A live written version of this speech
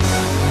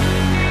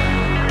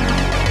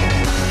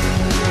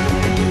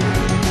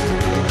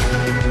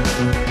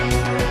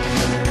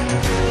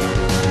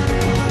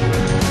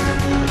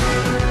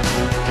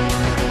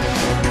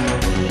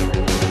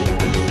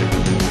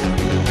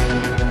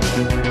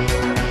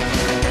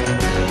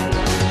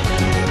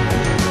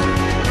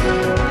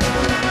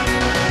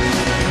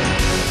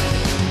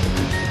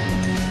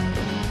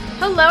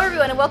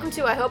welcome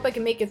to I Hope I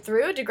Can Make It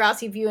Through,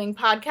 Degrassi Viewing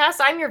Podcast.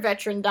 I'm your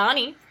veteran,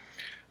 Donnie.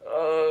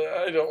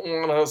 I don't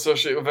want to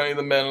associate with any of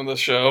the men on the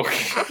show.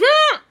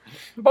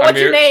 But what's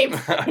your name?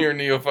 I'm your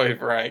neophyte,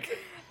 Frank.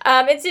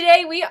 And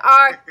today we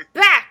are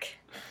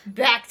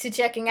back to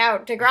checking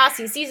out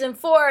Degrassi Season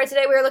 4.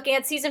 Today we are looking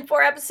at Season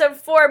 4, Episode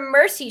 4,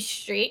 Mercy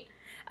Street.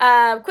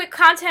 Quick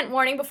content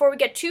warning before we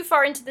get too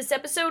far into this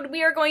episode.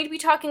 We are going to be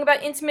talking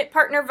about intimate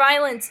partner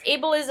violence,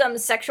 ableism,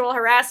 sexual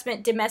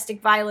harassment,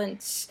 domestic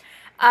violence.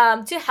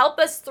 To help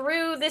us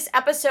through this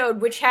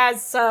episode, which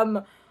has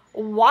some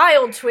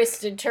wild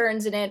twisted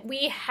turns in it,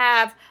 we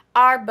have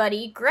our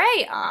buddy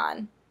Gray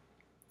on.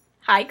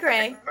 Hi,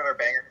 Gray. Another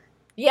banger.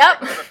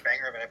 Yep. Another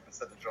banger of an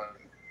episode to join.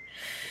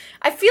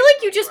 I feel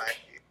like you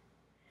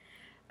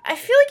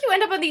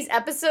end up on these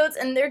episodes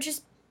and they're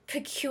just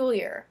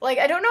peculiar. Like,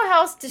 I don't know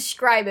how else to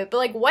describe it, but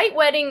like White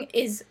Wedding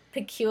is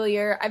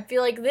peculiar. I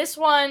feel like this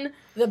one,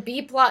 the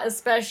B plot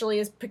especially,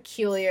 is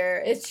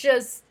peculiar. It's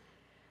just,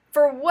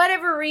 for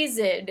whatever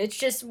reason, it's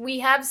just, we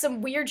have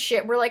some weird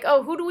shit. We're like,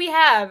 oh, who do we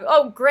have?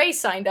 Oh, Gray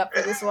signed up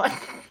for this one.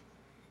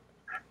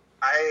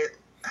 I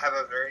have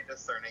a very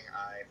discerning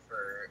eye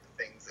for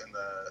things in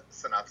the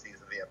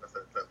synopses of the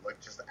episodes that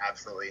look just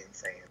absolutely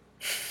insane.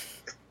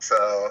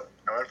 So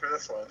I went for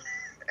this one,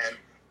 and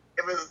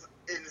it was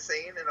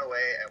insane in a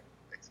way I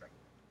wouldn't expect.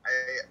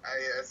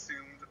 I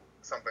assumed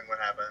something would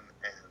happen,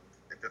 and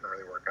it didn't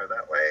really work out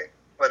that way,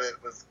 but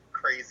it was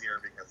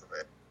crazier because of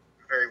it.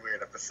 Very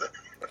weird episode.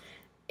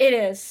 It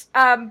is.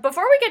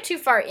 Before we get too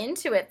far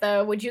into it,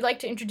 though, would you like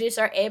to introduce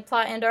our A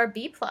plot and our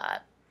B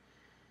plot?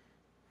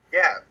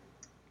 Yeah.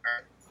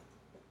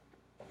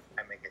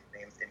 I may get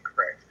names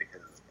incorrect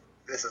because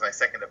this is my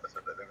second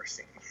episode I've ever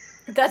seen.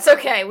 That's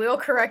okay. We will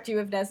correct you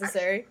if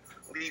necessary.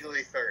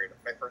 Legally third.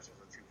 My first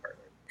was a two-parter.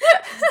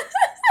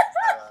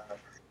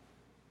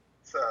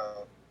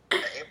 So, the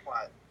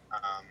A-plot,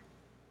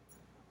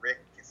 Rick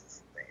is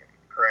his name,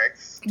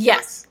 correct?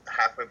 Yes. He's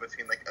halfway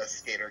between, like, a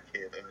skater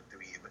kid and a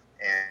dweeb.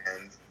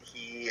 And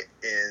he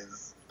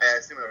is, I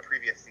assume in a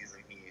previous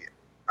season, he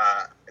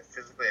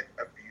physically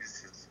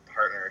abused his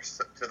partner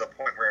to the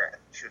point where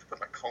she was put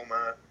in a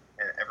coma,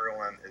 and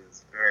everyone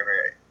is very,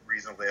 very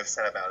reasonably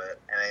upset about it.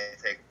 And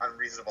they take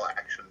unreasonable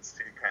actions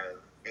to kind of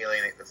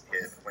alienate this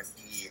kid when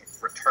he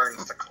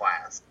returns to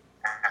class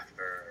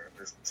after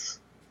this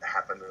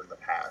happened in the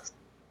past.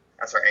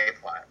 That's our A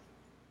plot.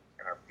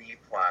 And our B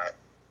plot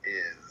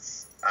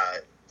is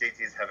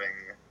JT's having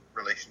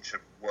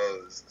relationship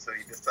woes, so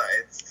he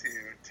decides to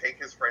take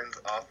his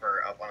friend's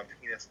offer up on a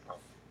penis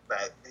pump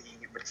that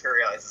he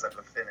materializes out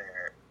of thin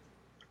air,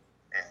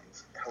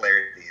 and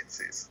hilarity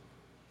ensues.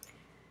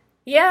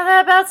 Yeah,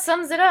 that about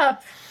sums it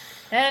up.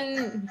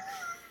 And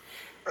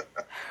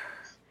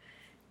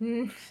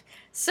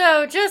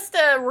so, just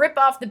to rip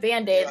off the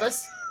Band-Aid,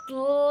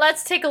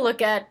 let's take a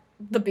look at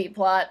the B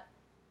plot.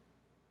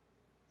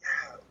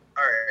 Yeah,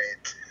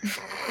 alright.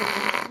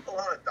 A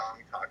lot of dong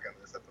talk in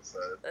this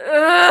episode.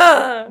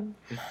 Ugh.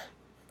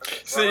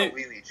 A lot of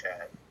wheelie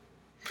chat.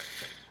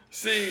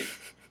 See,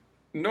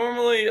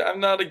 normally I'm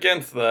not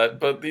against that,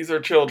 but these are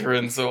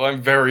children, so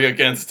I'm very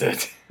against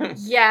it.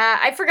 Yeah,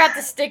 I forgot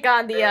to stick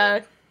on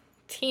the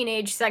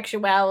teenage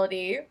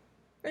sexuality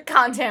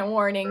content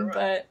warning,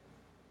 but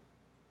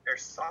They're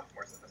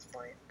sophomores at this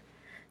point.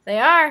 they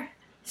are.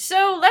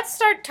 So let's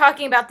start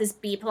talking about this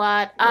B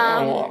plot.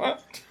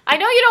 I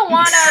know you don't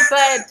wanna,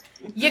 but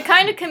you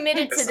kind of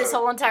committed to this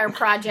whole entire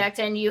project,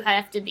 and you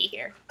have to be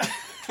here.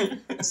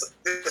 This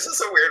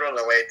is a weird one in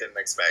a way I didn't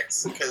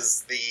expect,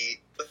 because the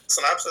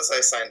synopsis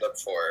I signed up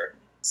for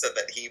said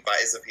that he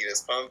buys a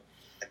penis pump,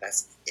 and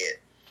that's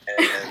it. And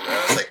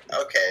I was like,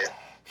 okay.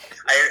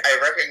 I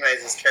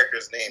recognize his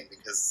character's name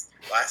because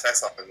last I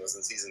saw him was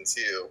in season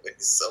 2 with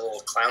his little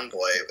clown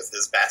boy with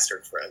his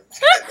bastard friend,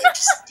 and they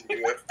just do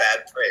a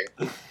bad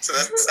prank. So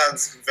that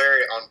sounds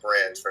very on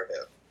brand for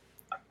him.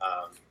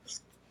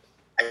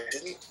 I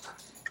didn't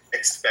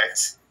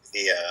expect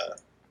the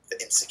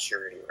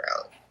insecurity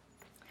route.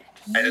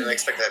 I didn't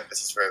expect that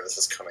this is where this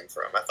was coming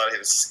from. I thought he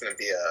was just going to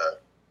be a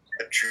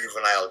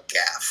juvenile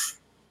gaffe.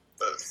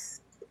 But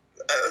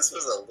this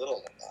was a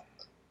little more.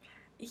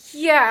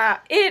 Yeah,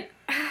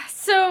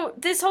 so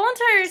this whole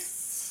entire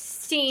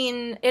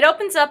scene, it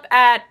opens up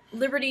at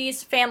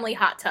Liberty's family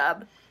hot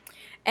tub.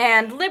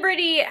 And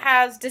Liberty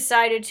has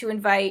decided to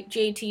invite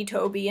JT,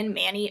 Toby, and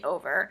Manny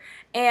over.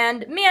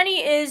 And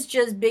Manny is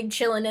just big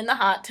chillin' in the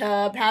hot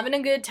tub, having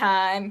a good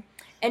time.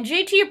 And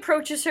JT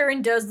approaches her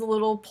and does the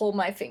little pull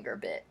my finger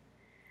bit.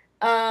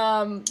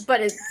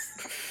 But it's,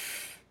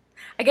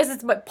 I guess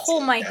it's but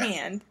pull my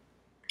hand.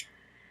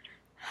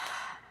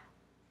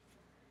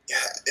 Yeah,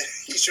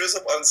 he shows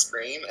up on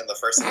screen, and the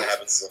first thing that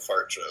happens is a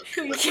fart joke.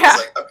 Like, Yeah. He's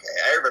like, okay,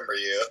 I remember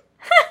you.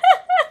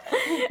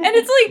 And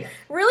it's, like,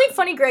 really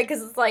funny, Greg,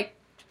 because it's, like,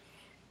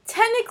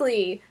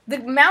 technically,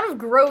 the amount of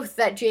growth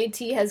that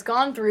JT has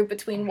gone through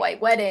between White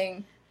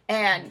Wedding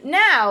and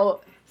now,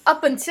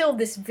 up until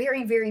this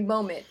very, very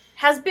moment,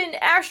 has been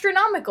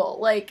astronomical.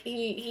 Like,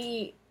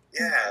 he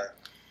Yeah.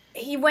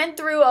 went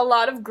through a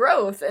lot of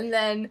growth, and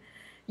then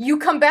you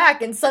come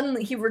back and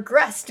suddenly he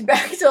regressed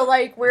back to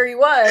like where he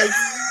was.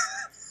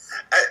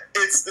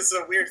 It's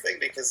a weird thing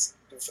because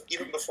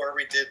even before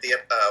we did the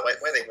way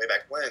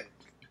back when,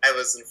 I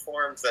was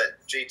informed that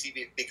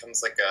JT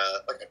becomes like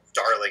a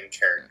darling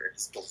character,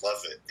 he's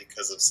beloved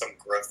because of some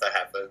growth that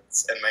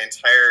happens, and my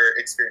entire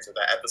experience with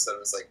that episode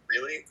was like,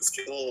 really, this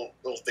cute little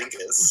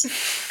dingus.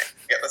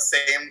 I got the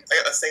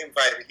same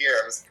vibe here.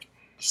 I was like,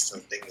 you're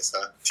still dingus,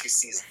 huh? 2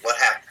 seasons. What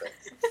happened?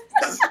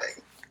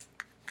 Nothing.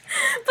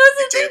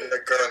 You dated a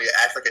girl and you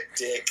act like a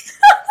dick.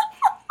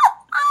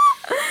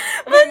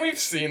 I mean, we've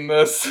seen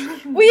this.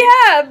 We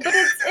have, but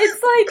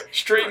it's like...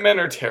 Straight men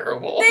are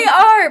terrible. They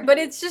are, but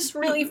it's just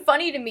really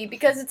funny to me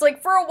because it's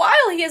like, for a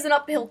while he has an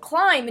uphill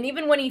climb, and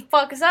even when he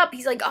fucks up,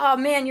 he's like, oh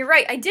man, you're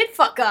right, I did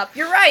fuck up,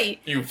 you're right.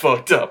 You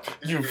fucked up.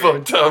 You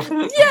fucked up.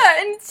 Yeah,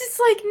 and it's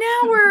just like,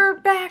 now we're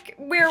back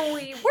where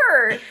we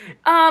were.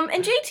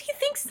 And JT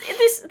thinks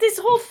this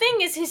whole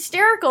thing is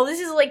hysterical. This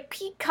is like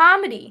peak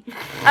comedy.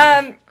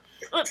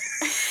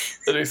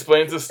 It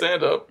explains his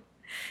stand-up.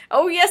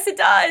 Oh, yes, it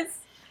does.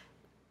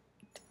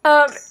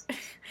 And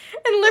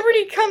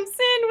Liberty comes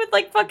in with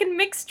like fucking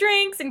mixed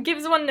drinks and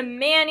gives one to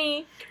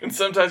Manny. And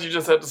sometimes you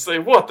just have to say,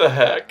 what the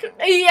heck?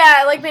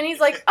 Yeah, like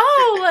Manny's like,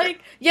 oh,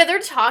 like, yeah, they're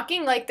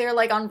talking like they're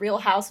like on Real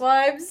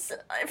Housewives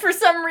for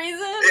some reason.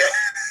 Yeah.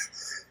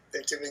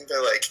 They're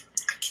like,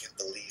 I can't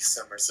believe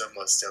summer's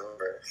almost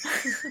over.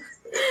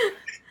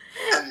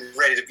 I'm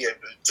ready to be an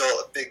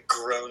adult, a big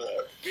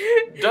grown-up.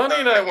 Donnie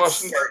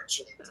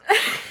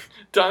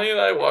and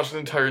I watched an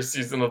entire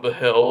season of The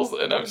Hills,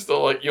 and I'm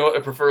still like, you know what,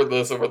 I prefer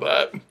this over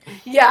that.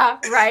 Yeah,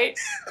 right.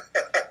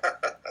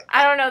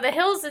 I don't know, The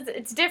Hills,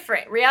 it's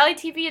different.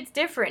 Reality TV, it's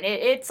different.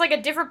 It's like a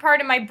different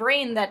part of my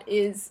brain that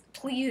is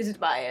pleased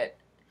by it.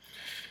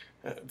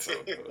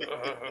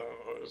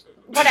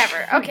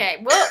 Whatever,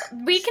 okay, well,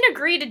 we can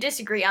agree to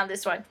disagree on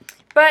this one.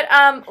 But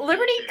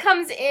Liberty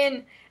comes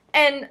in,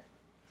 and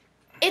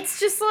it's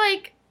just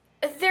like,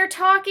 they're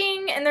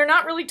talking, and they're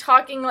not really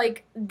talking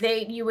like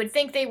you would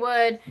think they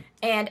would,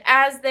 and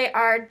as they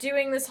are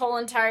doing this whole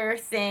entire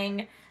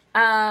thing,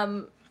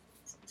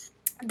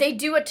 they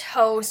do a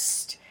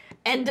toast,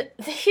 and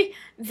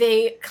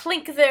they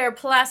clink their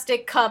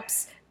plastic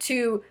cups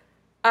to,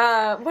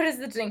 what is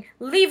the thing?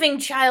 Leaving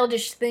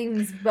childish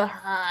things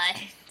behind.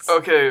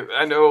 Okay,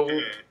 I know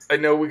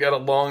we got a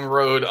long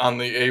road on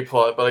the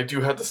A-plot, but I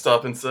do have to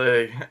stop and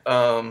say,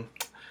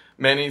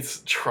 Manny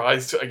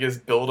tries to, I guess,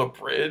 build a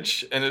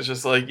bridge, and it's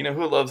just like, you know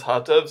who loves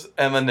hot tubs?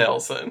 Emma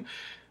Nelson.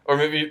 Or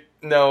maybe,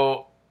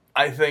 no,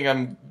 I think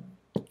I'm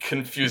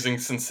confusing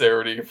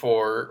sincerity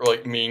for,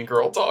 like, Mean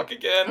Girl talk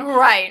again.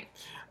 Right.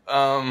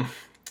 But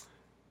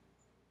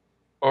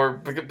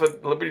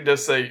Liberty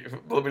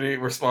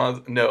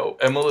responds, no,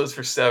 Emma lives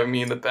for stabbing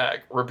me in the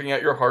back, ripping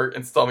out your heart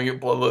and stomping it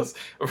bloodless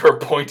with her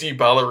pointy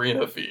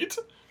ballerina feet.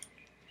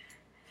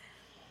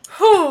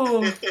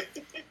 Whew.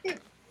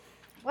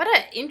 What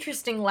an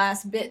interesting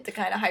last bit to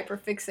kind of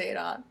hyperfixate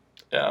on.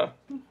 Yeah.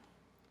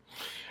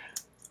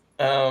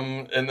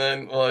 And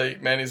then,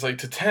 like, Manny's like,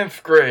 to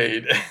 10th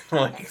grade, and,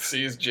 like,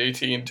 sees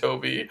JT and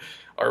Toby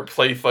are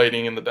play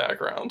fighting in the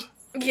background.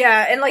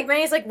 Yeah, and, like,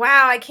 Manny's like,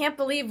 wow, I can't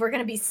believe we're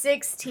gonna be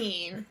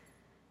 16.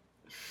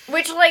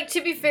 Which, like,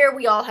 to be fair,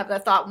 we all have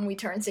that thought when we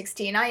turn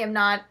 16. I am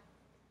not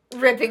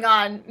ripping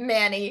on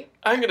Manny.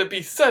 I'm gonna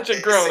be such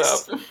a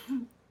grown-up.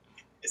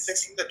 Is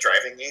 16 the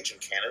driving age in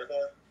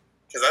Canada?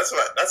 Because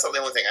that's the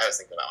only thing I was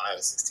thinking about when I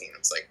was 16. It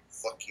was like,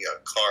 fuck you, a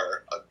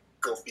car,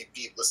 go beep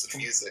beep, listen to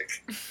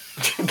music.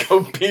 Go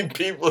beep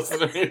beep, listen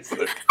to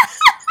music.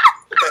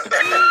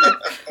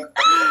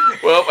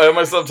 Well, I have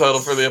my subtitle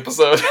for the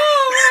episode.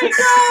 Oh my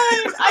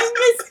god! I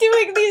miss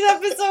doing these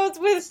episodes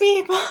with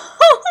people.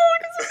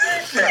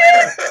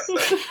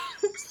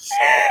 It's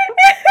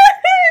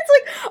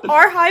like,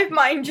 our hive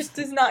mind just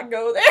does not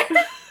go there.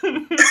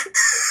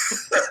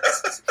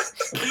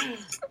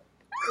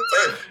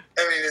 But, I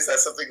mean, is that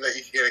something that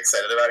you can get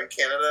excited about in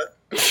Canada?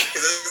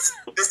 Because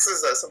this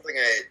is something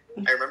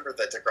I remember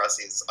that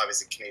Degrassi is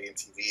obviously Canadian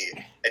TV.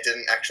 I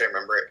didn't actually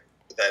remember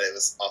that it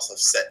was also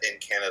set in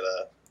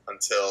Canada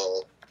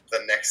until the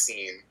next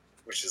scene,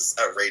 which is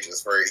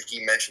outrageous, where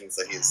he mentions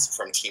that he's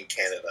from Team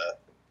Canada.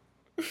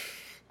 And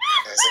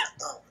I was like,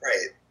 oh,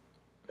 right.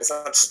 It's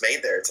not just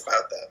made there, it's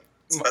about them.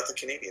 It's about the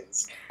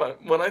Canadians.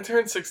 But when I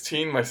turned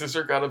 16, my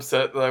sister got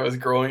upset that I was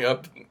growing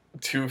up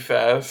too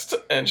fast,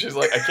 and she's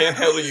like, I can't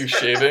handle you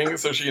shaving,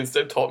 so she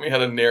instead taught me how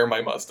to nair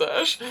my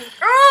mustache.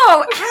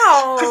 Oh,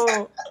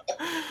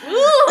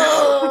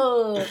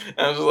 ow! And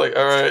I was just like,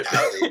 alright.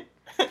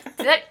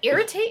 Did that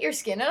irritate your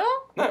skin at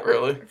all? Not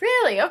really.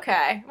 Really?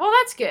 Okay. Well,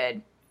 that's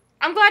good.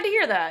 I'm glad to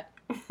hear that.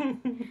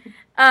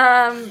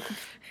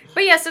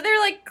 But yeah, so they're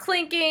like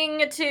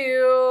clinking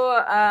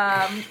to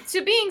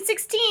being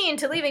 16,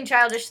 to leaving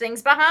childish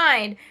things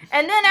behind.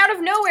 And then out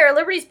of nowhere,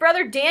 Liberty's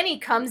brother Danny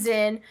comes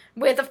in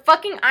with a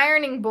fucking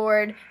ironing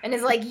board and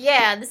is like,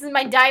 yeah, this is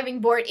my diving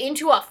board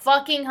into a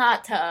fucking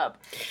hot tub.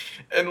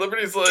 And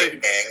Liberty's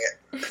like, Dang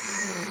it.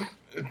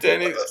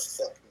 Danny. What a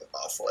fucking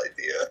awful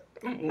idea.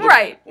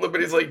 Right.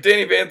 Liberty's like,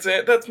 Danny Van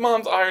Zandt, that's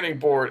Mom's ironing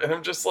board. And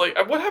I'm just like,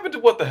 what happened to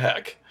what the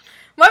heck?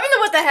 What happened to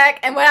what the heck,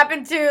 and what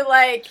happened to,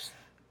 like,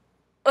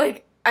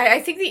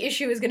 I think the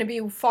issue is going to be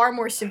far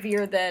more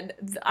severe than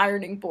the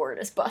ironing board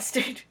is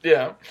busted.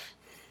 Yeah.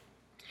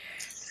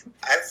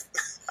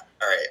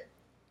 Alright.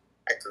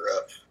 I grew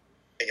up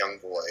a young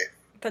boy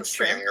That's with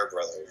true. three younger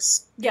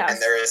brothers. Yes.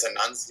 And there is a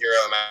non-zero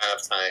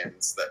amount of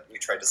times that we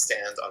tried to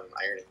stand on an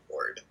ironing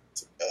board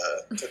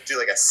to do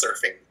like a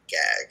surfing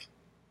gag.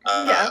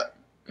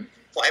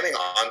 Climbing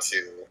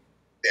onto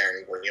the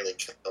ironing board nearly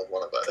killed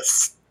one of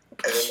us.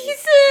 And then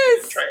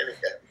Jesus! try it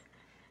again.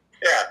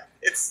 Yeah,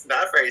 it's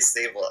not very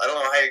stable. I don't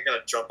know how you're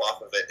gonna jump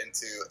off of it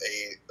into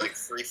a like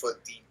 3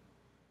 foot deep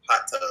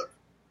hot tub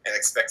and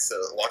expect to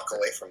walk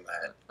away from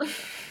that.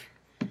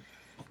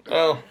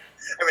 Well,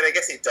 I mean, I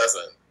guess he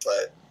doesn't,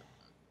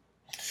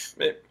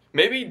 but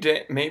maybe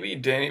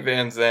Danny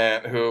Van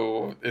Zandt,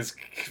 who is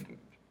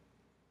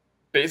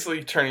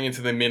basically turning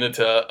into the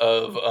Mineta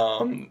of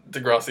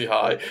Degrassi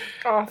High,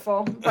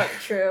 Awful, but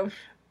true.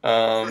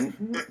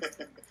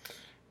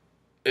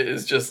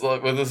 is just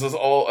like, well, this is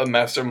all a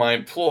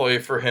mastermind ploy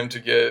for him to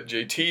get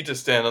JT to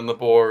stand on the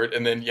board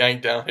and then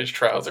yank down his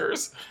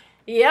trousers.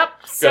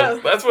 Yep, Because so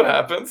that's what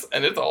happens,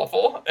 and it's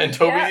awful. And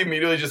Toby Yeah.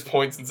 immediately just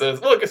points and says,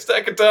 look, a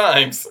stack of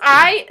dimes.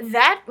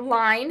 that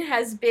line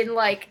has been,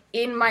 like,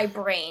 in my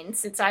brain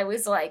since I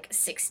was, like,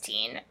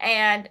 16,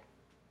 and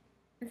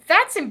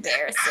that's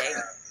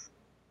embarrassing.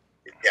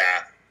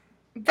 yeah.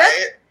 That,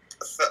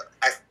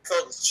 I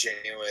felt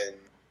genuine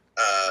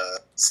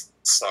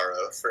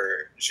sorrow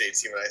for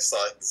JT when I saw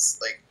his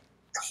like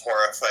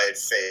horrified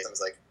face. I was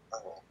like,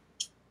 oh,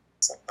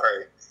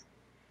 sorry.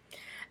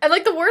 and,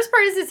 like, the worst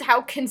part is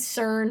how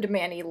concerned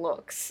Manny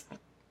looks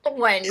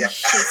when Yeah.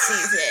 she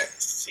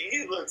sees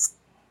She looks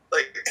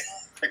like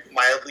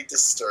mildly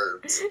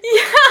disturbed. it.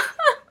 Yeah.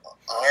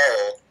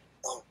 Oh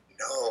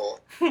no.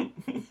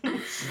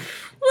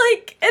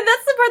 Like, and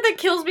that's the part that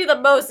kills me the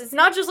most. It's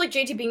not just, like,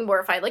 JT being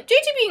mortified. Like,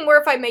 JT being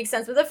mortified makes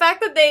sense, but the fact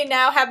that they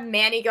now have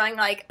Manny going,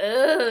 like,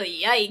 ugh,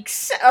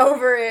 yikes,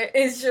 over it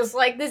is just,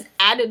 like, this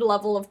added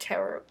level of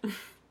terror.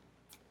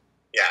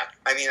 Yeah,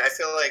 I mean, I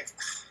feel like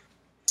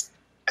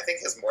I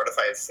think his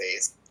mortified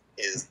face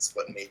is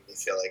what made me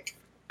feel like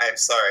I'm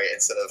sorry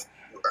instead of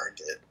you earned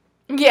it.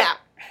 Yeah,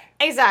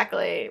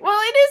 exactly. Well,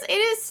 it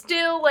is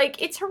still,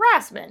 like, it's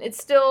harassment. It's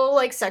still,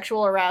 like,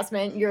 sexual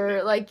harassment.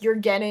 You're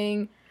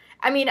getting...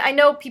 I mean, I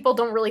know people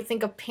don't really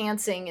think of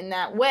pantsing in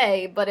that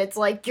way, but it's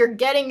like you're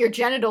getting your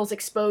genitals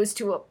exposed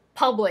to a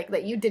public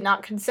that you did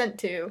not consent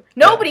to.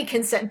 Nobody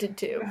consented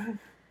to.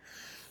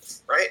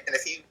 Right? And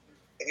if he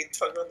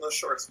tugged on those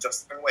shorts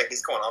just the wrong way,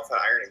 he's going off that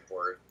ironing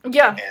board,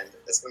 Yeah, and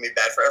it's going to be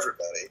bad for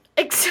everybody.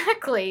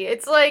 exactly.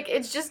 It's like,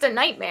 it's just a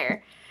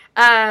nightmare.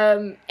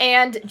 And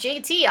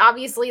JT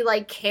obviously,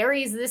 like,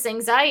 carries this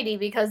anxiety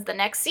because the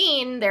next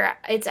scene,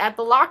 it's at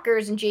the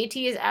lockers, and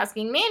JT is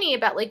asking Manny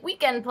about, like,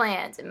 weekend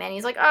plans, and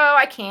Manny's like, oh,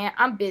 I can't,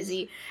 I'm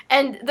busy.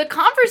 And the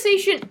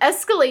conversation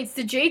escalates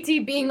to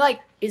JT being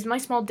like, is my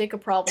small dick a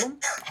problem?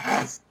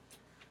 Like,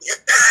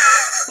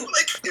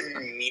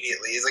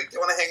 immediately. He's like, do you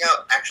want to hang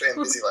out? Actually, I'm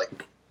busy, like,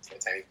 my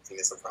tiny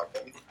penis a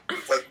problem.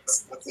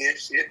 What's the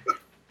issue?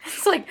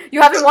 It's like, you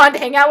haven't wanted to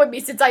hang out with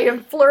me since I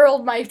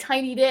unfurled my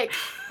tiny dick.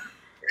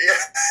 Yeah.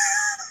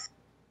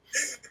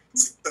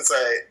 Since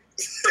I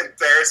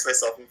embarrassed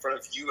myself in front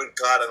of you and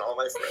God and all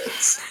my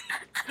friends.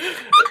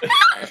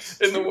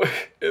 in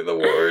the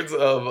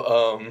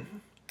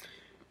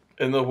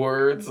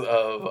words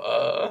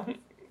of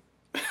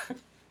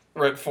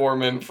Rhett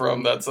Foreman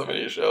from That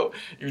 70s Show,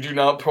 you do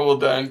not pull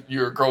down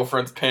your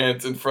girlfriend's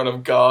pants in front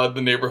of God,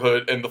 the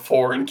neighborhood, and the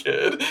foreign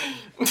kid.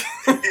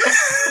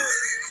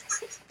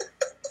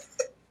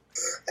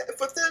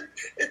 But then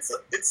it's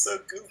so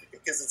goofy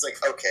because it's like,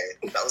 okay,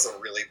 that was a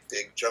really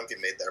big jump you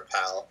made there,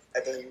 pal.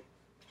 And then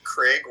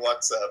Craig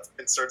walks up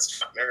and starts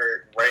talking to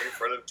her right in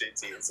front of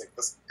JT. It's like,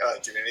 let's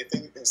do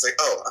anything. And he's like,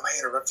 oh, am I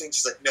interrupting?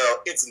 She's like, no,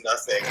 it's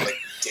nothing. I'm like,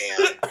 damn.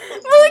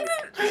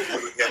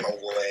 Move him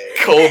away.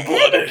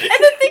 Cold-blooded. And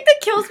the thing that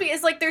kills me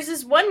is, like, there's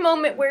this one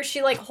moment where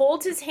she, like,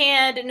 holds his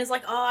hand and is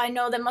like, oh, I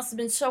know, that must have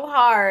been so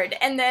hard.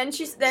 And then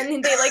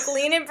they, like,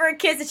 lean in for a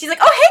kiss, and she's like,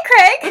 oh, hey,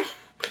 Craig!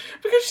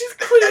 Because she's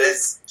clearly... That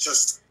is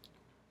just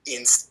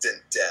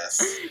instant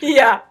death.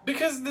 Yeah.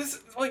 Because this,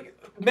 like,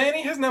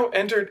 Manny has now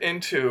entered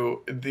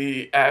into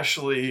the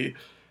Ashley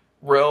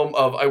realm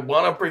of, I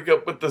want to break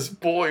up with this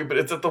boy, but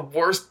it's at the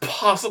worst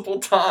possible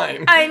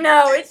time. I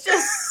know, it's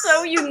just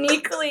so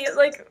uniquely,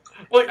 like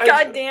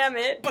God damn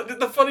it. But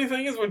the funny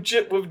thing is with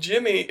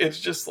Jimmy, it's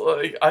just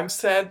like, I'm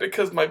sad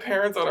because my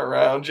parents aren't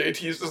around.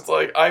 JT's just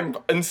like, I'm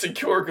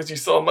insecure because you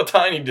saw my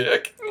tiny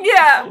dick.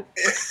 Yeah.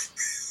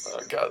 Oh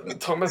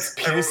god, talking about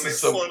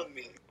penises Everyone makes fun of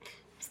me.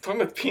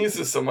 talking about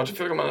penises so much, I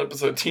feel like I'm on an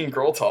episode of Teen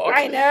Girl Talk.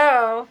 I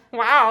know.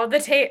 Wow, the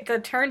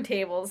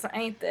turntables,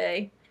 ain't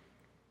they?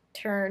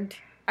 Turned.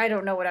 I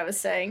don't know what I was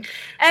saying.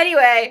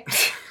 Anyway,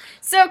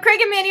 so Craig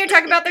and Manny are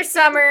talking about their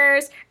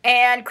summers,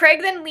 and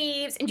Craig then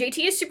leaves, and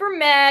JT is super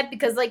mad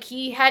because, like,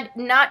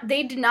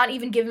 they did not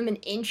even give him an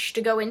inch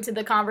to go into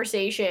the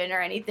conversation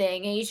or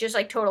anything, and he's just,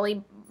 like,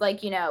 totally,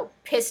 like,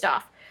 pissed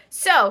off.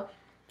 So,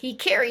 he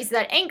carries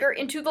that anger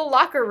into the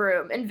locker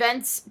room and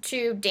vents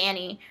to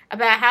Danny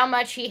about how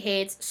much he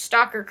hates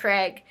Stalker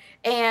Craig,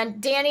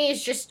 and Danny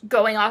is just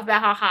going off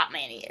about how hot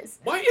Manny is.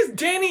 Why is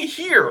Danny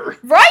here?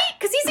 Right?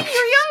 Because he's a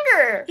year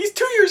younger. He's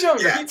 2 years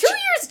younger. Yeah. 2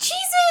 years?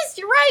 Jesus,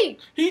 you're right.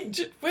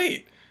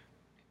 Wait.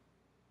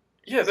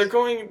 Yeah, they're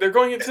going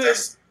into.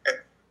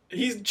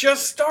 He's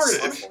just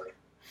started.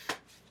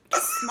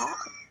 He's small.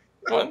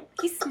 What?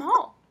 He's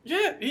small.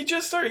 Yeah, he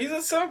just started. He's a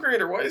 7th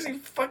grader. Why is he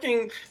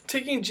fucking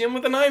taking gym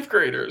with the 9th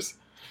graders?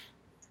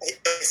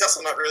 He's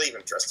also not really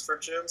even dressed for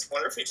gyms. I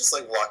wonder if he just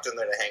like walked in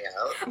there to hang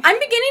out. I'm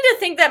beginning to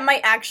think that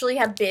might actually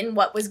have been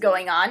what was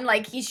going on.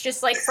 Like, he's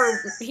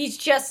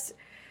just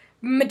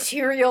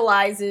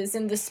materializes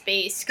in the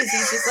space because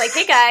he's just like,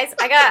 hey guys,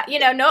 I got,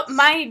 no,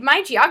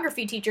 my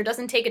geography teacher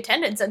doesn't take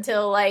attendance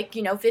until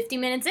 50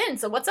 minutes in,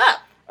 so what's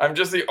up? I'm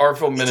just the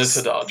artful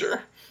Minnesota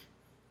Dodger.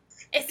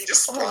 He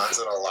just spawns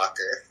in a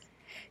locker.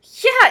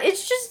 Yeah,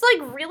 it's just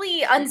like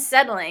really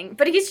unsettling.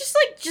 But he's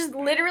just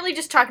literally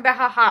just talking about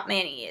how hot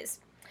Manny is.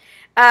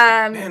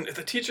 Man, if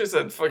the teachers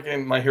at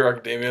fucking My Hero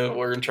Academia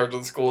were in charge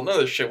of the school, none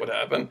of this shit would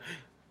happen.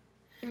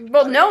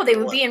 Well, no, they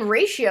would be in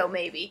ratio,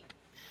 maybe.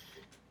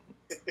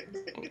 I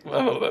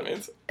don't know what that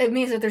means. It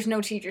means that there's no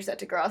teachers at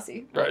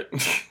Degrassi. Right.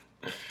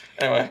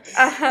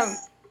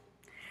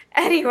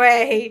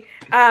 Anyway.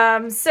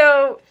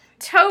 So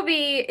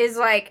Toby is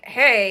like,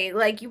 hey,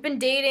 like, you've been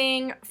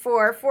dating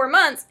for 4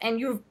 months and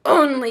you've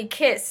only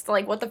kissed.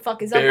 Like, what the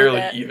fuck is up with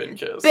that?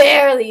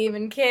 Barely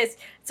even kissed.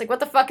 It's like,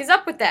 what the fuck is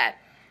up with that?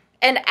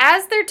 And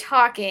as they're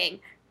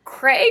talking,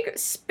 Craig,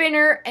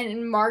 Spinner,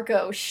 and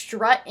Marco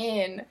strut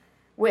in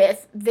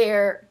with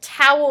their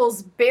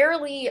towels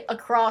barely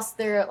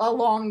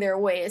along their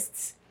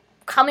waists,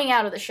 coming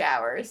out of the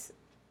showers.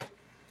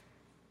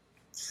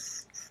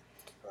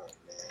 Oh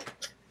man,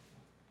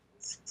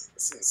 this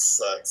scene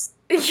sucks.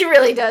 He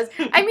really does.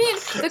 I mean,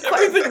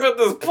 everything about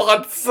this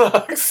plot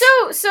sucks.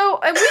 So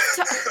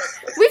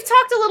we've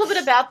talked a little bit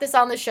about this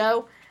on the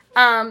show.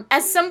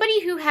 As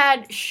somebody who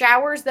had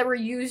showers that were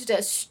used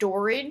as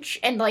storage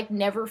and, like,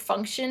 never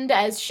functioned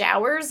as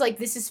showers, like,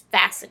 this is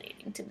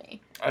fascinating to me.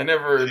 I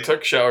never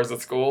took showers at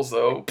school,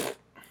 so...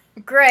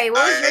 Gray,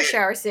 what was your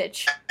shower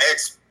sitch?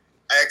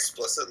 I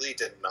explicitly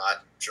did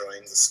not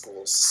join the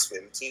school's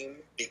swim team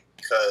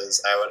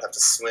because I would have to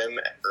swim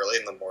early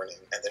in the morning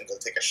and then go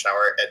take a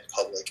shower at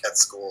public at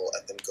school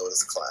and then go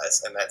to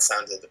class, and that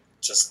sounded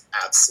just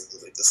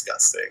absolutely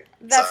disgusting.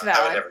 That's so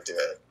valid. I would never do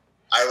it.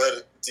 I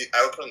would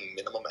put in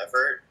minimum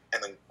effort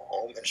and then go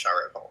home and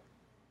shower at home.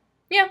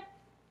 Yeah,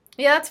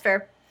 that's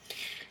fair.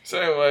 So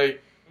anyway,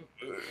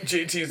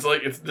 JT's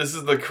like, this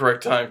is the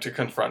correct time to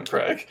confront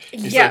Craig.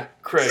 He's Yeah.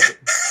 like, Craig,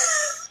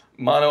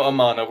 mano a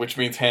mano, which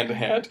means hand to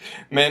hand.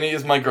 Manny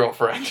is my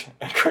girlfriend.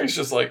 And Craig's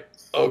just like,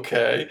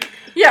 okay.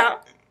 Yeah.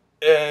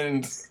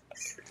 And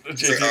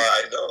JT,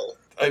 I know.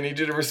 I need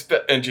you to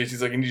respect, and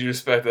JT's like, I need you to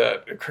respect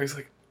that. And Craig's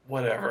like,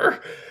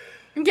 whatever.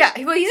 Yeah,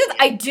 well, he says,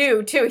 I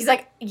do, too. He's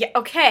like, yeah,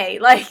 okay,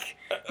 like,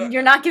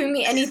 you're not giving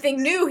me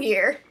anything new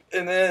here.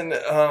 And then,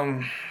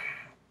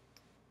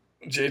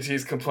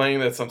 JT's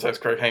complaining that sometimes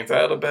Craig hangs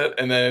out a bit,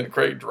 and then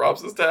Craig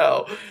drops his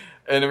towel,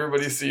 and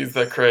everybody sees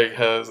that Craig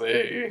has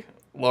a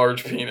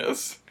large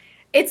penis.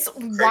 It's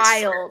Craig's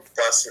wild.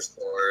 Buster's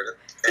bored,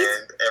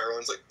 and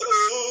everyone's like,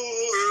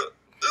 ooh,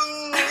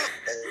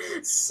 and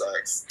it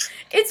sucks.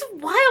 It's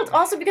wild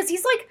also because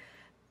he's like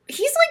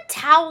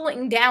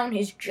toweling down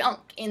his junk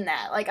in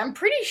that. Like, I'm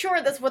pretty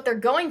sure that's what they're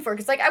going for.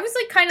 Because, like, I was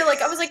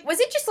like, was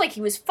it just, like, he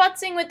was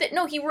futzing with it?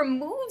 No, he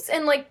removes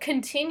and, like,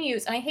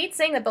 continues. And I hate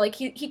saying that, but, like,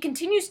 he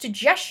continues to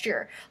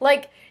gesture.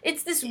 Like,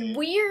 it's this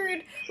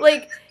weird,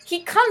 like,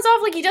 he comes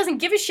off like he doesn't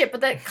give a shit, but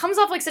that comes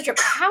off like such a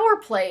power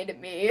play to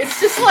me. It's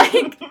just,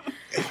 like...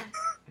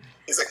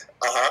 He's like,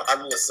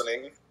 I'm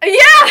listening.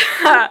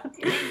 Yeah!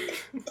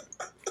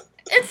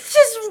 It's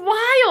just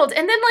wild.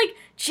 And then, like,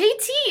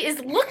 JT is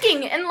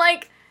looking and,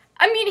 like,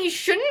 I mean, he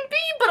shouldn't be,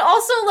 but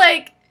also,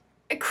 like,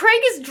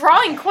 Craig is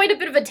drawing quite a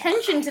bit of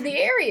attention to the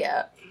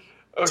area.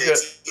 Okay.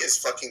 JT is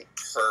fucking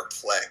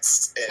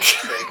perplexed, and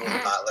Craig will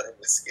not let him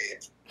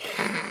escape.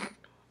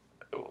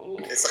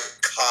 It's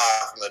like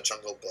Ka from the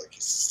Jungle Book.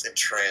 He's just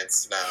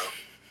entranced now.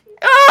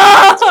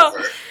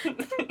 Oh!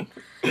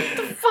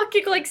 The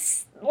fucking, like,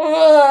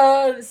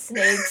 the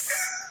snakes.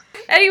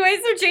 Anyway,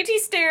 so JT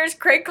stares,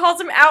 Craig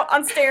calls him out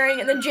on staring,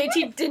 and then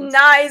JT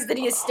denies that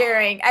he is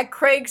staring at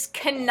Craig's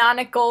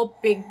canonical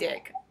big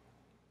dick.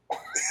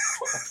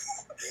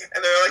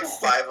 And there are like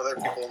 5 other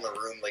people in the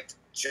room, like,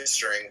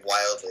 gesturing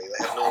wildly.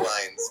 They have no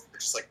lines. They're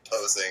just, like,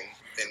 posing.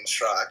 in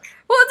shock.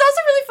 Well, it's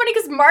also really funny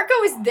because Marco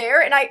is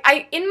there, and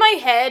I, in my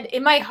head,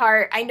 in my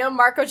heart, I know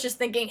Marco's just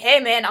thinking, hey,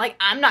 man, like,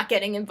 I'm not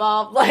getting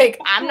involved. Like,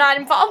 I'm not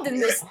involved in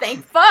this.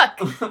 Thank fuck.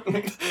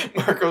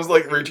 Marco's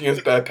like reaching his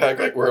backpack,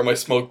 like, where are my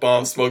smoke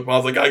bombs? Smoke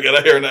bombs, like, I get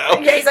out here now.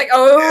 Yeah, he's like,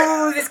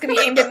 oh, this could be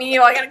aimed at me.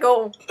 Oh, I gotta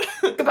go.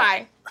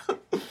 Goodbye. Is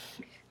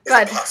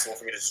But- it possible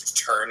for me to just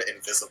turn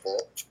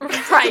invisible?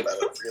 Right. About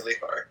it really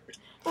hard.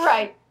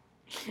 Right.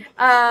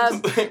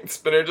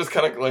 Spinner just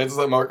kind of glances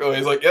at Marco and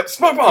he's like, yep,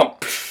 smoke bomb!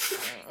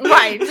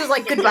 Right. Just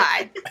like,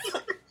 goodbye.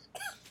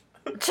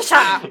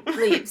 Cha-cha.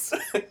 Leaves.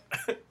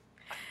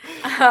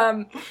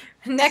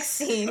 Next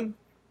scene.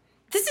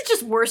 This is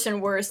just worse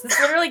and worse. This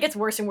literally gets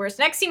worse and worse.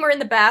 Next scene, we're in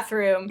the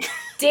bathroom.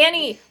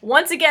 Danny,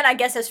 once again, I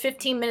guess, has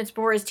 15 minutes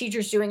before his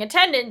teacher's doing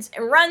attendance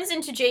and runs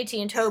into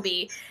JT and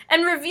Toby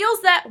and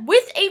reveals that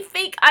with a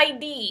fake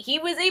ID, he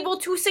was able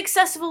to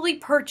successfully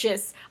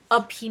purchase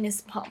a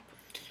penis pump.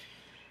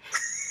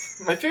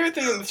 My favorite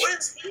thing in the What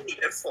is he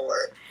needed for?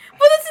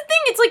 Well, that's the thing.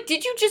 It's like,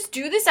 did you just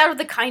do this out of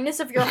the kindness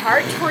of your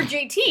heart toward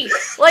JT?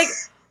 Like,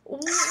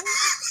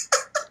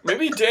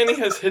 maybe Danny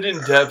has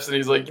hidden depths and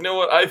he's like, you know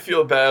what, I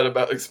feel bad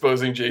about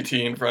exposing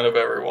JT in front of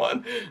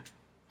everyone.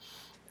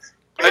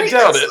 I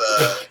doubt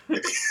it.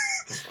 Maybe,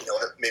 you know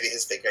what? Maybe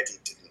his fake ID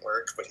didn't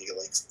work, but he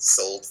like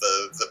sold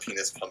the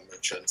penis pump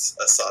merchant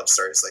a sob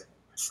story. It's like,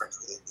 my friend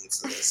really needs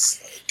this.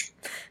 Like,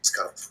 he's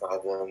got a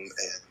problem,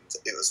 and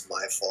it was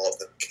my fault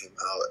that it came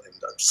out, and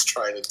I'm just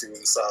trying to do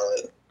him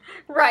solid.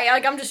 right,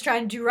 like, I'm just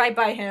trying to do right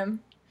by him.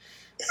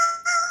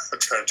 I'm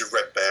trying to do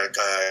right by a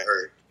guy I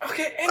hurt.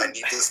 Okay, I and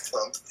need this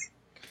pump.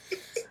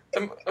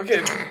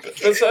 okay,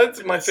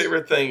 besides my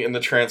favorite thing in the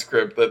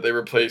transcript that they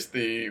replaced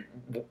the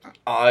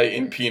I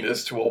in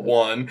penis to a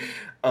 1,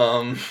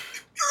 Oh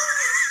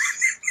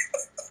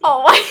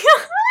my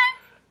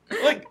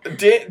god. like,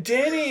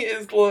 Danny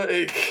is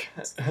like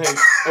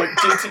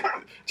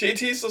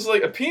JT's just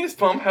like, a penis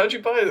pump? How'd you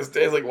buy this?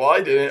 Danny's like, well,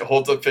 I didn't.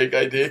 Holds up fake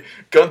ID.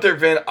 Gunther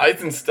Van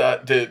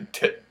Eisenstadt did.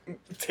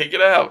 Take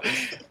it out.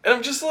 And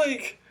I'm just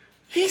like,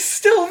 he's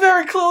still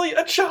very clearly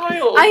a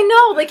child. I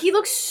know, like, he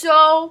looks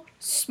so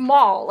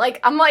small. Like,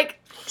 I'm like,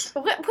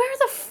 where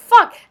the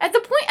fuck? At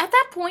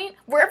that point,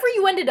 wherever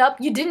you ended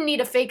up, you didn't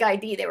need a fake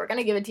ID. They were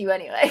gonna give it to you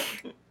anyway.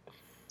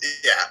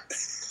 Yeah,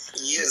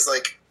 he is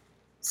like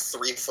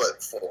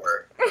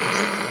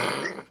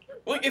 3'4".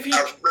 Like, if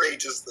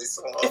Outrageously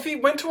small. he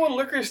went to a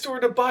liquor store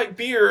to buy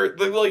beer,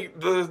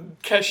 the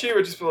cashier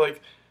would just be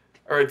like,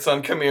 all right,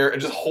 son, come here,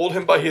 and just hold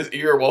him by his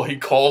ear while he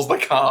calls the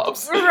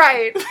cops.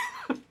 Right.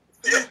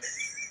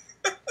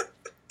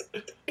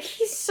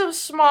 He's so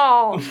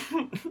small.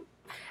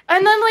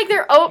 And then, like,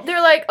 they're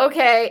like,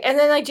 okay, and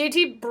then, like,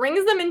 JT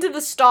brings them into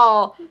the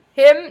stall,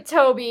 him,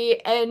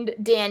 Toby, and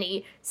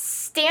Danny,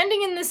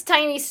 standing in this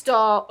tiny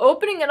stall,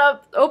 opening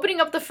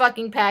up the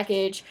fucking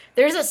package.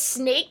 There's a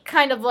snake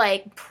kind of,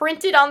 like,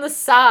 printed on the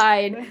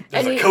side.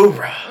 There's and a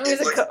cobra. There's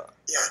a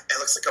Yeah, it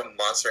looks like a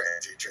Monster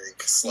Energy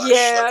drink /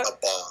 Yeah. like a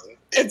bong.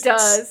 It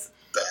does.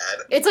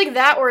 Bad. It's like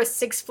that or a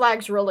Six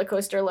Flags roller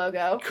coaster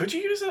logo. Could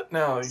you use it?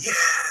 No. Yeah.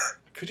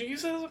 Could you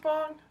use it as a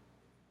bong?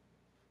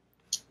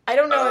 I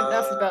don't know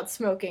enough about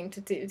smoking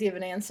to give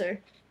an answer.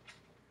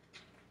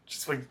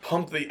 Just, like,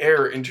 pump the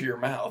air into your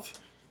mouth.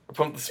 Or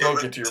pump the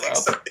smoke into your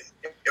mouth.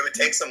 It would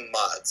take some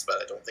mods, but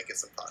I don't think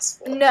it's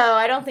impossible. No,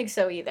 I don't think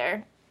so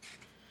either.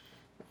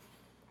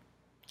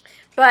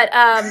 But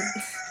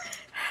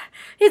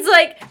it's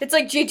like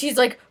JT's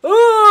like,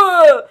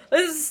 oh,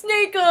 there's a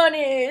snake on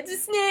it. It's a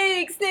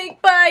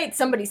snake bite.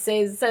 Somebody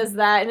says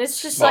that, and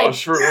it's just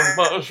Mushroom. It's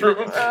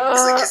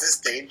like, is this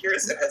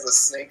dangerous? It has a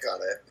snake on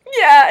it.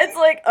 yeah, it's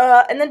like,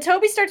 and then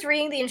Toby starts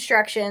reading the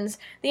instructions.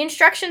 The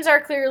instructions are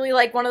clearly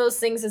like one of those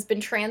things that's been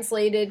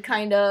translated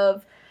kind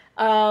of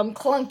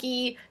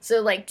clunky.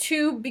 So like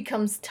tube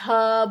becomes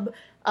tub.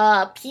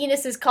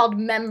 Penis is called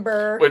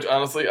member. Which,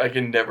 honestly, I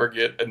can never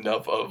get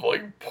enough of,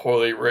 like,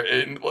 poorly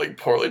written, like,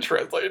 poorly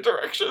translated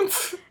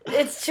directions.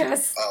 It's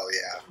just Oh,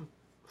 yeah.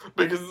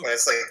 Because, When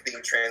it's, like,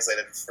 being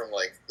translated from,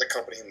 like, the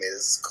company who made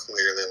this is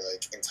clearly,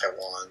 like, in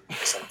Taiwan or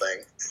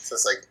something. So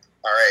it's like,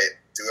 alright,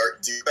 do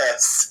your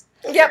best.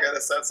 We'll Yep. figure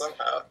this out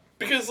somehow.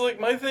 because,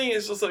 like, my thing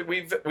is just, like,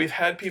 we've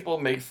had people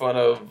make fun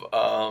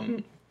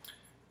of,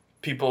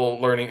 people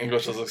learning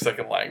English as a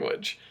second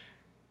language.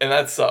 And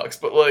that sucks.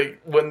 But,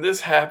 like, when this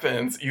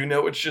happens, you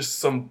know it's just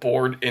some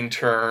bored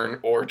intern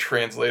or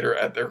translator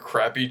at their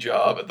crappy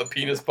job at the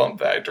penis pump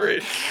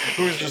factory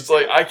who's just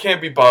like, I can't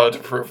be bothered to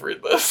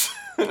proofread this.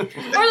 or like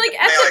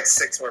at Maybe, like,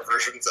 6 more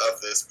versions of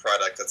this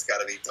product that's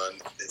gotta be done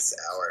this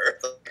hour.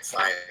 Like,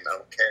 fine, I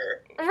don't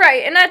care.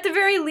 right, and at the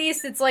very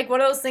least, it's like one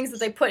of those things that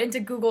they put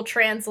into Google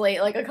Translate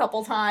like a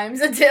couple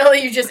times until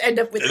you just end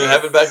up with. They didn't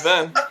have it back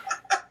then.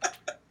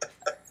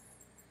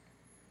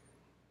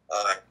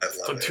 I It's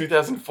love like it.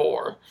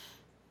 2004.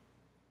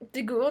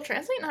 Did Google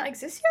Translate not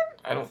exist yet?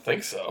 I don't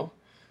think so.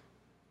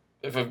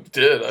 If it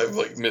did, I've,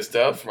 like, missed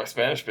out for my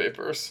Spanish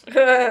papers.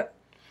 But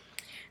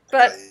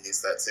I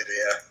use that too,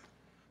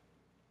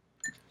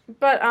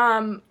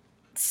 yeah.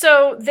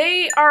 so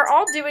they are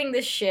all doing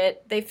this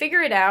shit. They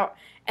figure it out,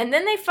 And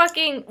then they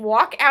fucking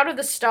walk out of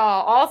the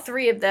stall, all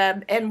three of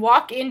them, and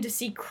walk in to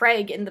see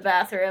Craig in the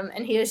bathroom.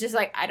 And he was just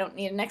like, I don't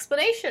need an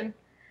explanation.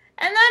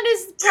 And that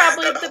is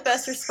probably the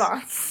best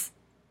response.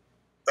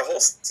 The whole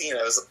scene,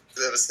 I was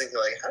thinking,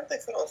 like, how did they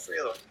fit all three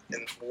of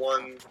them in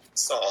one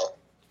stall?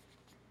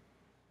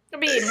 I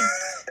mean,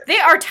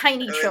 they are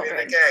tiny And children.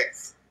 they made a gag.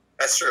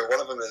 That's true.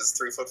 One of them is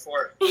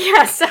 3'4".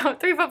 Yeah, so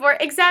 3'4",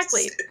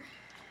 exactly.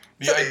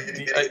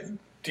 The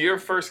idea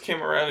first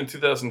came around in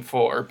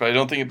 2004, but I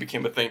don't think it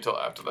became a thing till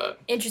after that.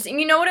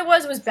 Interesting. You know what it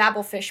was? It was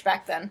Babelfish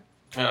back then.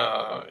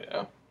 Oh,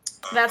 yeah.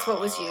 That's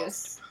what was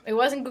used. It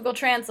wasn't Google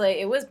Translate.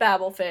 It was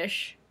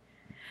Babelfish.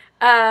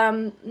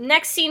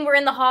 Next scene, we're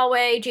in the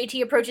hallway.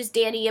 JT approaches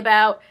Danny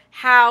about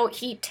how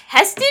he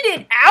tested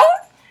it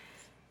out.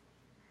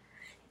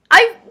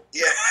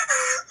 Yeah.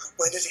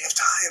 When did he have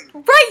time?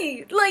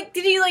 Right. Like,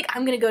 did he, like,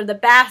 I'm gonna go to the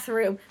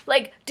bathroom.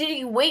 Like, did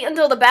he wait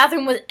until the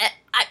bathroom was...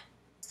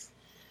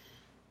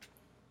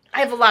 I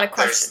have a lot of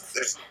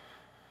questions.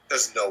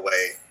 There's no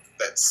way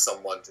that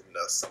someone didn't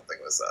know something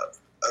was up.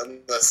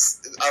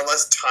 Unless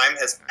time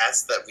has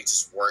passed that we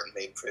just weren't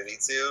made privy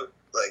to.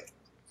 Like,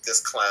 this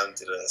clown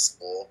did it at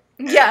school.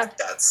 Yeah.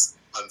 That's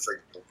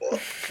unforgivable.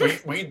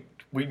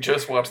 We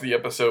just watched the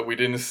episode. We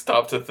didn't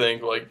stop to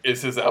think, like,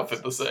 is his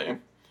outfit the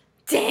same?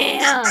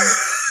 Damn.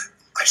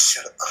 I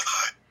should have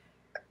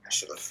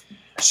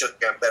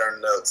got better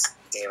notes.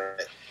 Damn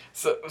it.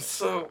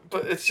 So,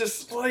 but it's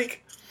just,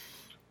 like,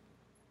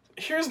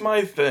 here's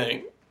my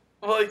thing.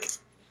 Like,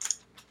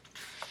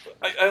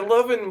 I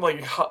love in,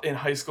 like, in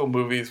high school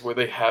movies where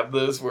they have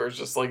this, where it's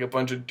just, like, a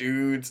bunch of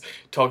dudes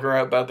talking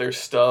around about their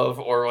stuff,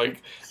 or,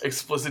 like,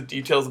 explicit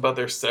details about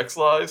their sex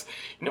lives.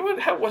 You know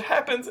what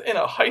happens in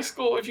a high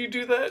school if you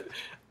do that?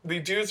 The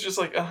dude's just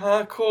like,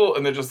 cool,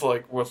 and they're just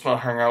like, let's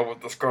not hang out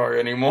with this guy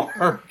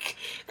anymore.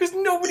 Because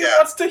nobody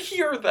wants to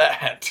hear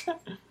that.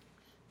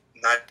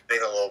 Not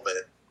even a little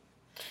bit.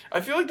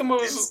 I feel like the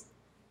most...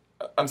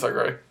 I'm sorry,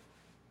 Gray.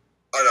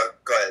 Oh, no,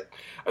 go ahead.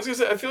 I was going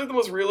to say, I feel like the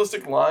most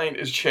realistic line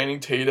is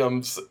Channing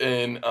Tatum's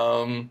in,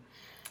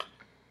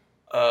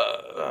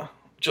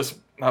 just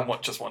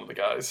one of the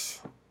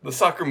guys. The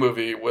soccer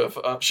movie with,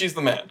 She's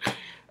the Man.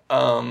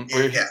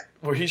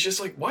 Where he's just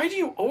like, why do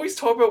you always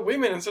talk about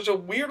women in such a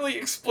weirdly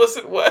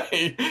explicit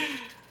way?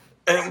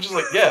 And I'm just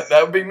like, yeah,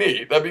 that would be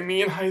me. That'd be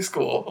me in high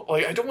school.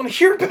 Like, I don't want to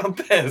hear about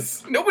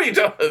this. Nobody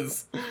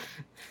does.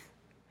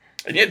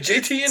 And yet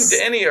JT and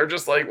Danny are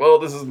just like, well,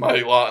 this is my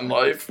lot in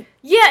life.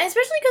 Yeah,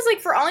 especially because, like,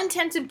 for all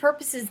intents and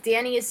purposes,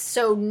 Danny is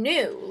so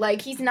new.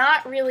 Like, he's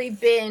not really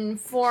been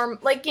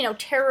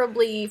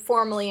terribly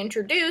formally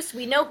introduced.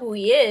 We know who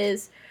he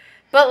is.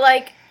 But,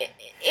 like,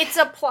 it's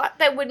a plot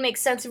that would make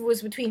sense if it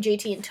was between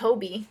JT and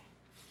Toby.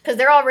 Because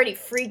they're already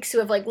freaks who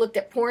have, like, looked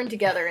at porn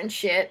together and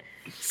shit.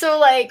 So,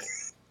 like,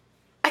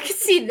 I could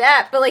see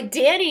that. But, like,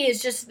 Danny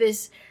is just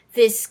this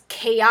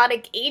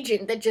chaotic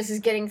agent that just is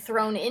getting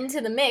thrown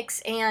into the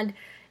mix. And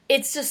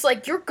it's just,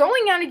 like, you're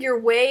going out of your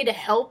way to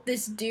help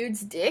this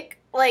dude's dick?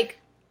 Like,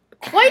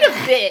 quite a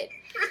bit.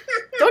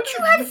 Don't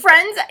you have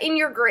friends in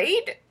your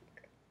grade?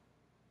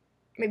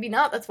 Maybe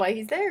not. That's why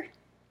he's there.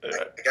 I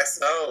guess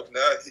no.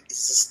 No,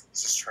 he's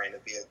just trying to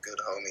be a good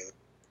homie.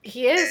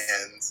 He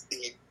is.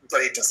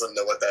 But he doesn't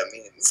know what that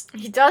means.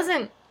 He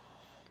doesn't.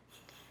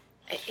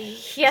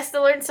 He has to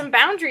learn some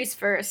boundaries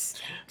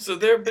first. So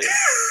they're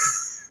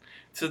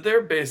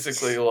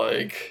basically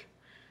like,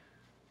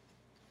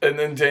 and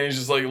then Danny's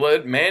just like,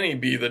 let Manny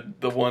be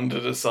the one to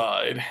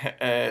decide,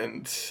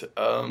 and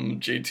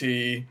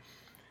JT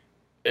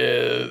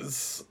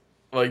is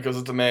like, goes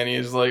up to Manny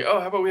and is like,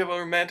 oh, how about we have a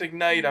romantic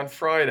night on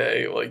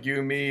Friday, like you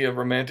and me, a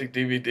romantic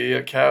DVD,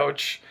 a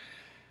couch.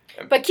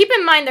 But keep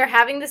in mind, they're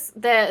having this.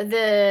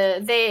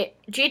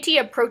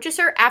 JT approaches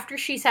her after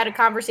she's had a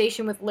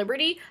conversation with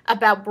Liberty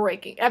about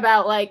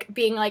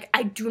being like,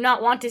 I do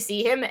not want to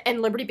see him,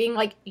 and Liberty being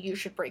like, you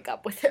should break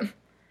up with him.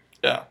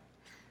 Yeah.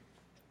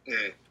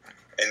 And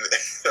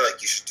they're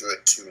like, you should do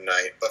it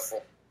tonight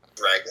before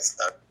drag us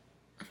out.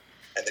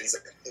 And then he's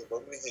like, hey,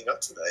 when do we hang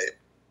up tonight?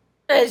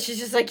 And she's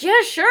just like,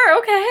 yeah, sure,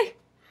 okay.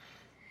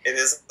 It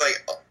is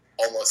like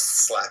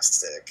almost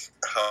slapstick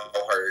how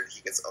hard he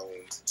gets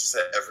owned just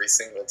at every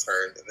single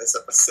turn in this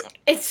episode.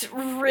 It's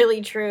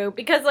really true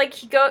because like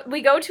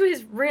we go to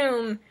his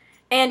room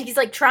and he's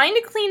like trying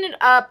to clean it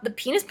up. The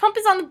penis pump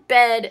is on the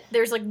bed.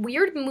 There's like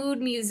weird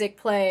mood music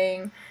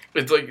playing.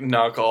 It's like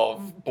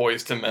knockoff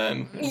Boys to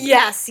Men.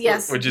 Yes.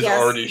 Which is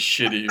already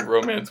shitty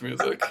romance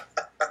music.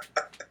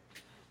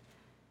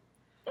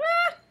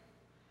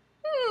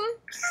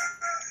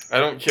 I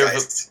don't care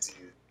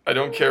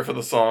for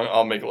the song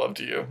I'll Make Love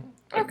to You.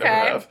 I never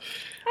have.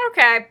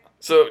 Okay.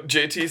 So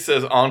JT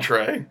says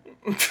entree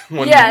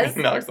when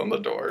he knocks on the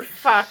door.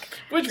 Fuck.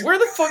 Which, where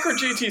the fuck are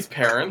JT's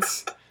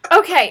parents?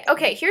 Okay,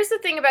 here's the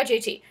thing about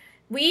JT.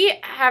 We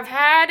have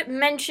had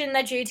mention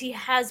that JT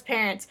has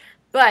parents,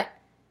 but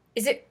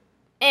is it...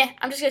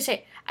 I'm just gonna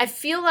say, I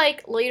feel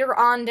like later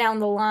on down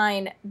the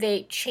line,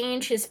 they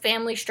change his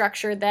family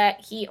structure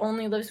that he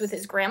only lives with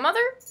his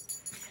grandmother.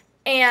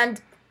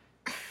 And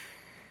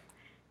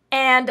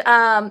And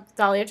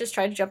Dahlia just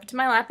tried to jump into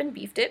my lap and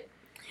beefed it.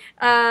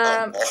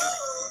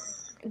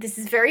 This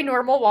is very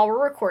normal while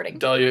we're recording.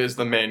 Dahlia is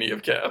the Manny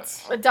of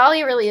cats.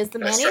 Dahlia really is the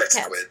Manny of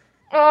cats.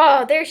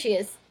 Oh, there she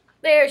is.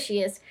 There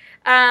she is.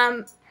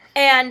 And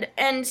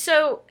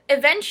so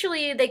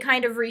eventually they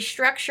kind of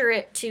restructure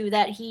it to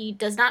that he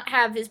does not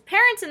have his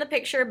parents in the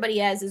picture, but he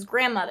has his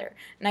grandmother.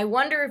 And I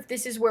wonder if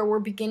this is where we're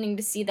beginning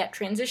to see that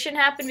transition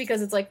happen,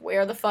 because it's like,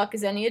 where the fuck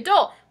is any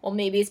adult? Well,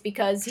 maybe it's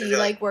because he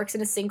like works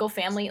in a single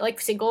family,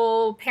 like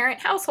single parent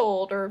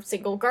household or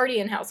single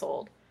guardian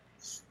household.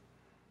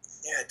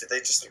 Yeah, did they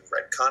just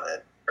retcon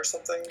it or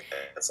something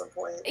at some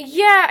point?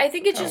 Yeah, I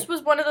think it just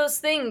was one of those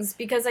things,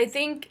 because I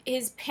think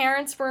his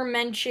parents were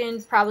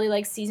mentioned probably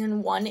like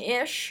season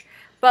 1-ish,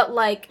 but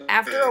like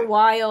after a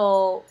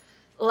while,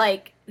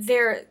 like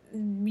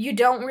you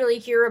don't really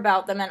hear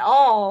about them at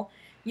all.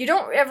 You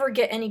don't ever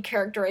get any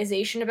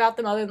characterization about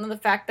them other than the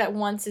fact that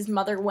once his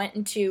mother went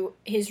into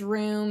his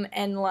room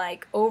and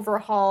like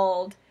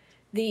overhauled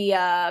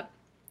the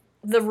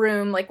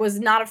room, like was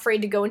not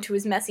afraid to go into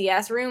his messy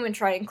ass room and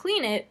try and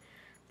clean it.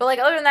 But, like,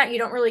 other than that, you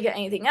don't really get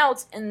anything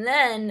else. And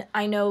then,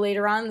 I know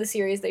later on in the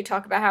series, they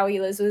talk about how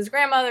he lives with his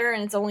grandmother,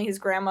 and it's only his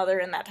grandmother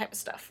and that type of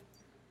stuff.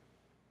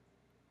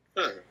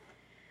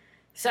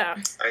 So. I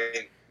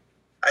mean,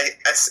 I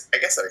guess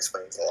that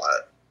explains a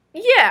lot.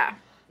 Yeah.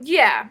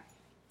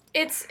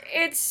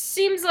 It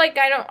seems like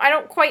I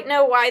don't quite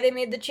know why they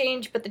made the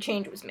change, but the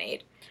change was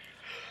made.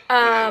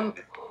 But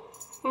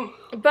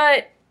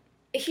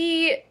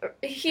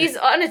he's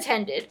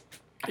unattended.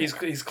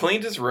 He's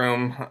cleaned his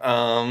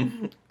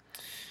room,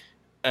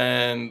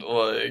 and,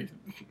 like,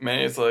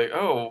 Manny's like,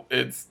 oh,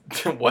 it's,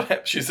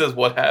 she says,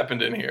 what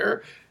happened in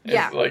here? And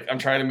Yeah. it's like, I'm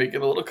trying to make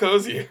it a little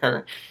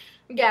cozier.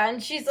 Yeah,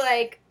 and she's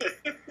like,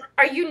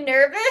 are you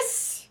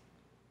nervous?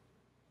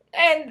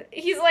 And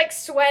he's, like,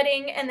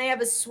 sweating, and they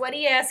have a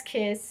sweaty-ass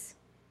kiss.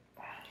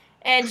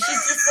 And she's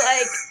just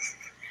like,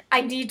 I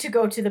need to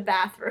go to the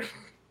bathroom.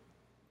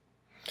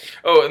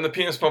 Oh, and the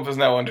penis pump is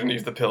now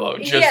underneath the pillow.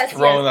 Just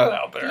throwing that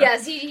out there.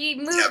 Yes, he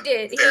moved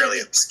it. Barely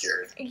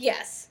obscured.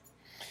 Yes.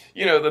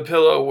 You know, the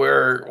pillow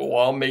where,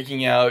 while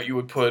making out, you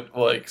would put,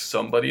 like,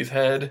 somebody's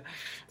head.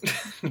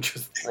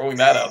 Just throwing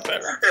that out there.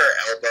 Your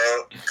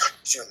elbow.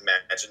 Could you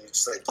imagine? You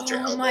just, like, get your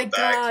elbow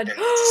back and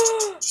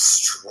just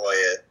destroy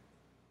it.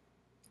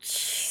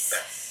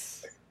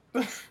 Jesus.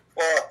 Well,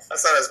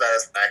 that's not as bad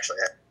as it actually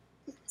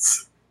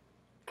happens.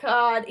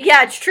 God.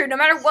 Yeah, it's true. No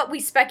matter what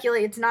we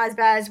speculate, it's not as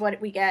bad as what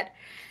we get.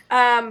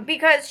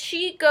 Because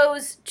she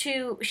says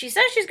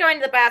she's going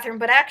to the bathroom,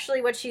 but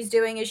actually what she's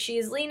doing is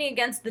she's leaning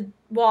against the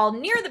wall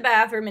near the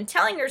bathroom and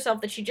telling herself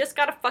that she just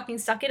gotta fucking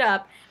suck it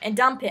up and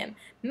dump him.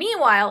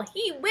 Meanwhile,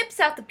 he whips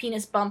out the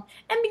penis pump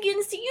and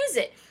begins to use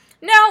it.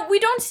 Now, we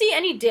don't see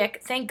any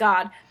dick, thank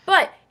God,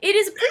 but it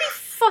is pretty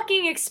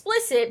fucking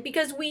explicit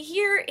because we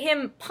hear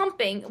him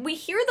pumping. We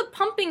hear the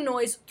pumping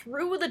noise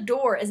through the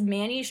door as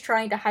Manny's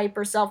trying to hype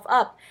herself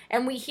up,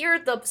 and we hear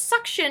the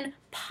suction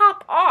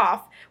pop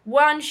off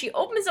when she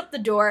opens up the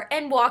door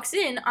and walks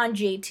in on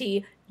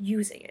JT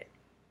using it.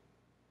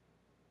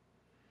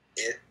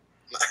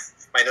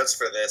 My notes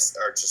for this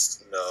are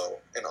just no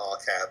in all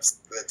caps.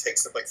 It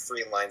takes up like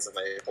 3 lines of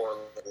my poor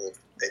little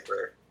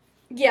paper.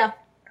 Yeah.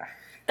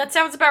 That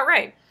sounds about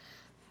right.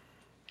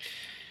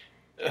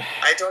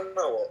 I don't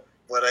know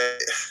what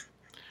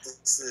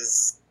this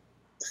is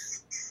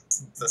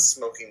the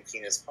smoking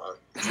penis pump.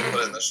 If you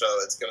put it in the show,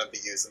 it's going to be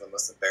used in the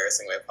most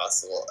embarrassing way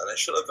possible, and I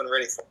should have been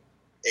ready for it.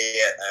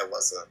 Yet I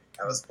wasn't.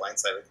 I was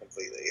blindsided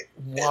completely.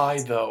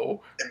 Why,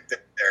 though?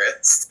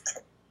 Embarrassed.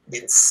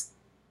 It's...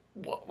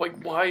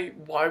 Like,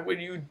 why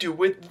would you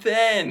do it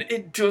then?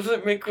 It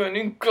doesn't make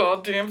any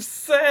goddamn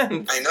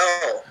sense. I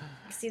know.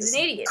 He's an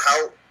idiot.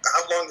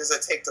 How long does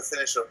it take to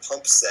finish a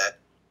pump set?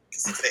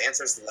 Because if the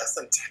answer is less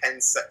than 10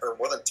 or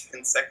more than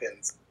 10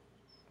 seconds,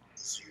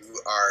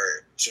 you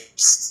are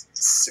just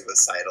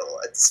suicidal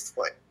at this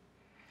point.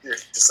 You're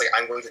just like,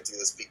 I'm going to do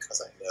this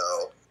because I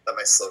know that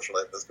my social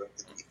life is going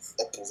to be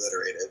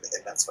obliterated,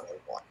 and that's what I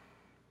want.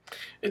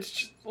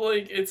 It's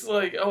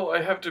like, oh,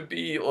 I have to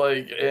be,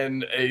 like,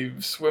 in a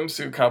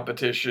swimsuit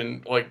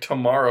competition, like,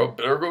 tomorrow.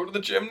 Better go to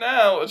the gym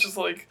now. It's just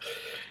like...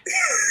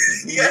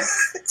 Yeah,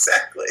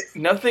 exactly.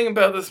 Nothing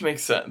about this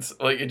makes sense.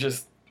 Like, it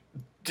just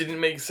didn't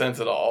make sense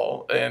at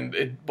all, and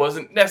it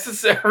wasn't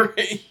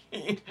necessary.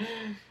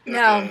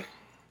 No,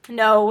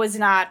 it was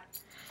not.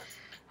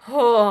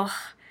 Oh,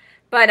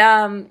 but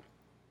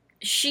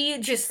she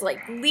just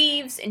like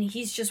leaves, and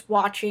he's just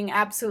watching,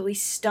 absolutely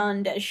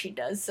stunned as she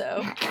does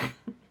so.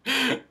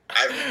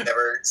 I've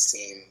never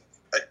seen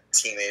a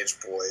teenage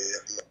boy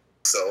look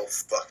so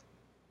fucked.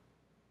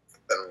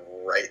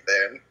 Right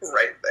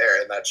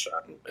there in that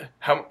shot.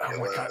 Oh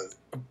my god,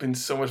 I've been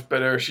so much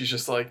better. She's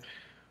just like,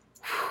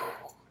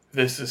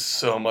 this is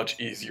so much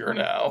easier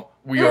now.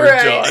 We are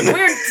done.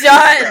 We're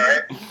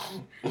done.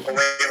 A wave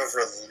of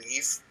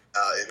relief.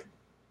 That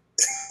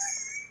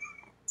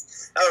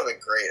would have been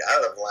great. I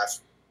would have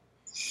laughed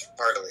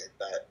heartily at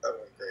that. That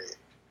would have been great.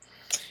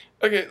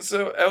 Okay,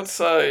 so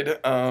outside,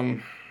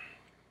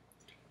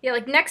 Yeah,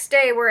 like next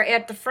day we're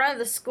at the front of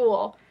the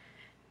school,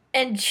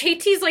 and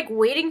JT's like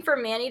waiting for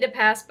Manny to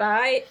pass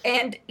by,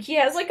 and he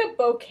has like a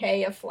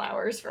bouquet of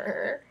flowers for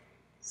her.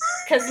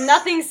 Because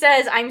nothing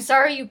says, I'm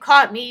sorry you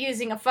caught me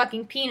using a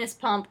fucking penis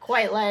pump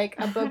quite like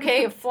a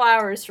bouquet of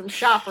flowers from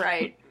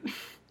ShopRite.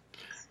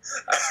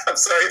 I'm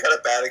sorry you had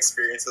a bad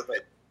experience with my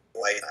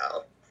light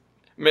now.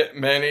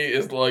 Manny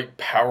is like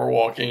power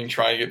walking,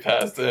 trying to get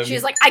past him.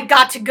 She's like, I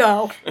got to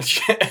go.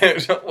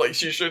 Like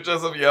she should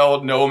just have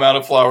yelled no amount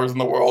of flowers in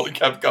the world and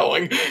kept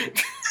going.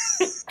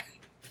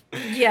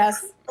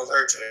 Yes.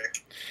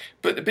 Allergic.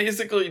 But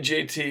basically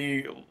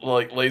JT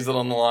like lays it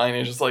on the line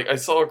and just like, I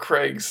saw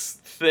Craig's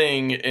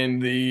thing in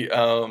the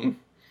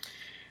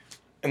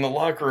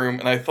locker room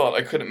and I thought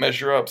I couldn't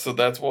measure up, so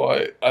that's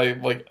why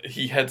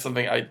he had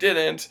something I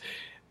didn't,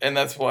 and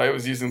that's why I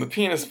was using the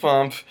penis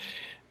pump.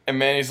 And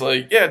Manny's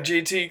like, yeah,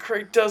 JT,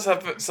 Craig does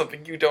have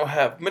something you don't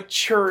have.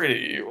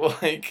 Maturity.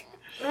 Like,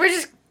 We're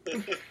just...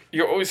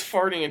 you're always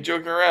farting and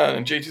joking around.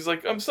 And JT's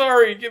like, I'm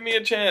sorry, give me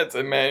a chance.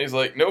 And Manny's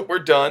like, nope, we're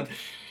done.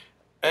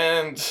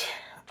 And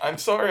I'm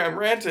sorry I'm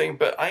ranting,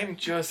 but I'm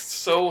just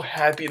so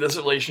happy this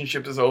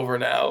relationship is over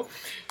now.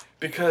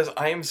 Because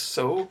I am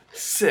so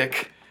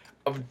sick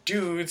of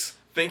dudes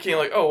thinking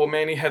like, oh, well,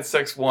 Manny had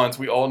sex once,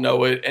 we all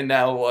know it, and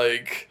now,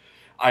 like...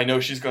 I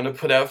know she's going to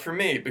put out for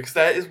me, because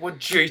that is what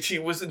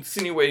JT was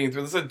insinuating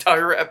through this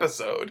entire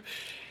episode.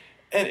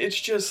 And it's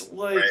just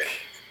like, Right.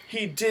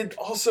 He did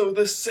also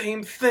the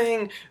same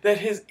thing that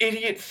his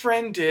idiot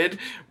friend did,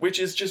 which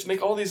is just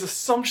make all these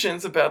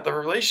assumptions about the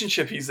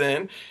relationship he's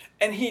in,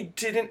 and he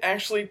didn't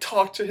actually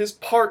talk to his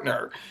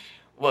partner.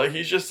 Like,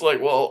 he's just like,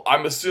 well,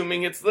 I'm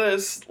assuming it's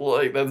this,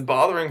 like, that's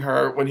bothering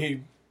her, when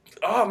he...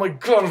 Oh my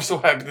god, I'm so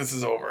happy this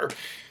is over.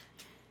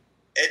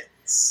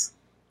 It's...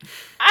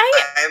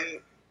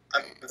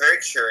 I'm very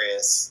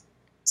curious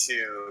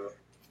to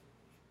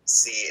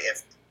see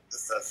if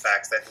the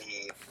fact that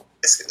he...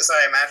 So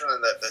I imagine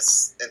that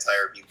this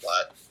entire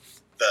B-plot,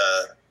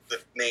 the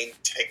main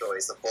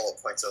takeaways, the bullet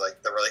points are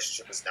like, the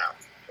relationship is now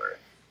over.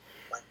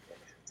 Like, there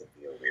have to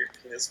be a weird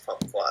penis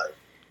pump plot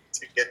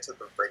to get to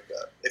the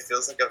breakup. It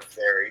feels like a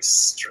very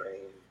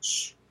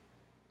strange...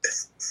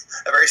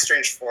 a very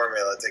strange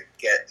formula to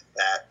get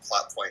that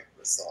plot point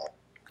resolved.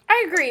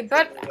 I agree,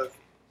 but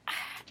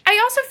I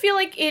also feel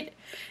like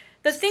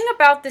the thing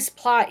about this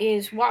plot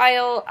is,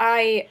 while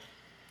I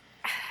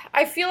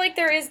feel like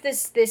there is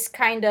this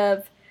kind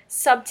of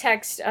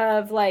subtext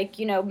of, like,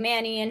 you know,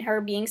 Manny and her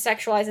being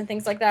sexualized and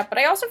things like that, but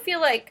I also feel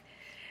like,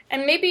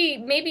 and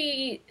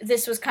maybe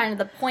this was kind of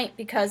the point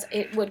because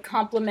it would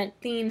complement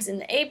themes in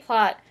the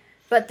A-plot,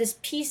 but this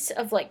piece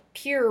of, like,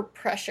 peer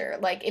pressure,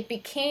 like, it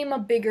became a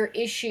bigger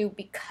issue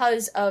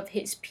because of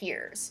his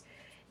peers.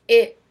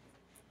 It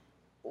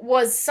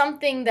was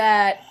something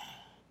that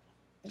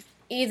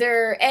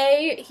either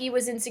A, he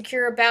was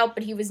insecure about,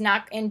 but he was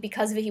not, and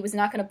because of it, he was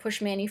not going to push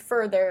Manny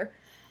further,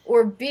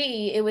 or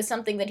B, it was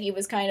something that he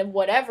was kind of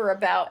whatever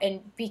about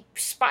and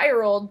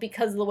spiraled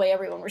because of the way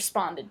everyone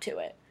responded to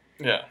it.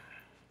 Yeah.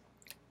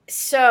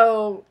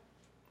 So,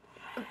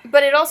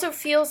 but it also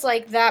feels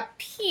like that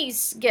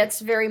piece gets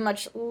very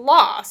much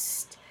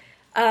lost,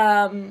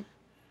 and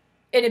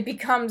it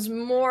becomes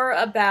more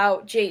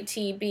about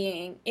JT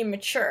being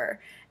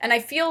immature. And I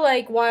feel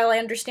like while I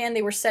understand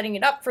they were setting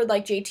it up for,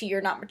 like, JT,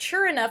 you're not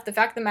mature enough, the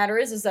fact of the matter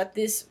is that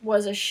this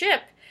was a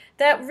ship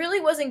that really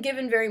wasn't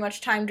given very much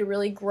time to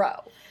really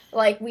grow.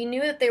 Like, we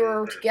knew that they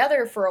were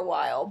together for a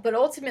while, but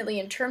ultimately,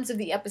 in terms of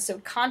the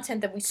episode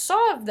content that we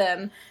saw of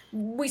them,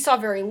 we saw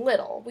very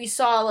little. We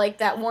saw, like,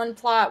 that one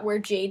plot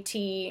where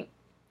JT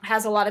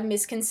has a lot of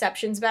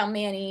misconceptions about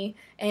Manny,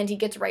 and he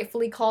gets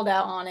rightfully called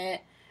out on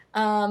it.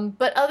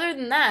 But other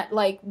than that,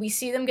 like, we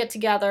see them get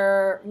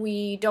together,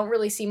 we don't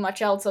really see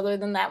much else other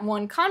than that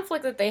one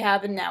conflict that they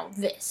have, and now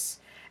this.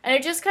 And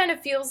it just kind of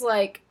feels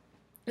like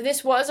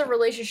this was a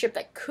relationship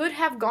that could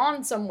have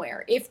gone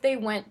somewhere if they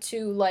went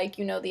to, like,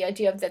 you know, the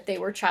idea of that they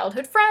were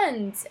childhood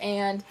friends,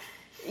 and,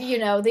 you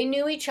know, they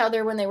knew each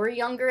other when they were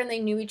younger, and they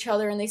knew each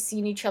other, and they've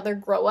seen each other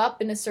grow up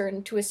to a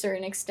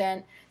certain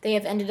extent. They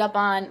have ended up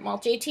on, well,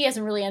 JT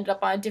hasn't really ended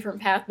up on a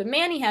different path, but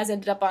Manny has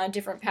ended up on a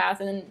different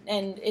path,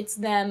 and it's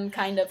them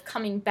kind of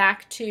coming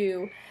back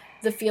to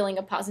the feeling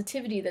of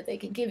positivity that they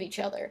can give each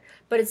other.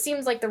 But it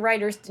seems like the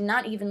writers did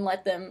not even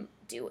let them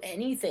do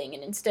anything,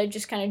 and instead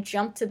just kind of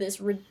jumped to this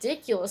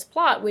ridiculous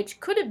plot, which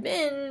could have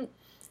been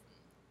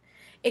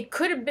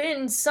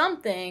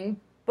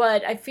something,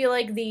 but I feel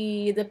like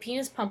the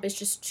penis pump is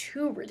just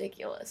too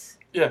ridiculous.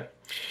 Yeah.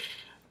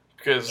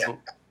 Because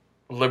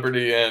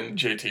Liberty and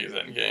JT's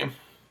endgame.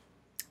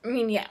 I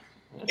mean, yeah.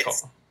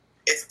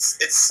 It's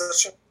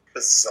such a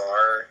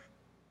bizarre,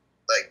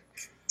 like,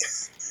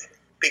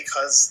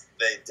 because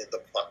they did the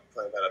plot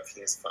point about a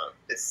penis pump,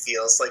 it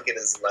feels like it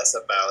is less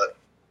about,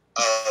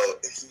 oh,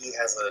 he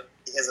has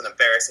an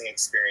embarrassing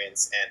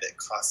experience and it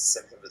costs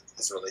him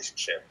his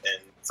relationship,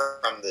 and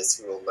from this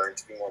he will learn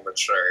to be more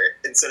mature.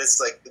 Instead, it's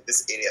like,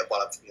 this idiot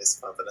bought a penis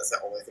pump and that's the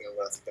only thing I'm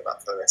going to think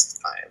about for the rest of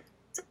the time,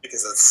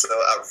 because it's so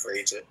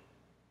outrageous.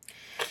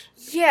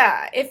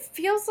 Yeah, it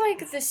feels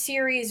like the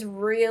series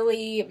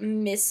really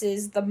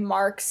misses the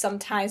mark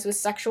sometimes with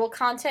sexual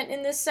content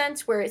in this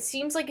sense, where it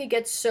seems like it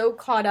gets so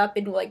caught up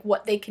in like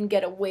what they can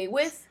get away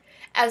with,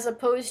 as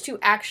opposed to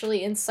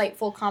actually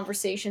insightful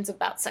conversations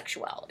about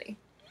sexuality.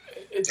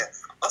 Yeah.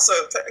 Also,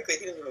 technically,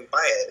 he didn't even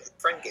buy it. His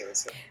friend gave it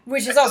to him.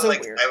 Which is I feel also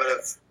like weird. I would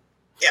have.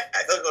 Yeah,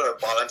 I feel like I would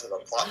have bought into the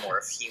plot more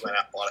if he went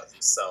out and bought it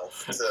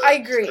himself. I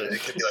agree.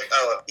 It could be like,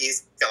 oh,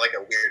 he's got like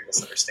a weird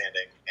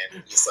misunderstanding,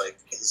 and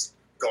he's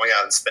going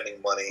out and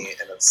spending money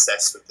and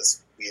obsessed with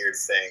this weird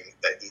thing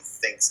that he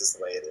thinks is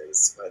the way it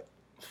is, but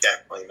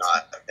definitely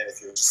not. And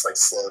if you just like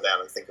slow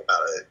down and think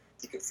about it,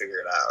 you can figure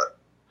it out.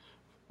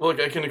 Look,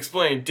 I can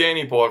explain.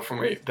 Danny bought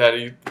from me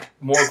that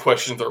more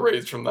questions are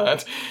raised from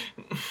that.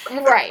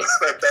 Right.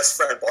 My best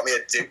friend bought me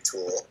a dig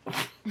tool.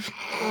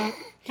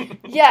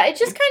 Yeah, it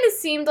just kind of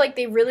seemed like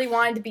they really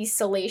wanted to be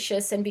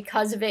salacious, and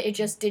because of it, it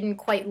just didn't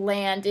quite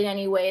land in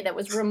any way that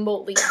was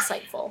remotely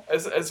insightful.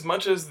 As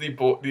much as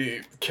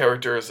the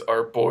characters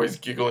are boys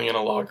giggling in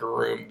a locker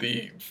room,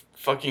 the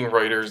fucking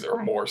writers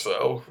are more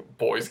so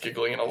boys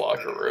giggling in a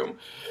locker room.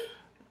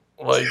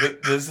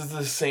 Like, this is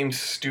the same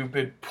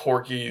stupid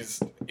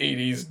Porky's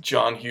 80s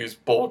John Hughes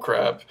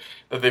bullcrap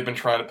that they've been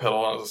trying to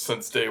peddle on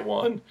since day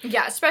one.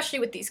 Yeah, especially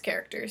with these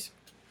characters.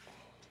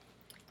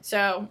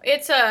 So,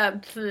 it's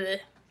a... bleh.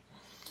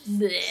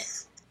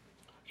 Bleh.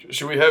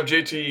 Should we have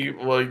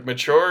JT, like,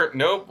 mature?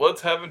 Nope,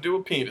 let's have him do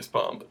a penis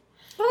pump.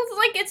 Well,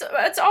 like,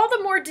 it's all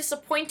the more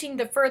disappointing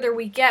the further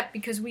we get,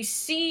 because we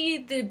see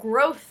the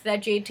growth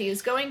that JT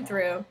is going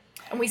through,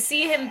 and we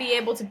see him be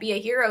able to be a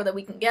hero that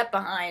we can get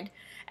behind.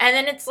 And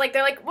then it's like,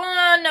 they're like,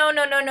 well,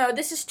 no,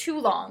 this is too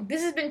long.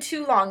 This has been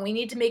too long. We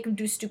need to make him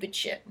do stupid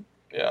shit.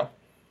 Yeah.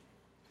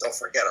 Don't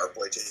forget, our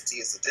boy JT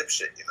is a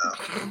dipshit, you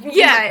know.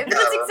 Yeah, but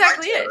that's Gotta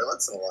exactly remind you it. every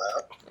once in a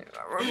while.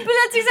 But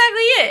that's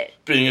exactly it.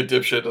 Being a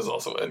dipshit is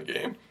also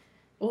endgame.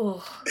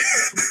 Oh.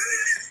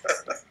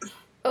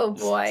 Oh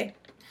boy.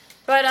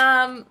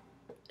 But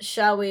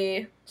shall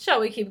we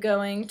keep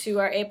going to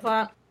our A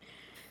plot?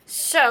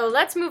 So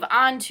let's move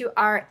on to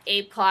our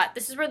A plot.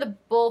 This is where the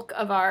bulk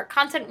of our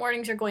content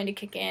warnings are going to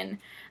kick in.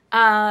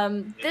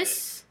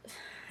 This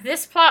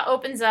plot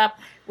opens up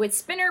with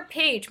Spinner,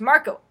 Paige,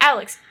 Marco,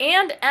 Alex,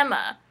 and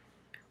Emma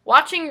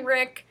watching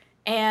Rick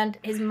and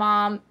his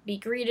mom be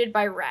greeted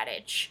by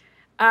Raditch.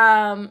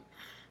 And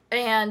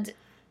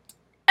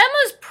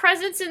Emma's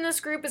presence in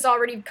this group is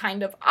already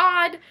kind of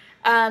odd.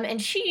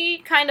 And she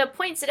kind of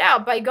points it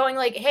out by going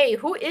like, hey,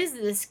 who is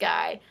this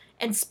guy?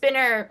 And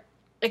Spinner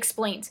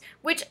explains,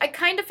 which I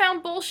kind of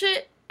found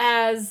bullshit,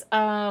 as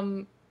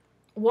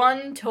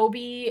one,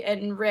 Toby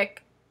and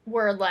Rick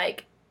were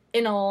like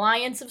in an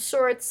alliance of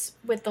sorts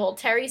with the whole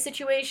Terry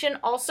situation.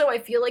 Also, I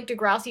feel like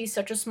Degrassi is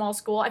such a small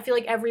school. I feel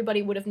like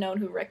everybody would have known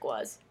who Rick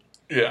was.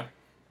 Yeah.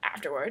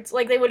 Afterwards.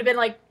 Like, they would have been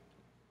like,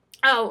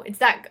 oh, it's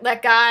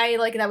that guy,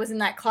 like, that was in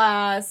that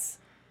class.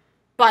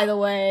 By the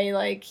way,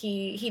 like,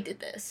 he did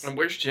this. And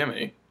where's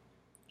Jimmy?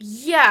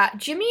 Yeah,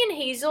 Jimmy and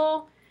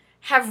Hazel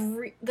have,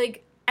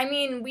 I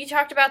mean, we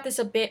talked about this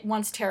a bit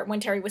when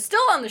Terry was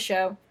still on the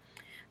show,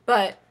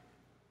 but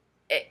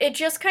it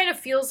just kind of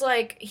feels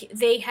like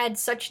they had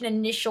such an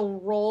initial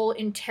role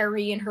in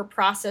Terry and her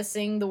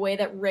processing the way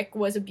that Rick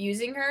was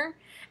abusing her,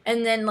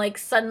 and then, like,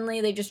 suddenly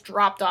they just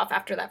dropped off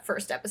after that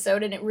first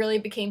episode, and it really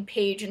became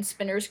Paige and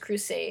Spinner's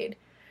crusade.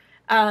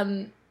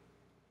 And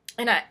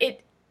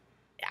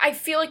I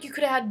feel like you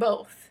could have had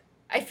both.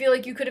 I feel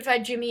like you could have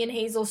had Jimmy and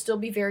Hazel still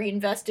be very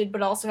invested,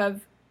 but also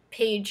have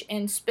Paige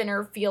and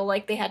Spinner feel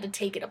like they had to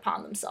take it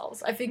upon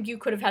themselves. I think you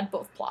could have had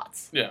both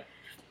plots. Yeah.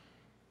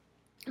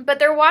 But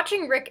they're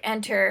watching Rick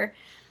enter,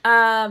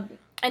 and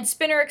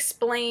Spinner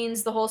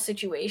explains the whole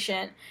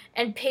situation,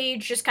 and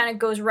Paige just kind of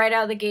goes right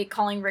out of the gate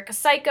calling Rick a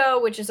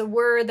psycho, which is a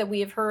word that we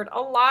have heard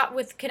a lot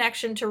with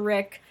connection to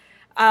Rick.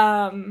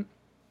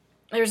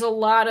 There's a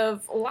lot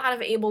of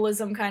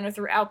ableism kind of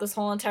throughout this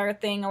whole entire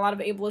thing, a lot of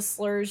ableist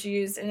slurs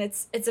used, and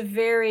it's a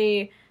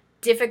very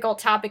difficult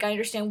topic. I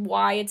understand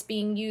why it's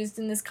being used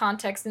in this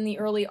context in the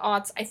early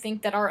aughts. I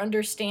think that our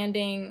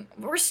understanding,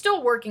 we're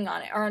still working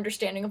on it, our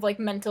understanding of, like,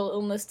 mental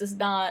illness does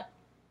not,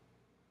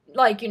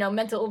 like, you know,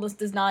 mental illness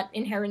does not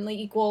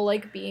inherently equal,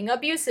 like, being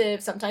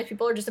abusive. Sometimes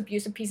people are just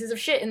abusive pieces of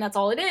shit, and that's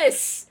all it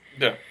is.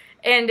 Yeah.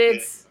 And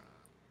it's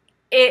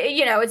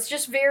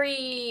just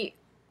very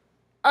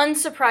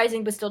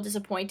unsurprising but still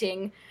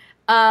disappointing.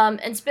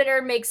 And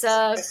Spinner makes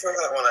I throw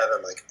that one at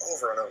him like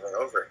over and over and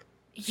over.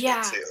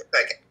 yeah. Too.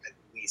 Like at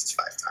least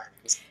 5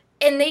 times.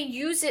 And they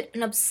use it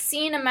an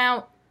obscene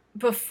amount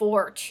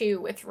before,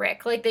 too, with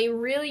Rick. Like, they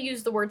really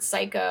use the word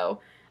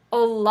psycho a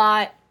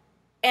lot,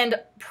 and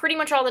pretty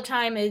much all the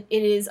time it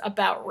is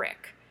about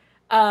Rick.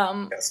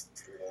 Yes.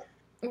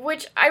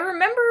 Which I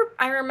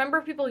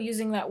remember people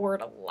using that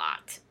word a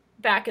lot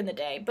back in the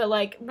day. But,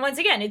 like, once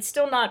again, it's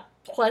still not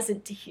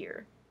pleasant to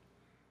hear.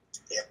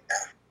 Yeah.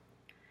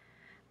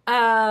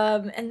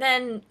 And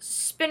then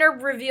Spinner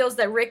reveals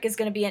that Rick is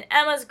going to be in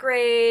Emma's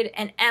grade,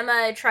 and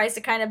Emma tries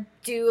to kind of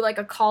do, like,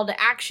 a call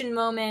to action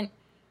moment,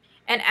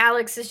 and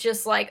Alex is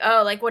just like,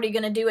 oh, like, what are you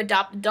going to do,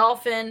 adopt a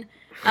dolphin?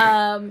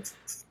 And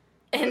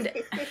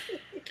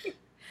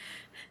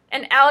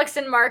Alex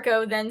and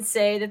Marco then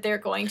say that they're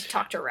going to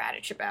talk to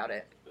Raditch about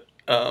it.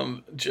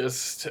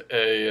 Just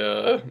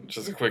a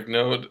quick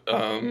note.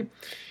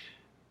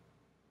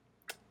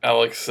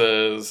 Alex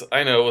says,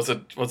 "I know what's a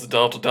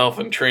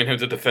dolphin train him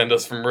to defend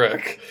us from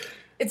Rick."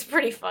 It's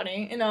pretty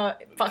funny in a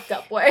fucked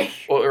up way.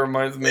 Well, it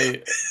reminds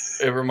me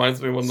of one of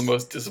the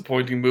most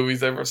disappointing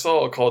movies I ever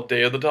saw, called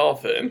Day of the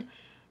Dolphin,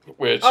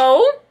 which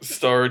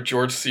starred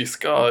George C.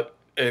 Scott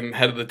and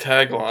had the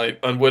tagline,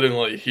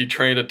 "Unwittingly, he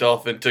trained a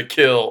dolphin to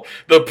kill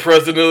the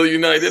President of the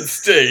United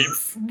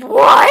States."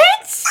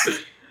 What?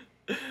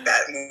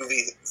 That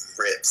movie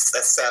rips.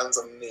 That sounds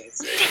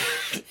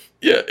amazing.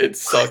 Yeah, it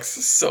sucks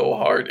so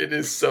hard. It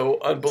is so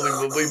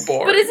unbelievably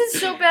boring. But is it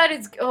so bad?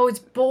 It's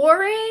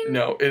boring?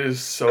 No, it is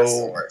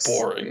so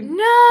boring.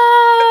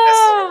 No!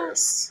 That's the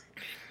worst.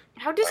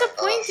 How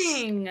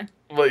disappointing.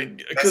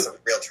 Like, That's a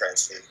real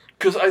tragedy.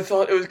 because I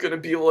thought it was going to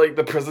be like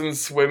the president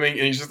swimming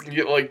and he's just going to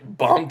get like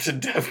bombed to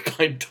death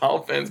by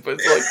dolphins, but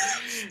it's like...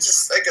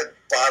 just like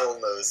a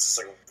bottlenose, just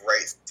like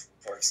right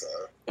torso.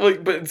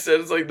 Like, but instead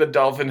it's like the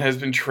dolphin has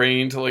been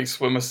trained to like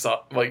swim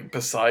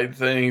beside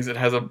things. It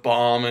has a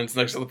bomb and it's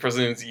next to the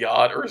president's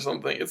yacht or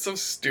something. It's so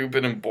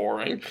stupid and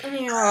boring.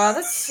 Yeah,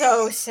 that's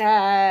so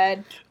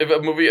sad. If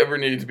a movie ever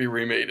needed to be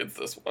remade, it's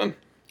this one.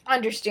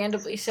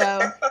 Understandably so.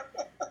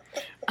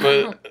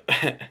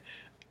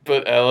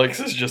 But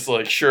Alex is just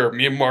like, sure,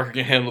 me and Marco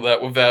can handle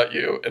that without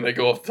you, and they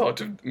go off to talk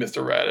to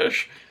Mr.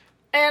 Raditch.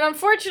 And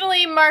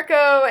unfortunately,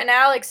 Marco and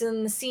Alex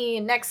in the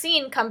next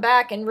scene come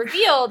back and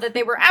reveal that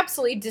they were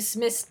absolutely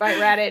dismissed by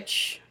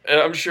Raditch. And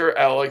I'm sure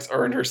Alex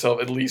earned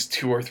herself at least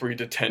 2 or 3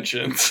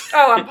 detentions.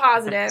 Oh, I'm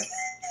positive.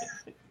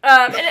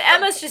 And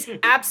Emma's just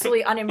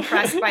absolutely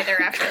unimpressed by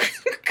their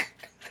efforts.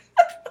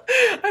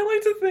 I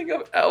like to think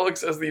of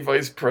Alex as the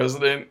vice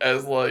president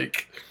as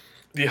like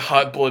the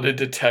hot-blooded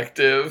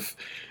detective,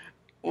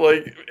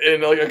 like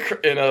in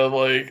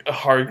a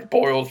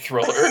hard-boiled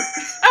thriller.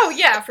 Oh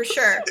yeah, for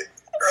sure.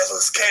 Girls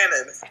with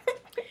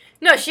cannon.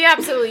 No, she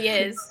absolutely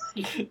is.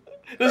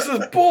 This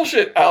is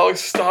bullshit,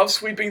 Alex. Stop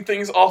sweeping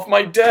things off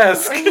my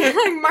desk.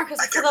 Marco's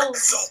I get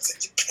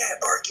insulted. You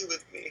can't argue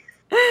with me.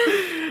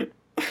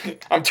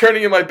 I'm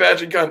turning in my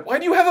badge and gun. Why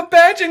do you have a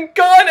badge and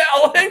gun,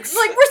 Alex?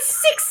 Like, we're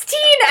 16,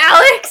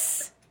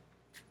 Alex!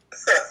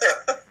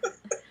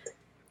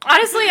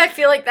 Honestly, I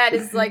feel like that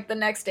is, like, the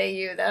next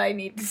AU that I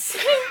need to see.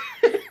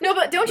 No,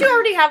 but don't you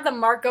already have the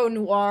Marco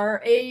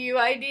Noir AU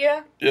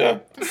idea? Yeah.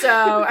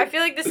 So, I feel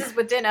like this is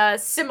within a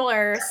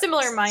similar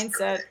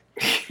mindset.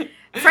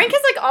 Frank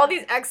has, like, all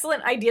these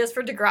excellent ideas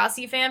for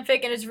Degrassi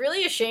fanfic, and it's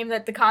really a shame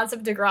that the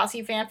concept of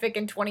Degrassi fanfic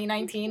in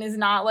 2019 is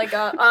not, like,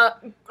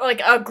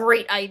 a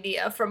great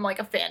idea from, like,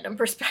 a fandom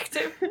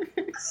perspective.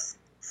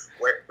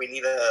 We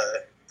need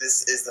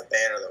this is the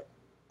banner, though.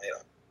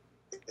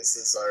 This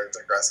is our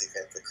Degrassi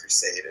fanfic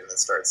crusade, and it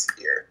starts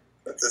here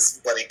with this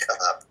buddy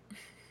cop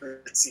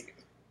routine.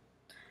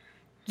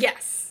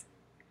 Yes.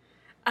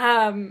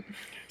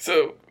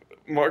 So,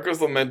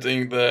 Marco's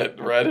lamenting that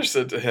Raditch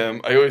said to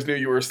him, "I always knew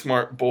you were a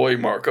smart boy,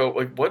 Marco."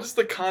 Like, what is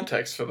the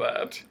context for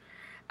that?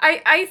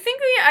 I think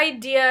the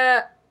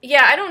idea...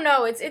 Yeah, I don't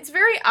know. It's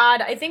very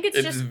odd. I think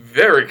it's just... It's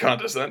very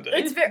condescending.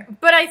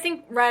 But I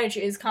think Raditch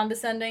is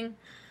condescending.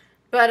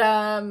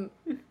 But,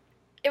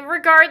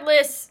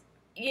 regardless...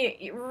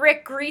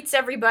 Rick greets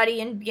everybody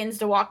and begins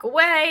to walk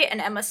away, and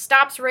Emma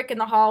stops Rick in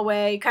the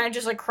hallway, kind of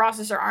just, like,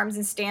 crosses her arms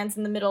and stands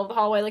in the middle of the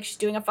hallway like she's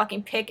doing a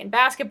fucking pick in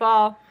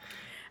basketball.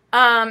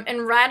 And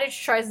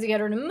Raditch tries to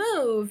get her to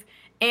move,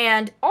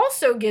 and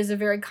also gives a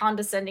very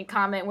condescending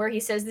comment where he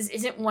says, "This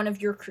isn't one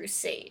of your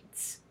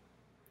crusades."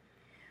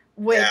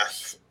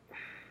 Which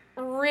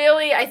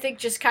really, I think,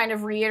 just kind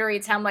of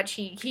reiterates how much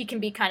he can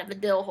be kind of a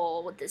dill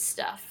hole with this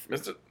stuff.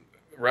 Mr.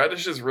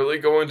 Raditch is really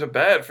going to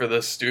bat for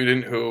this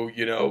student who,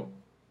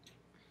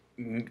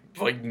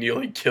 like,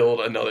 nearly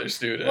killed another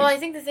student. Well, I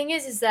think the thing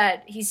is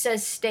that he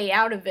says stay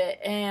out of it,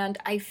 and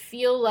I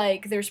feel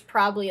like there's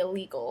probably a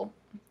legal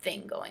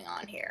thing going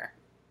on here.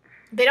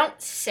 They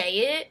don't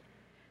say it,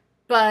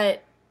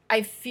 but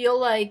I feel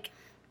like...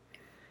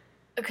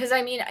 Because,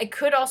 I mean, it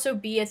could also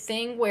be a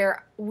thing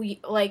where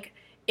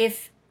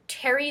if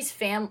Terry's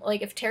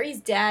if Terry's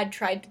dad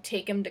tried to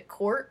take him to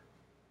court,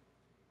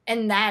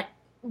 and that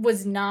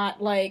was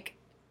not,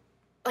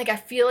 I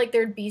feel like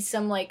there'd be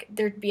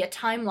a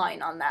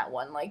timeline on that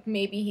one. Like,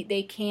 maybe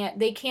they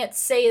can't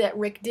say that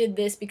Rick did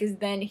this because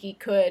then he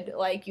could,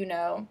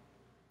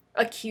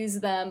 accuse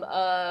them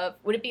of,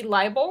 would it be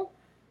libel?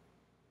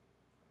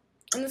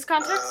 In this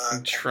context?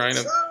 I'm trying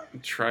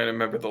to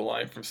remember the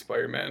line from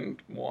Spider-Man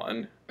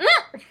 1.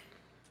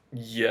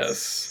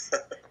 Yes.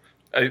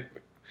 In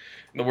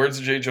the words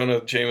of J.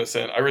 Jonah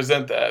Jameson, I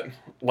resent that.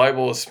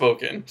 Libel is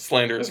spoken,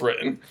 slander is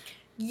written.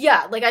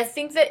 Yeah, I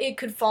think that it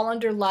could fall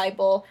under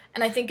libel,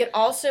 and I think it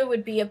also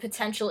would be a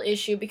potential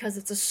issue because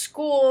it's a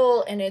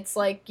school, and it's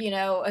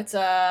it's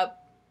a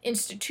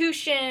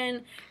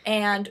institution,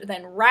 and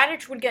then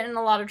Raditch would get in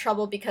a lot of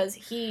trouble because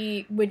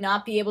he would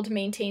not be able to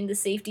maintain the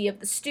safety of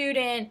the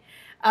student.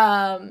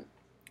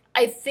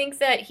 I think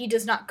that he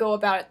does not go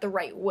about it the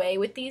right way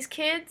with these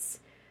kids,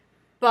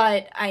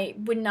 but I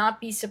would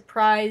not be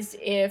surprised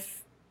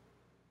if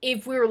we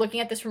were looking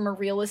at this from a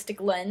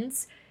realistic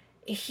lens,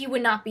 he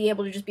would not be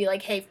able to just be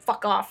like, hey,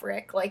 fuck off,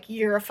 Rick. Like,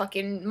 you're a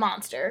fucking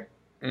monster.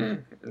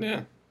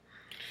 Yeah.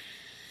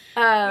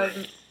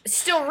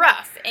 Still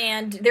rough,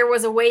 and there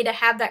was a way to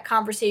have that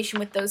conversation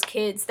with those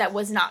kids that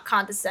was not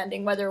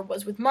condescending, whether it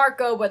was with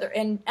Marco,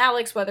 and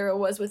Alex, whether it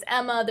was with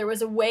Emma. There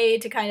was a way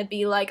to kind of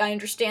be like, I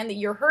understand that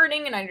you're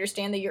hurting, and I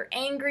understand that you're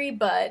angry,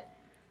 but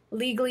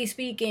legally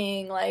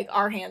speaking, like,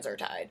 our hands are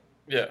tied.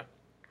 Yeah.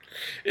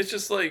 It's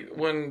just like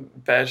when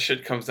bad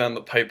shit comes down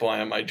the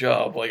pipeline at my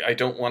job, like, I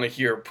don't want to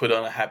hear put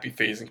on a happy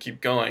face and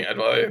keep going. I'd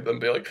rather them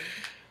be like,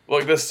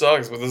 this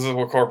sucks, but this is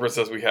what corporate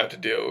says we have to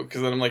do.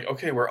 Because then I'm like,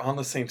 okay, we're on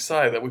the same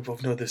side, that we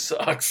both know this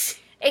sucks.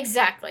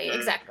 Exactly.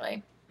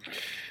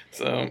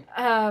 So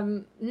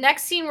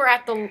next scene, we're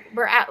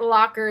at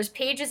lockers.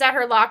 Paige is at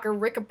her locker.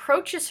 Rick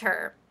approaches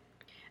her,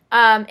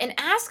 and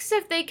asks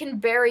if they can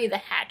bury the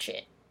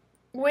hatchet,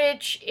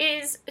 which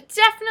is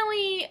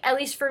definitely, at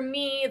least for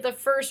me, the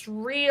first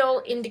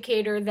real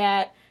indicator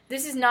that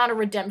this is not a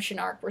redemption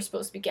arc we're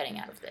supposed to be getting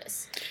out of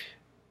this.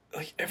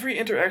 Like, every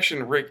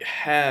interaction Rick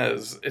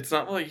has, it's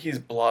not like he's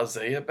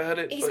blasé about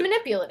it. He's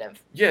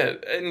manipulative. Yeah,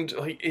 and,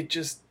 like, it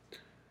just,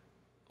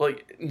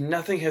 like,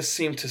 nothing has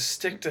seemed to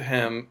stick to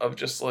him of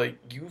just, like,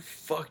 you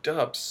fucked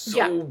up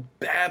so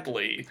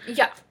badly.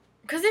 Yeah,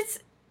 because it's,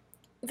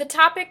 the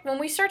topic, when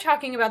we start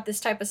talking about this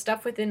type of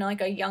stuff within,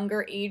 like, a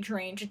younger age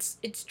range,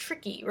 it's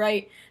tricky,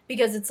 right?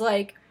 Because it's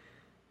like,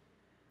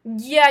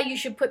 yeah, you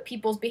should put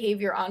people's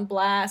behavior on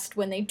blast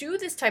when they do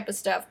this type of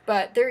stuff,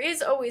 but there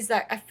is always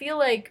that, I feel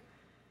like,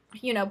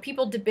 you know,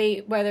 people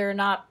debate whether or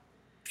not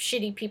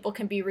shitty people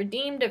can be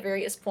redeemed at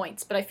various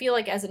points, but I feel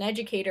like as an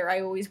educator, I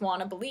always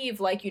want to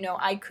believe, like, you know,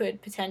 I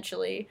could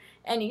potentially,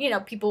 and, you know,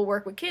 people who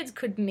work with kids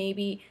could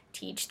maybe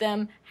teach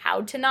them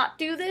how to not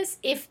do this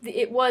if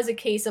it was a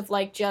case of,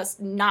 like,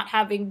 just not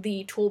having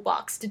the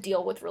toolbox to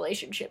deal with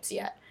relationships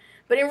yet.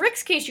 But in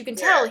Rick's case, you can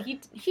tell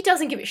he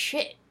doesn't give a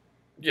shit.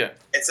 Yeah.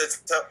 It's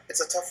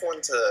a tough one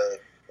to,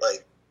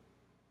 like,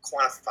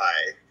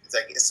 quantify. It's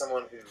like, it's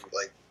someone who,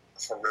 like,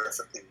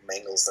 horrifically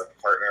mangles their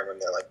partner when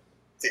they're, like,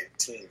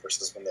 15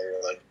 versus when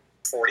they're, like,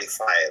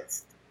 45.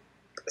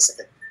 It's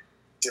like a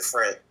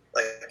different,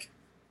 like,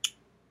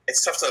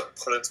 it's tough to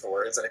put into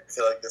words, and I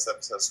feel like this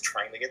episode's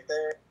trying to get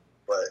there,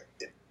 but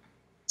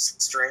it's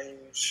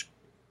strange.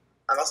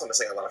 I'm also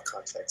missing a lot of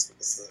context, because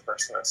this is the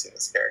first time I've seen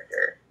this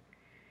character.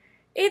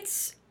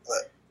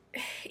 But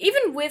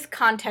even with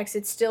context,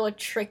 it's still a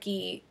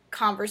tricky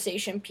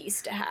conversation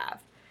piece to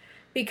have.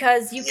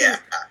 Because you can...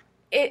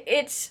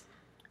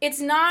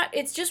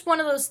 It's just one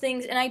of those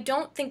things, and I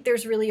don't think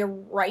there's really a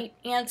right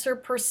answer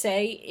per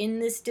se in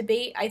this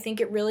debate. I think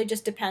it really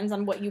just depends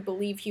on what you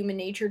believe human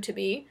nature to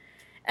be.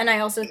 And I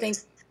also think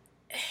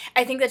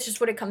that's just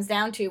what it comes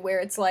down to, where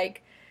it's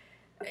like,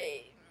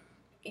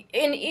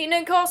 and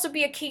it could also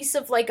be a case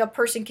of, like, a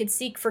person could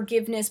seek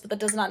forgiveness, but that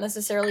does not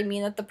necessarily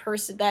mean that the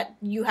person, that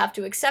you have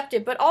to accept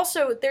it. But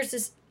also, there's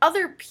this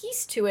other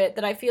piece to it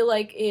that I feel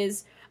like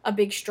is a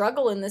big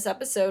struggle in this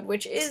episode,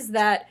 which is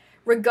that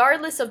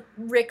regardless of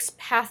Rick's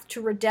path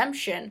to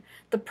redemption,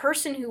 the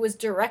person who was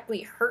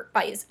directly hurt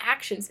by his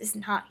actions is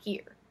not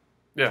here.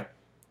 Yeah.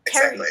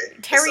 Exactly.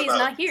 Terry is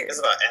not here. It's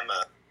about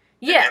Emma.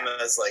 Yeah. And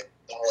Emma is, like,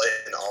 all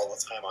in all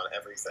the time on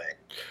everything.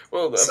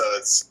 Well, so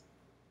it's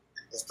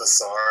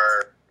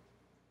bizarre.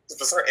 It's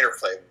bizarre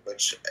interplay,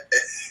 which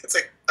it's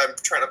like I'm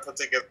trying to put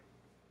together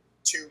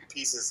two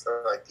pieces,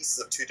 or like pieces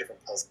of two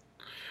different puzzles.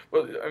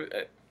 Well,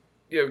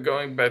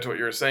 going back to what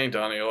you were saying,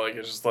 Donnie, like,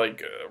 it's just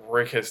like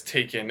Rick has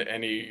taken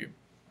any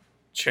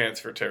chance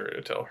for Terry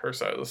to tell her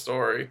side of the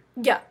story.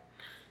 Yeah.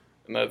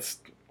 And that's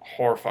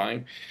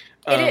horrifying.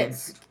 It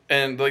is.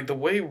 And, like, the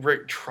way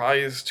Rick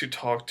tries to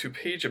talk to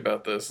Paige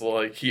about this,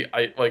 like,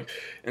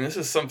 and this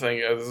is something,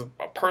 this is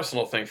a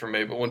personal thing for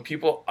me, but when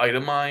people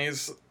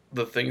itemize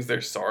the things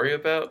they're sorry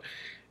about,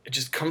 it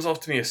just comes off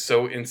to me as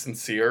so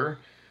insincere,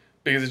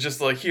 because it's just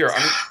like, here,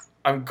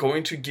 I'm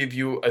going to give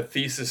you a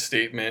thesis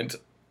statement,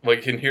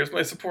 like, and here's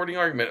my supporting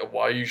argument of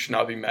why you should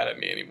not be mad at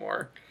me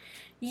anymore.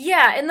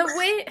 Yeah, and the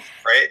way...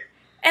 Right?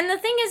 And the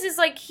thing is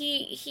like,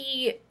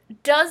 he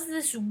does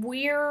this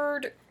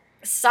weird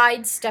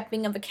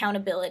sidestepping of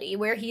accountability,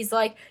 where he's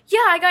like,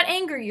 yeah, I got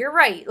angry, you're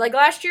right. Like,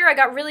 last year I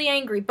got really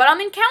angry, but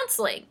I'm in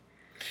counseling.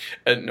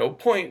 At no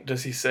point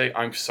does he say,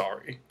 I'm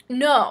sorry.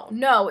 No,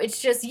 it's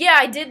just, yeah,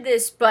 I did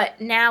this, but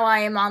now I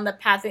am on the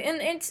path.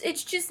 And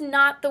it's just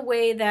not the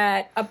way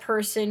that a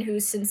person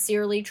who's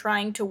sincerely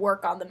trying to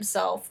work on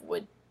themselves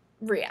would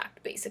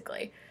react,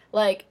 basically.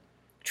 Like,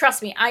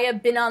 trust me, I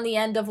have been on the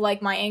end of,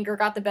 like, my anger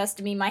got the best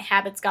of me, my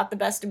habits got the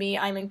best of me,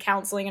 I'm in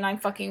counseling and I'm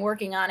fucking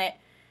working on it.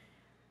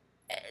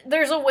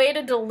 There's a way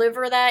to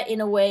deliver that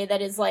in a way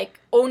that is, like,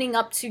 owning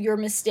up to your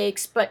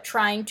mistakes, but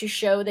trying to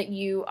show that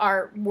you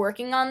are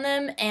working on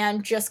them,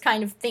 and just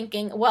kind of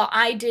thinking, well,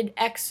 I did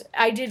X,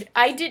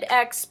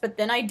 but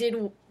then I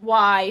did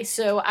Y,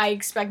 so I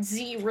expect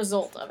Z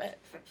result of it.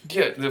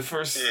 Yeah, the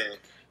first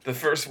the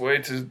first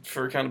way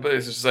for accountability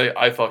is to say,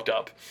 I fucked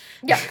up.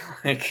 Yeah.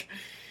 Like,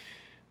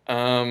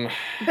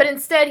 But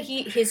instead,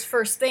 his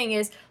first thing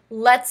is,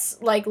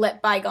 let's, like,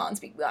 let bygones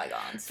be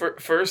bygones.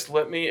 First,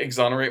 let me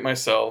exonerate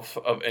myself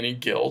of any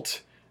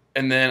guilt,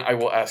 and then I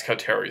will ask how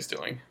Terry's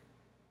doing.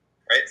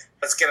 Right?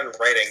 Let's get in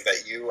writing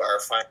that you are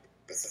fine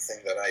with the thing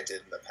that I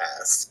did in the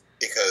past,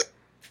 because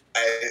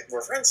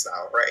we're friends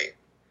now, right?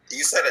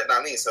 You said it,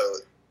 not me, so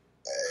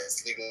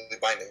it's legally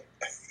binding.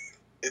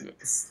 It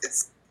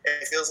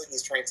feels like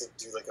he's trying to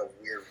do like a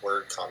weird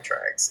word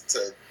contract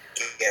to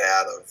get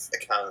out of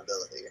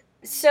accountability.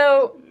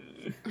 So,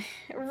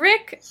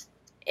 Rick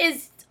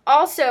is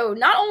also,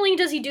 not only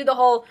does he do the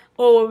whole,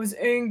 oh, I was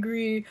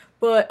angry,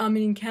 but I'm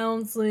in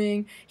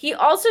counseling, he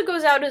also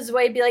goes out his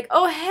way to be like,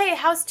 oh, hey,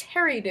 how's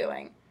Terry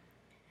doing?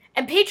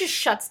 And Paige just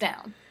shuts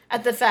down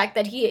at the fact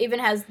that he even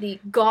has the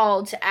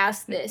gall to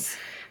ask this,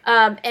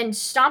 and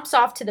stomps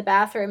off to the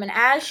bathroom, and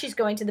as she's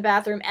going to the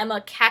bathroom,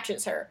 Emma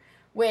catches her,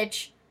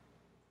 which,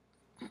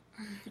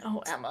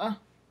 oh,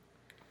 Emma.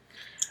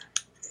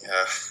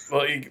 Yeah.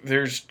 Well,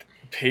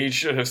 Paige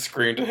should have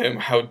screamed at him,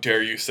 how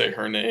dare you say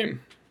her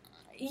name?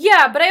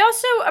 Yeah, but I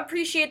also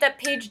appreciate that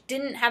Paige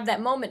didn't have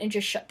that moment and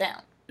just shut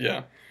down.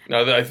 Yeah.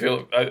 Now that I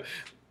feel...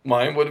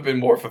 mine would have been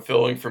more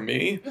fulfilling for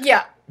me.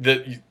 Yeah.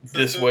 That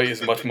this way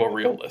is much more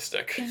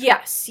realistic.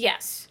 Yes.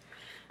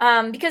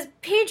 Because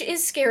Paige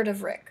is scared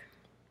of Rick.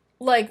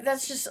 Like,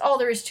 that's just all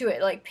there is to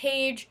it. Like,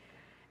 Paige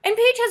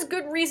has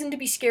good reason to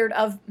be scared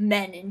of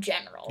men in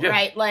general,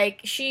 right?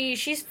 Like,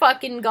 she's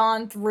fucking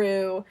gone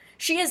through...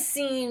 She has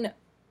seen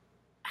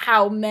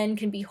how men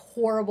can be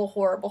horrible,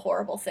 horrible,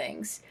 horrible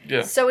things.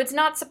 Yeah. So it's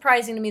not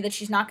surprising to me that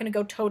she's not going to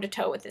go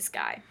toe-to-toe with this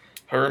guy.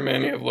 Her and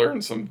Manny have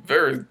learned some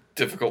very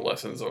difficult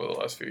lessons over the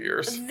last few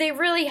years. They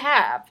really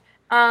have.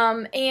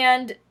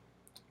 And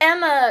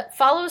Emma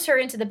follows her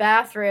into the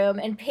bathroom,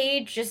 and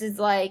Paige just is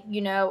like,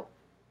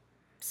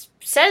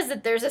 says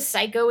that there's a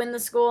psycho in the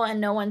school and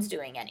no one's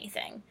doing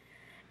anything.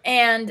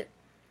 And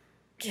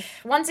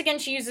once again,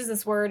 she uses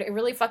this word. It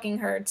really fucking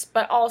hurts.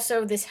 But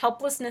also this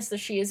helplessness that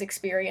she is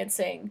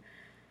experiencing,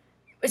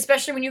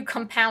 especially when you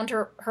compound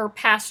her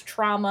past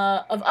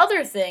trauma of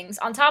other things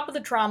on top of the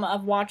trauma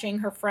of watching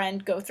her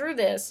friend go through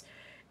this,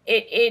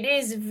 it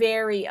is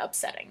very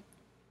upsetting.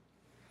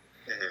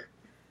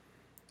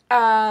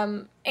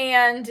 Mm-hmm.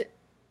 And,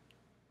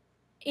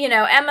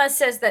 Emma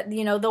says that,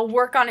 they'll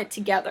work on it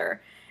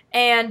together.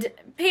 And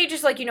Paige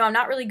is like, I'm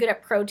not really good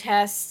at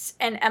protests.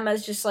 And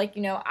Emma's just like,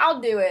 I'll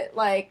do it.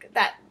 Like,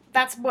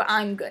 that's what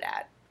I'm good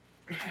at.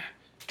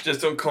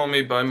 Just don't call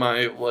me by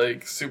my,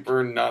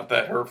 super not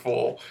that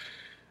hurtful,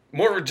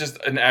 more of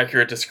just an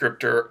accurate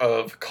descriptor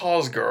of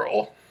cause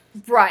girl.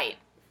 Right.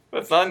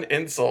 That's not an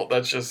insult,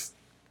 that's just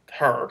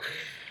her.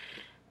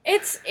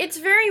 It's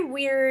very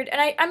weird,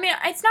 and I mean,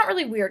 it's not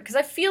really weird, because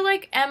I feel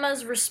like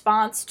Emma's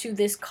response to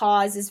this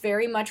cause is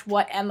very much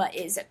what Emma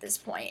is at this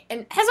point,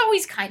 and has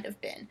always kind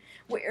of been.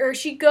 Where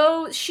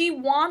she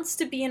wants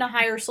to be in a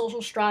higher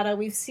social strata.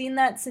 We've seen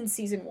that since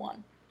season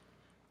 1.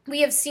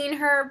 We have seen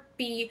her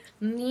be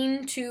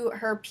mean to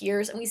her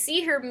peers, and we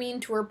see her mean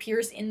to her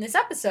peers in this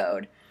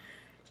episode,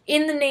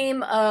 in the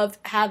name of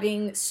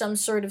having some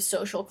sort of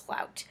social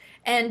clout.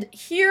 And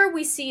here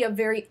we see a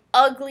very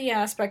ugly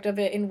aspect of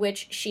it in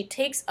which she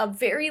takes a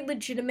very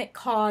legitimate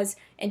cause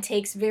and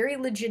takes very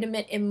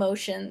legitimate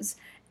emotions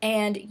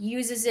and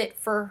uses it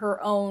for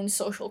her own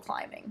social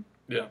climbing.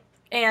 Yeah.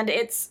 And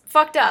it's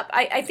fucked up.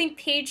 I think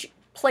Paige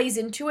plays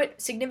into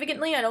it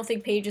significantly. I don't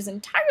think Paige is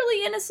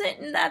entirely innocent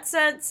in that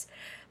sense.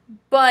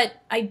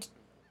 But I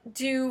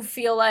do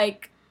feel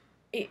like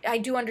I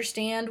do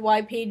understand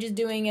why Paige is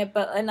doing it,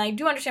 and I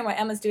do understand why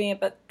Emma's doing it,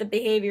 but the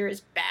behavior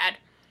is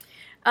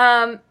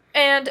bad.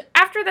 And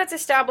after that's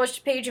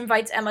established, Paige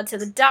invites Emma to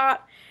the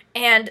dot,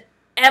 and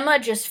Emma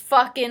just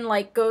fucking,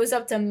 goes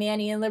up to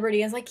Manny and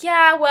Liberty and is like,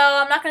 yeah,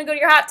 well, I'm not gonna go to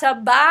your hot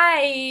tub,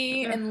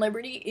 bye! And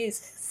Liberty is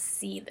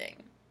seething.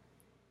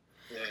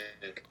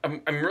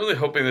 I'm really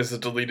hoping there's a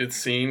deleted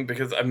scene,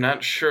 because I'm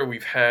not sure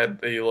we've had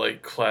a,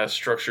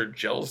 class-structured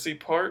jealousy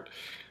part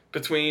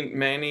between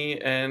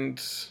Manny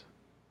and,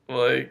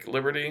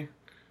 Liberty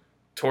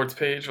towards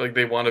Paige.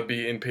 They want to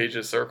be in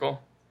Paige's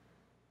circle.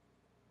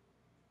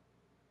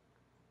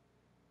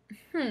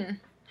 I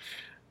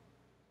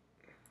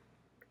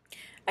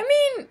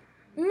mean,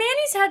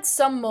 Manny's had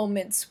some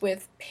moments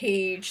with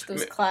Paige,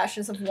 those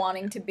clashes of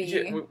wanting to be...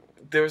 Yeah,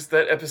 there was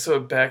that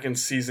episode back in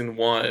season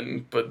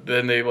 1, but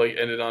then they,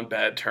 ended on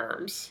bad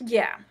terms.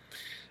 Yeah.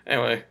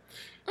 Anyway,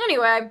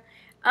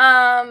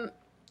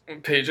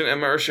 Paige and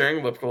Emma are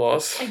sharing lip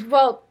gloss.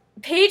 Well,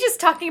 Paige is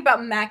talking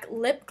about MAC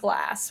lip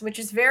gloss, which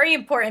is very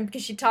important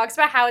because she talks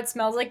about how it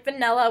smells like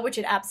vanilla, which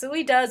it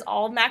absolutely does.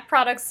 All MAC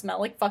products smell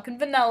like fucking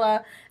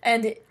vanilla.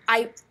 And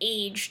I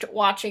aged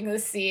watching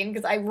this scene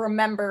because I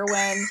remember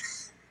when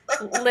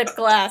lip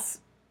gloss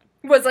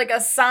was a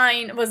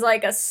sign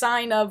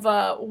of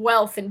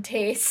wealth and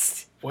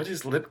taste. What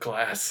is lip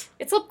gloss?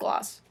 It's lip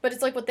gloss, but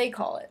it's what they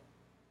call it.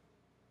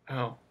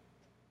 Oh.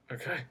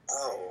 Okay.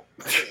 Oh,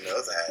 I didn't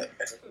know that.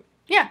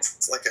 Yeah.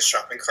 It's like a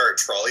shopping cart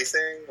trolley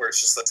thing where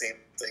it's just the same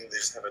thing, they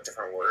just have a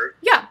different word.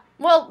 Yeah.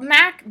 Well,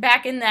 Mac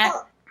back in that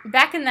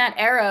Huh.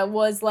 era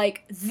was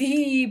like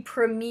the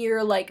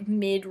premier like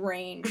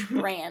mid-range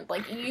brand.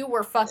 Like you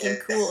were fucking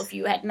cool if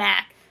you had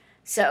Mac.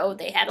 So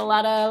they had a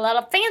lot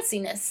of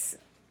fanciness.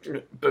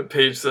 But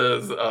Paige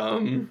says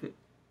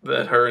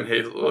that her and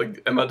Hazel,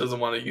 like Emma doesn't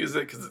want to use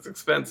it because it's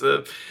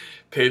expensive.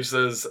 Paige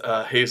says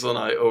Hazel and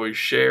I always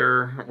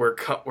share. We're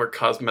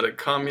cosmetic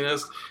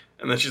communists.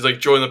 And then she's like,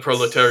 join the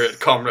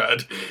proletariat,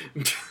 comrade.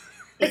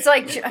 It's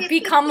like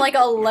become like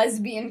a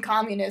lesbian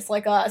communist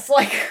like us.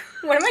 Like,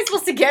 what am I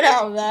supposed to get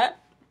out of that?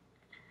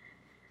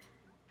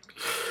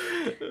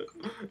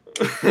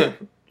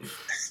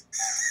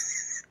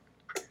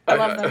 I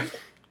love them.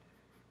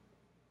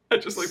 I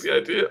just like the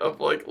idea of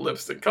like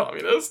lipstick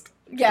communist.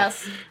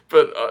 Yes.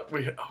 But oh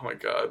my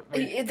god.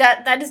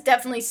 That is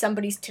definitely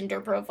somebody's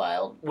Tinder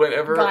profile.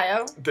 Whenever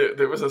bio.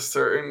 There was a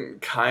certain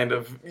kind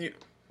of,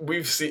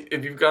 we've seen,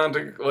 if you've gone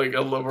to like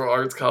a liberal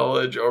arts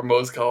college or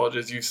most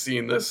colleges, you've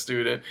seen this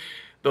student,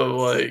 the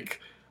like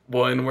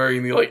one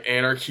wearing the like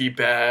anarchy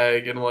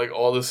bag and like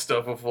all this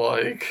stuff with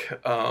like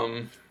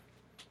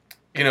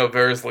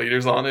various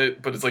leaders on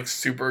it, but it's like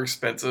super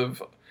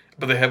expensive,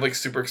 but they have like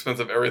super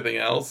expensive everything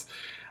else.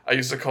 I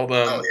used to call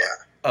them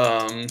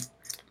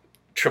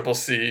triple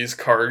C's,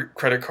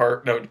 credit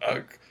card,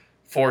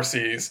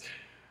 4C's,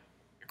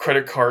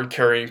 credit card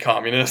carrying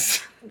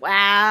communists.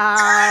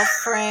 Wow,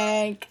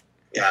 Frank.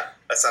 Yeah,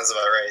 that sounds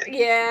about right.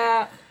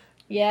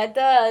 Yeah, it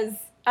does.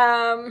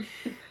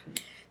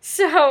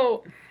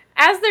 So,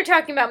 as they're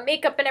talking about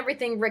makeup and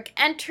everything, Rick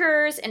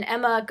enters and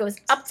Emma goes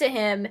up to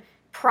him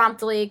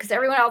promptly because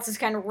everyone else is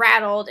kind of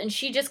rattled, and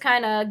she just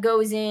kind of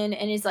goes in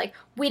and is like,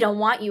 "We don't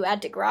want you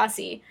at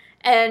Degrassi."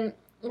 And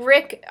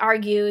Rick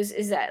argues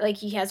is that like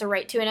he has a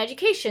right to an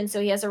education, so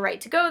he has a right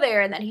to go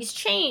there, and that he's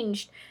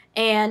changed.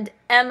 And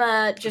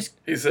Emma just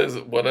he says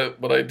what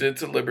I did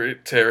to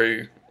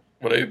Terry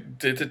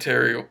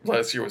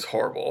last year was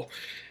horrible.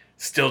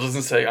 Still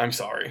doesn't say I'm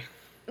sorry.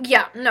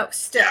 Yeah, no,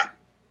 still.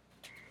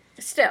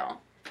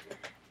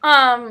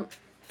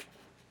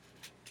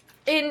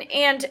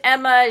 And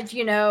Emma,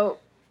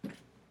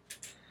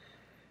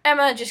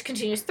 Emma just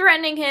continues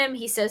threatening him.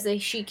 He says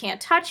that she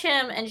can't touch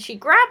him, and she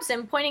grabs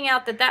him, pointing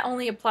out that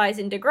only applies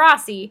in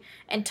Degrassi,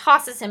 and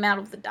tosses him out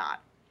of the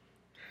dot.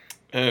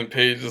 And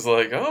Paige is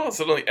like, oh,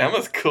 suddenly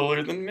Emma's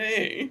cooler than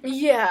me.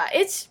 Yeah,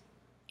 it's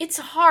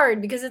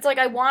hard, because it's like,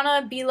 I want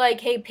to be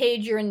like, hey,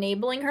 Paige, you're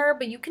enabling her,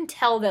 but you can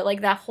tell that,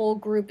 like, that whole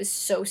group is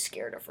so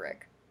scared of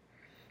Rick.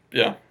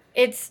 Yeah.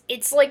 It's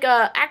like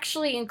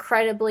actually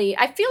incredibly,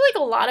 I feel like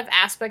a lot of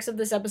aspects of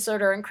this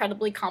episode are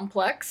incredibly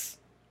complex.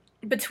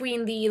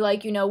 Between the,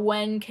 like,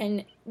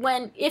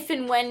 if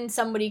and when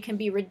somebody can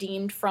be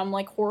redeemed from,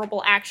 like,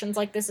 horrible actions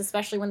like this,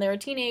 especially when they're a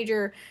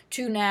teenager,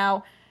 to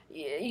now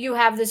you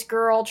have this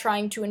girl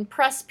trying to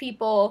impress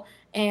people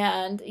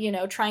and,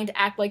 trying to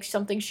act like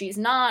something she's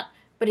not,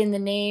 but in the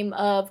name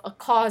of a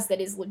cause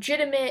that is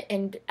legitimate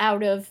and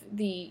out of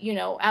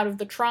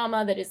the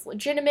trauma that is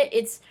legitimate.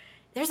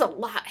 There's a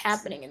lot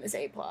happening in this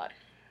A-plot.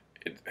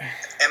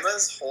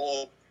 Emma's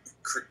whole,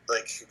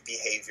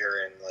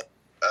 behavior and,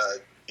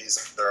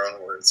 use their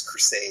own words,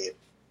 crusade,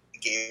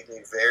 gave me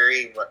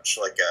very much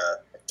like a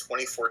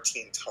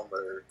 2014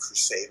 Tumblr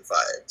crusade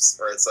vibes,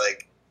 where it's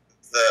like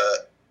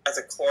at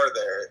the core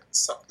there,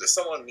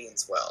 someone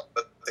means well,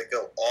 but they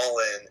go all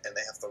in and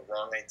they have the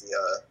wrong idea,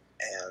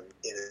 and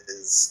it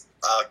is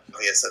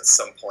obvious at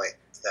some point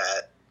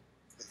that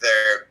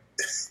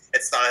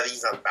it's not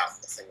even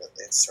about the thing that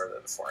they started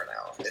it for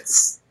now.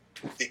 It's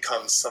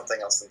becomes something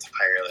else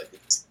entirely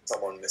because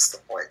someone missed the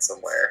point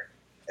somewhere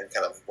and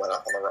kind of went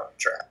off on the wrong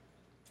track.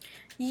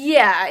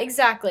 Yeah,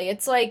 exactly.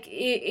 It's like,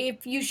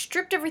 if you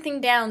stripped everything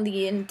down,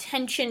 the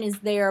intention is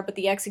there, but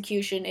the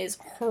execution is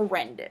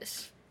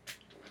horrendous.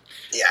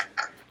 Yeah.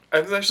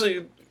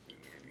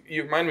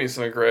 You remind me of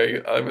something,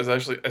 Greg. I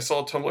saw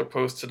a Tumblr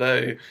post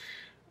today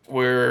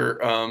where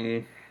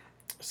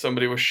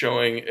somebody was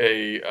showing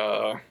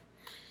a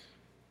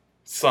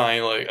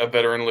sign, like, a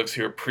veteran lives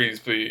here, please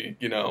be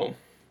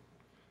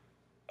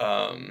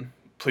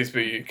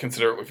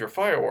considerate with your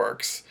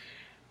fireworks.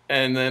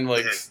 And then,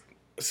 like,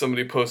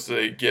 somebody posted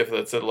a GIF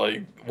that said,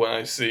 like,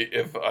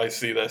 if I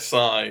see that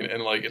sign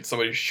and, like, it's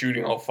somebody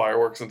shooting all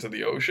fireworks into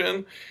the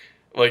ocean,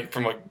 like,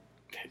 from a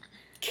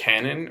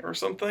cannon or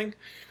something.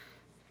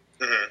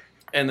 Mm-hmm.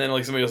 And then,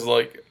 like, somebody was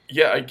like,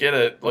 yeah, I get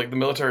it, like, the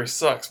military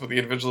sucks, but the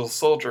individual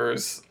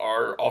soldiers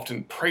are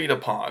often preyed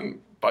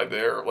upon by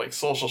their, like,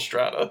 social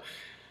strata.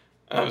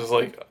 And I was just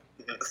like,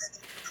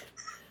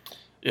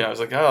 yeah, I was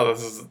like, oh,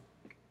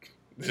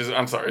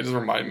 I'm sorry, it just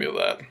reminded me of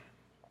that.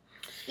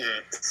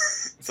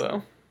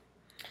 So,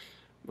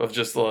 of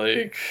just,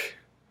 like,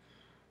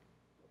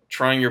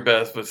 trying your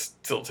best, but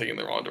still taking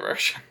the wrong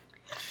direction.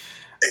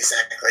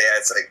 Exactly, yeah,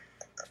 it's like,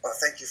 well,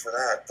 thank you for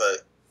that,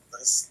 but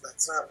that's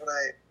not what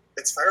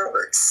it's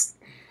fireworks.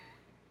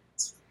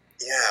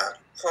 Yeah.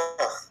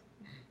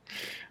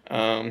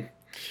 Huh.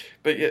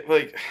 But yeah,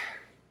 like,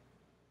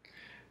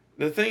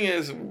 the thing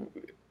is,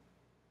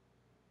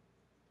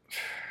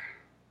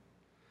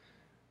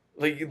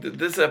 like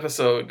this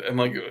episode and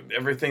like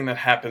everything that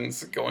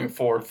happens going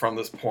forward from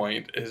this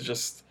point is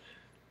just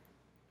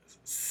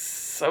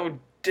so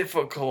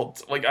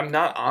difficult. Like, I'm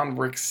not on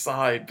Rick's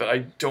side, but I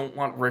don't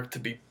want Rick to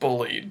be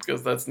bullied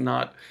because that's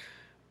not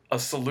a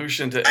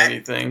solution to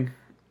anything.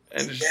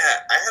 And yeah,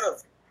 I had a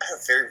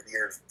very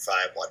weird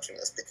vibe watching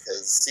this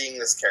because seeing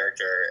this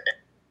character and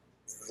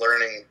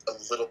learning a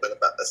little bit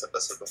about this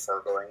episode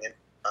before going in,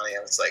 I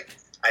was like,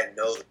 I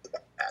know the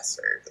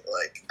bastard.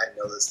 Like, I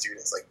know this dude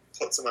has like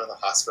put someone in the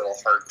hospital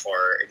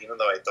hardcore, and even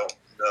though I don't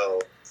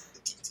know the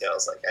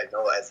details, like I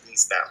know at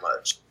least that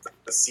much.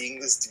 But seeing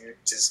this dude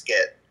just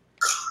get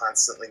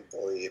constantly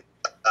bullied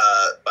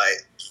by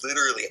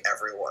literally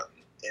everyone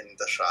in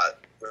the shot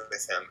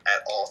with him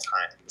at all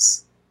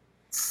times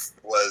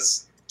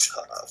was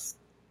tough.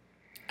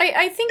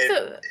 I think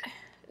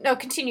no,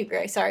 continue,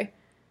 Gray. Sorry.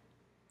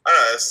 I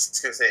don't know. I was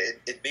just gonna say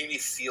it made me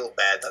feel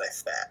bad that I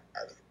fat.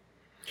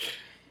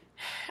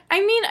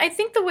 I mean, I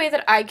think the way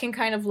that I can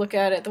kind of look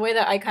at it, the way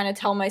that I kind of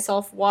tell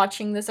myself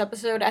watching this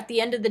episode, at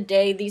the end of the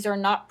day, these are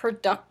not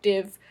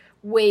productive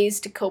ways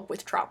to cope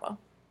with trauma.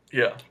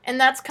 Yeah. And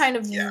that's kind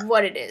of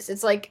what it is.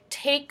 It's like,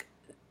 take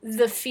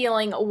the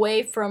feeling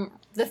away from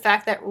the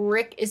fact that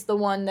Rick is the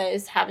one that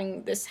is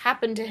having this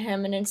happen to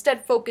him and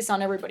instead focus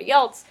on everybody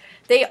else.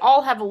 They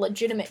all have a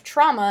legitimate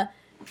trauma.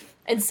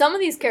 And some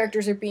of these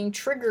characters are being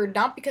triggered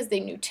not because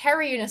they knew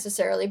Terry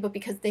necessarily, but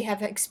because they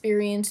have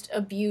experienced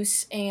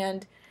abuse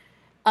and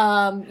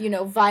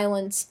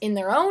violence in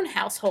their own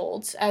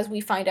households, as we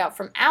find out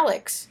from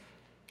Alex.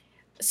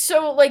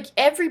 So, like,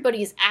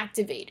 everybody is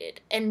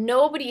activated, and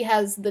nobody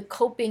has the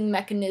coping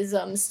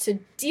mechanisms to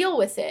deal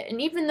with it. And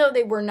even though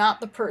they were not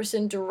the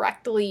person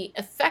directly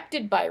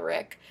affected by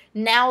Rick,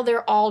 now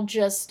they're all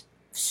just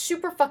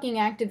super fucking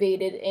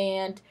activated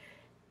and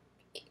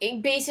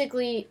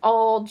basically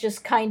all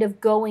just kind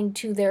of going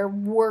to their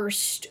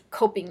worst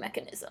coping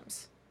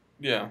mechanisms.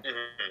 Yeah.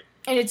 Mm-hmm.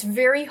 And it's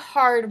very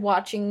hard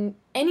watching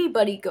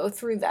anybody go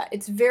through that.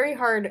 It's very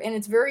hard, and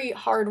it's very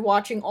hard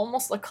watching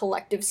almost a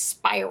collective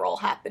spiral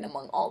happen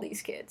among all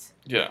these kids.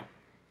 Yeah.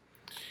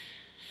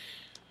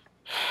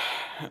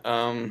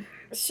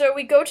 So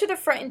we go to the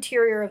front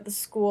interior of the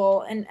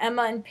school, and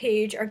Emma and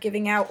Paige are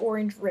giving out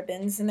orange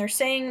ribbons, and they're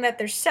saying that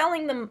they're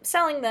selling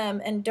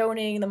them, and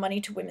donating the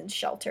money to women's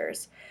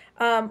shelters.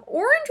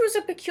 Orange was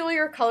a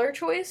peculiar color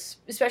choice,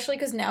 especially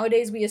because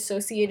nowadays we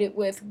associate it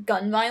with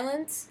gun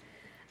violence.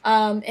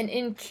 And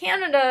in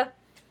Canada,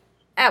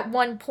 at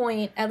one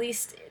point, at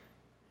least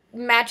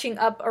matching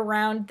up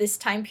around this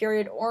time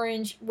period,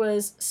 orange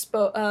was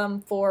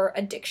for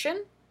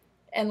addiction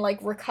and, like,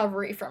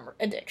 recovery from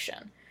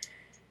addiction.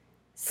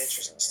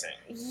 Interesting.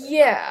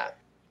 Yeah.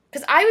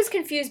 Because I was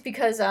confused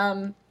because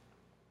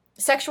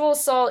sexual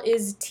assault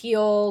is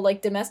teal,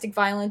 like, domestic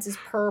violence is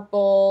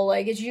purple.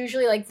 Like, it's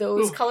usually, like,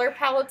 those color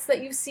palettes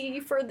that you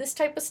see for this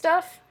type of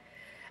stuff.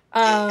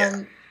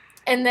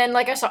 And then,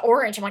 like, I saw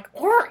orange. I'm like,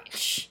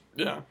 orange?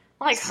 Yeah.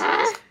 Like,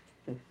 huh?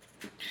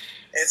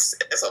 It's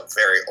a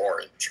very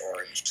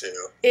orange,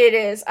 too. It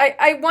is.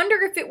 I wonder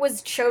if it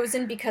was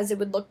chosen because it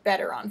would look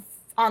better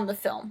on the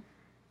film.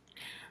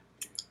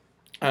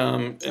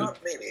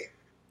 Maybe.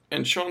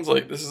 And Sean's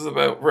like, this is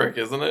about Rick,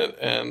 isn't it?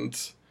 And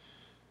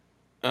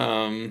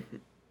Emma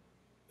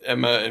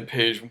and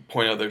Paige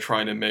point out they're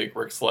trying to make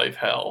Rick's life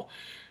hell.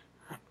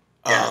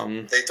 Yeah,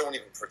 they don't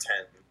even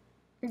pretend.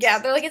 Yeah,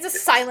 they're like, it's a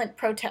silent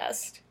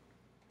protest.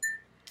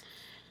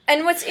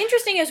 And what's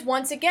interesting is,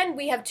 once again,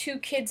 we have two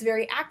kids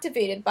very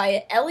activated by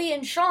it. Ellie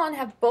and Sean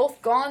have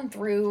both gone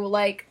through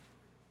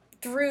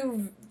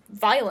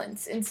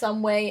violence in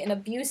some way and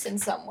abuse in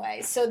some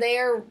way. So they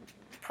are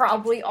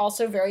probably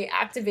also very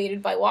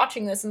activated by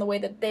watching this, and the way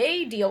that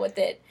they deal with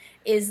it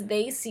is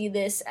they see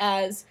this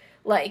as,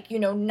 like,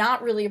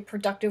 not really a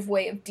productive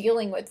way of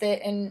dealing with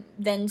it, and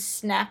then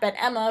snap at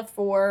Emma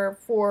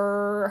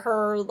for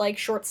her, like,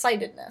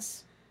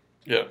 short-sightedness.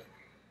 Yeah.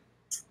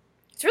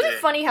 It's really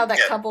funny how that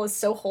couple is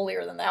so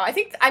holier than thou. I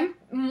think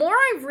more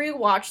I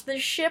rewatch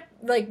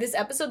this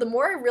episode, the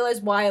more I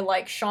realize why I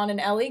like Sean and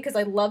Ellie, because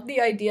I love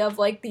the idea of,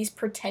 like, these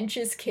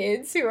pretentious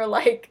kids who are,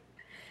 like...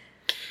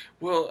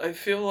 Well, I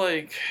feel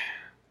like...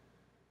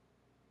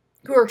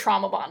 Who are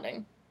trauma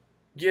bonding.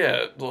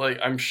 Yeah, like,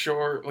 I'm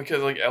sure...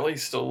 Because, like, Ellie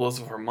still lives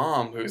with her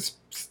mom, who's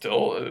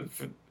still,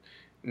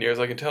 near as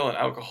I can tell, an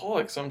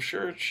alcoholic, so I'm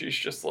sure she's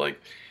just like,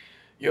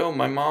 yo,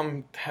 my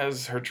mom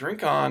has her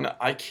drink on,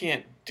 I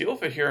can't deal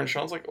with it here. And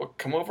Sean's like, well,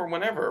 come over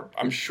whenever.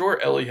 I'm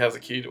sure Ellie has a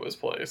key to his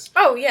place.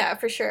 Oh, yeah,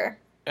 for sure.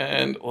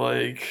 And,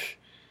 like,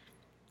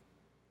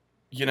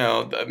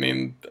 I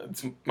mean,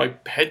 it's my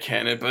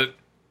headcanon, but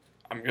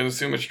I'm going to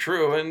assume it's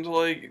true. And,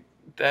 like,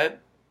 that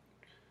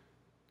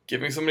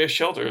giving somebody a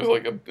shelter is,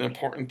 like, an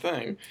important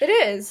thing. It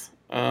is.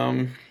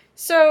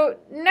 So,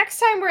 next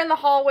time we're in the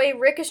hallway,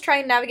 Rick is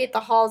trying to navigate the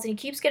halls, and he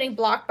keeps getting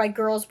blocked by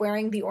girls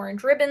wearing the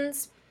orange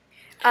ribbons.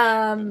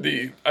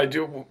 I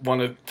do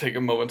want to take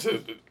a moment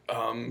to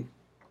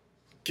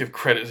give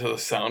credit to the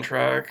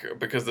soundtrack,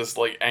 because this,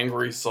 like,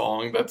 angry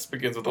song that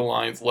begins with the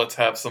lines, "Let's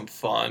have some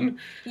fun,"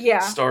 Yeah.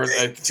 starts.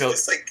 I feel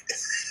It's like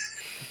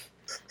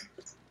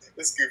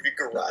this goofy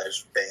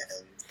garage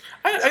band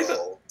I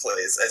metal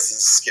plays as he's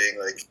just getting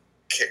like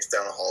kicked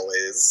down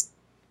hallways.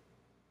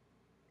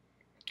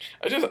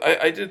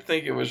 I did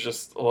think it was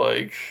just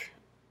like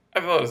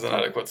I thought it was an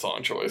adequate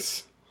song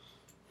choice.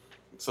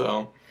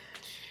 So,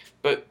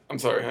 but I'm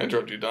sorry, I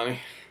interrupted you, Donnie.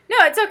 No,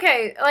 it's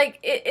okay.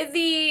 Like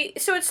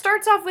so it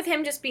starts off with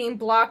him just being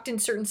blocked in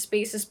certain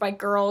spaces by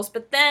girls,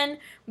 but then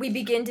we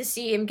begin to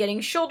see him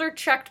getting shoulder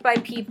checked by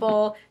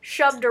people,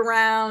 shoved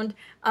around.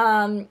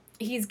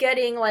 He's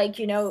getting like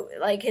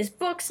his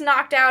books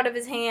knocked out of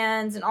his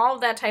hands and all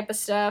of that type of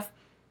stuff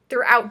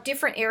throughout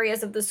different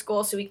areas of the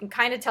school. So we can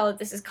kind of tell that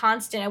this is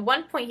constant. At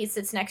one point, he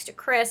sits next to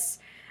Chris.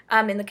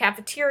 In the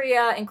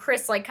cafeteria, and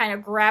Chris like kind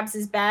of grabs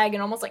his bag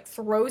and almost like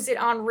throws it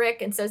on Rick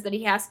and says that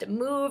he has to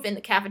move, and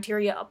the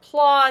cafeteria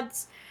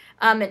applauds,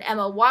 and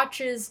Emma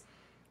watches.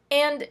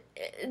 And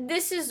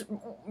this is,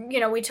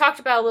 we talked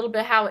about a little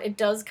bit how it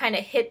does kind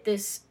of hit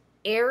this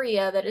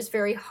area that is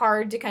very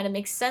hard to kind of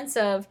make sense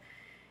of,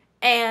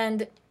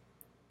 and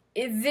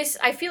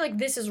I feel like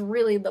this is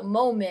really the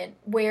moment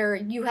where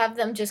you have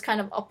them just kind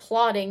of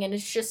applauding, and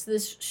it's just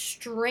this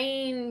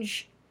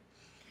strange.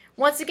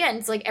 Once again,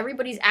 it's like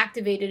everybody's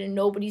activated and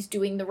nobody's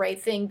doing the right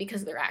thing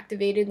because they're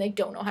activated and they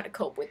don't know how to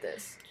cope with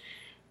this.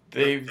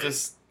 They've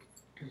just,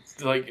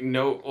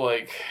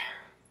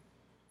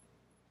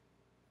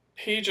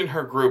 Paige and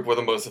her group were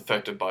the most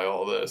affected by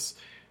all this,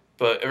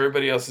 but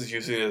everybody else is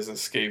using it as an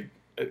escape,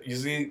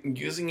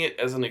 using it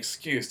as an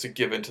excuse to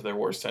give in to their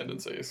worst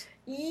tendencies.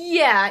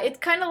 Yeah, it's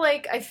kind of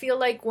like, I feel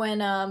like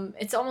when,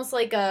 it's almost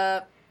like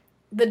the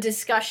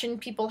discussion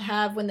people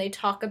have when they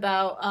talk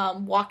about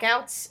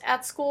walkouts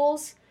at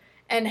schools.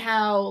 And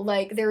how,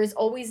 like, there is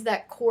always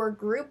that core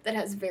group that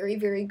has very,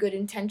 very good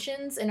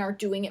intentions and are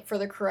doing it for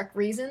the correct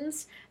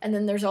reasons. And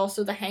then there's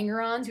also the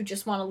hanger-ons who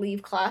just want to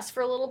leave class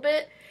for a little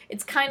bit.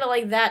 It's kind of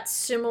like that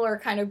similar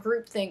kind of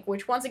groupthink,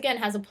 which once again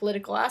has a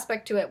political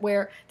aspect to it,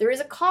 where there is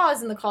a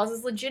cause and the cause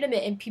is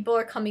legitimate and people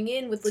are coming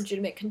in with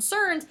legitimate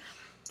concerns,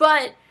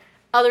 but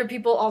other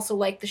people also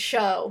like the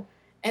show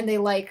and they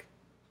like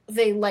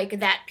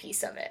that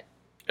piece of it.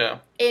 Yeah.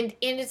 And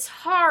it's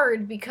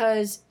hard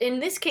because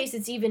in this case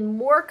it's even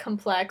more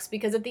complex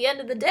because at the end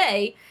of the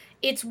day,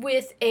 it's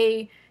with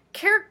a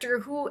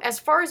character who, as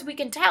far as we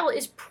can tell,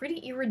 is pretty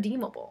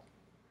irredeemable.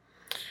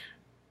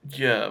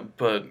 Yeah,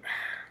 but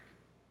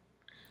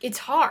it's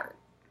hard.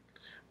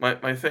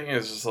 My thing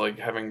is just like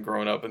having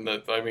grown up in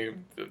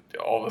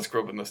all of us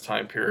grew up in this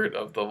time period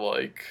of the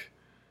like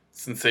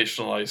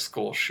sensationalized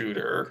school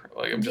shooter.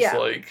 Like I'm just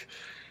like,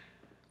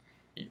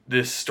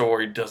 this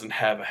story doesn't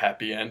have a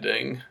happy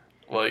ending.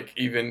 Like,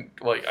 even,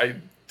 like, I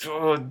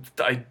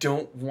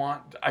don't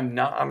want, I'm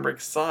not on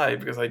Rick's side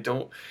because I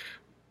don't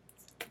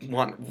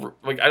want,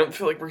 like, I don't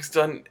feel like Rick's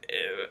done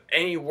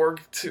any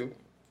work to,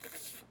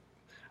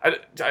 I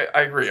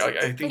agree, like,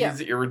 I think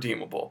he's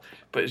irredeemable,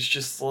 but it's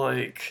just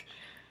like,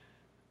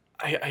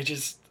 I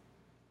just,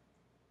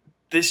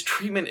 this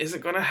treatment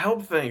isn't going to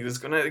help things. It's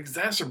going to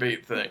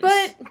exacerbate things.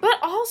 But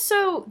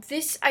also,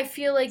 this, I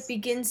feel like,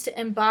 begins to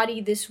embody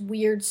this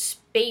weird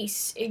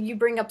space. You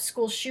bring up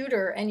school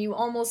shooter, and you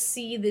almost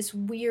see this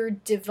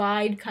weird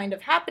divide kind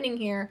of happening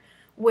here,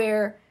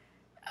 where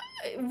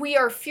we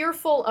are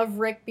fearful of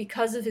Rick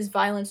because of his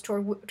violence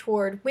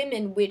toward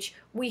women, which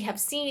we have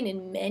seen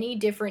in many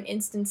different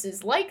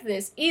instances like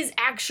this, is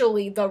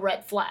actually the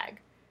red flag.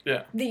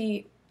 Yeah.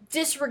 The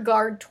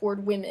disregard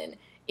toward women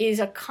is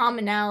a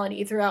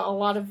commonality throughout a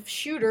lot of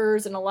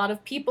shooters and a lot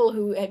of people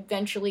who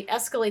eventually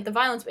escalate the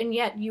violence, and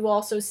yet you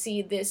also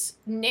see this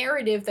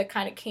narrative that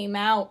kind of came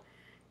out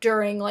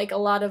during like a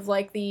lot of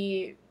like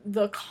the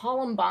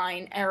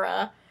Columbine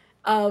era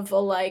of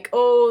like,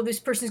 oh, this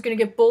person's gonna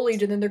get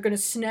bullied and then they're gonna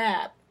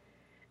snap,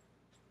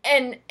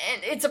 and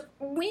it's a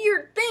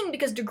weird thing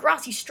because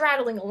Degrassi's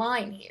straddling a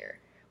line here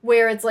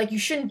where it's like you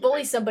shouldn't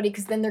bully somebody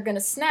because then they're going to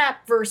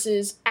snap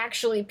versus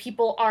actually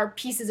people are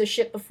pieces of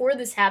shit before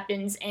this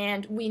happens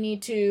and we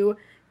need to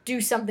do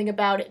something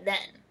about it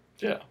then.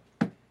 Yeah.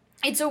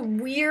 It's a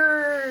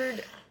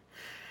weird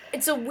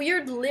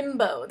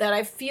limbo that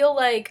I feel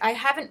like I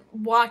haven't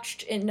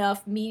watched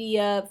enough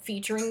media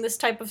featuring this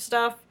type of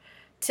stuff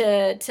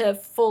to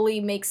fully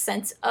make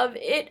sense of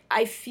it.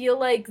 I feel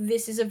like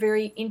this is a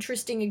very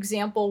interesting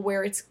example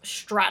where it's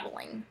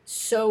straddling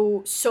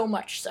so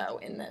much so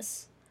in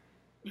this.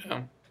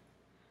 Yeah.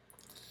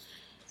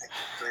 I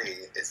agree.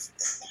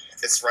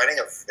 It's writing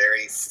a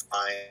very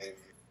fine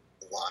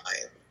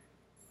line.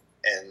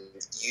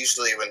 And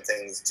usually when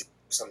things do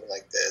something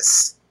like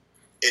this,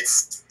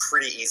 it's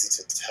pretty easy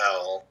to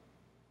tell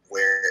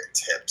where it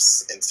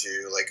tips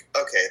into, like,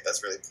 okay,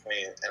 that's really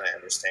poignant and I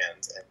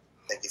understand and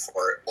thank you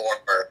for it.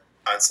 Or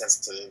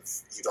unsensitive,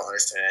 you don't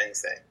understand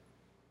anything.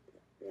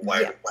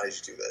 Why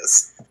did you do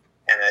this?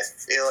 And I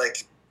feel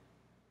like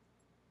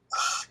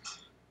I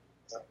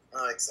don't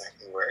know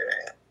exactly where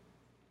I am.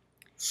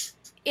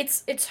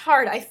 It's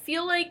hard. I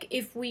feel like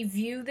if we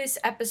view this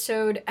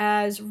episode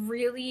as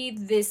really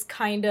this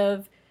kind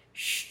of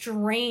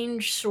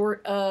strange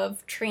sort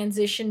of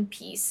transition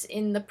piece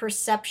in the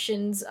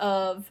perceptions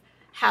of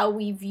how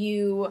we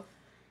view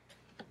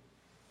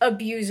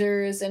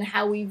abusers and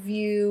how we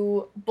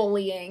view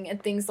bullying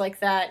and things like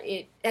that,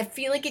 I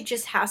feel like it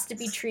just has to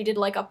be treated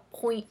like a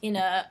point in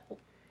a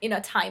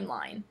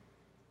timeline.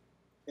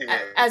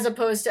 As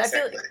opposed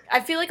to, I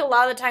feel like a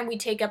lot of the time we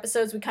take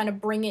episodes, we kind of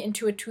bring it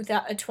into a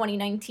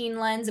 2019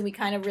 lens, and we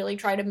kind of really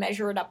try to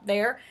measure it up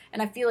there. And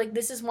I feel like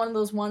this is one of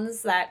those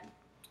ones that,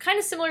 kind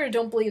of similar to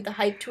Don't Believe the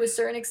Hype to a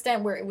certain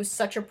extent, where it was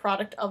such a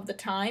product of the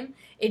time.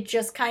 It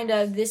just kind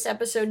of, this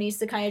episode needs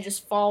to kind of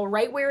just fall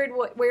right where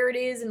it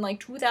is in like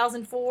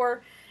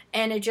 2004,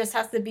 and it just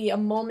has to be a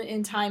moment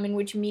in time in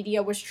which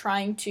media was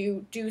trying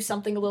to do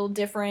something a little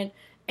different.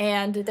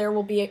 And there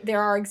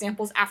are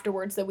examples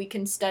afterwards that we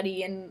can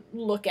study and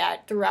look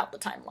at throughout the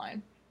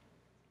timeline.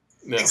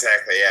 Yeah.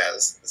 Exactly, yeah.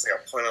 It's like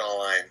a point on the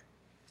line.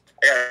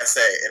 I gotta say,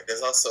 it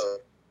is also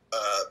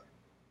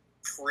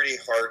pretty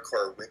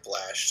hardcore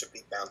whiplash to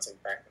be bouncing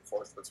back and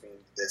forth between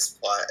this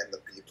plot and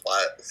the B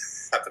plot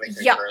happening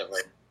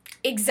concurrently.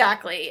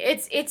 Exactly.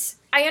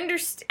 I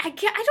understand. I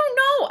don't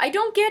know. I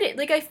don't get it.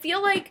 Like, I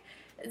feel like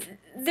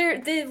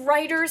the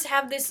writers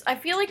have this, I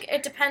feel like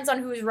it depends on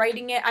who's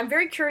writing it. I'm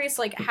very curious,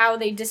 like, how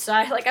they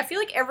decide. Like, I feel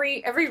like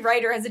every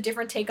writer has a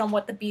different take on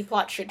what the B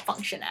plot should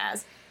function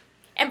as.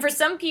 And for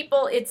some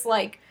people, it's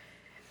like,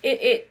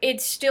 it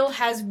still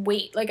has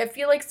weight. Like, I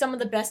feel like some of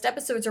the best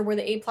episodes are where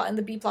the A plot and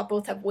the B plot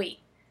both have weight.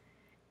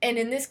 And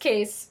in this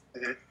case,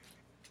 You're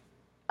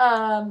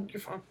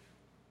fine.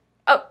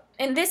 Oh,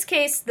 in this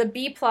case, the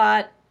B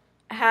plot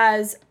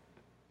has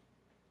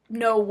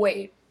no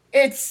weight.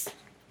 It's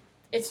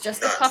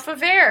just a puff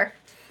of air.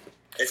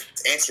 It's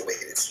anti-weight.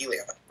 It's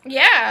helium.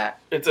 Yeah.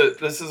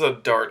 This is a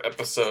dart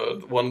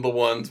episode. One of the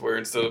ones where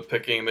instead of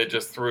picking, they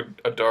just threw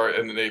a dart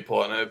and an A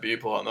plot and a B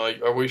plot. And they're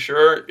like, "Are we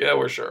sure? Yeah,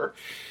 we're sure."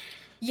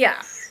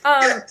 Yeah.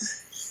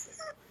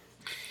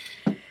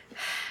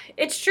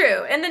 It's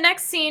true. In the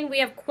next scene, we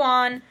have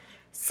Kwon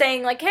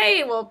saying, like,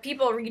 hey, well,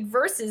 people read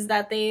verses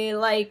that they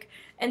like.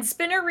 And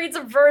Spinner reads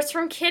a verse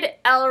from Kid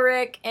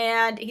Elric,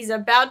 and he's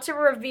about to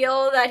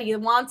reveal that he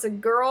wants a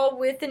girl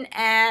with an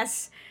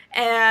ass.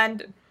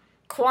 And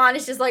Kwon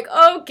is just like,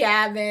 oh,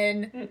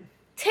 Gavin,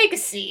 take a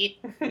seat.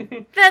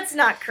 That's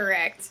not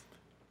correct.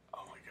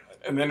 Oh my god.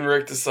 And then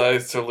Rick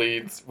decides to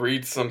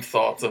read some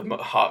thoughts of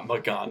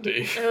Mahatma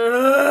Gandhi.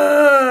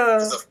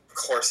 Because of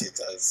course he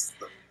does.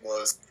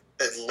 The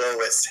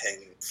lowest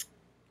hanging.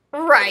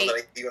 Right.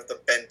 Like, you have to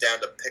bend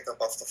down to pick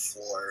up off the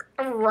floor.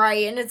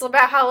 Right, and it's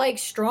about how, like,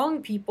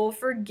 strong people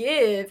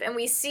forgive. And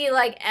we see,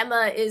 like,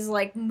 Emma is,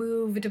 like,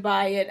 moved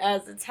by it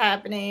as it's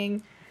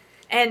happening.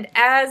 And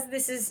as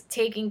this is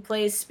taking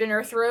place,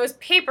 Spinner throws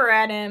paper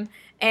at him,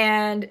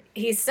 and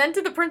he's sent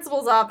to the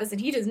principal's office,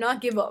 and he does not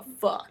give a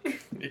fuck.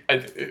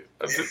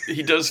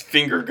 He does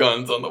finger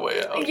guns on the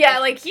way out. Yeah,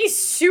 like, he's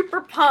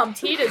super pumped.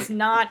 He does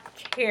not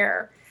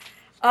care.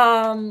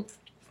 And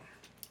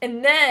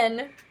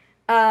then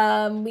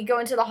we go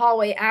into the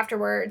hallway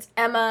afterwards.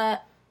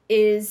 Emma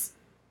is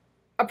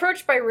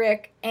approached by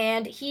Rick,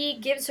 and he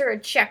gives her a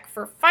check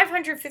for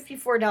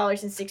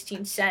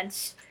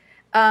 $554.16.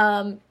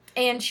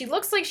 And she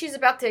looks like she's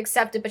about to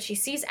accept it, but she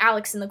sees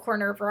Alex in the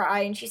corner of her eye,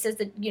 and she says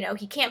that,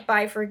 he can't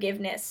buy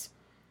forgiveness.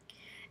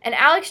 And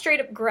Alex straight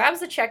up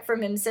grabs the check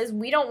from him and says,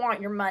 we don't want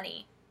your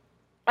money.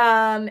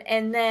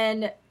 And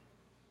then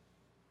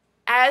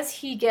as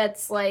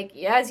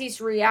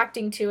he's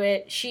reacting to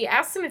it, she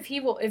asks him if he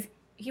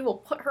will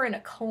put her in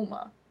a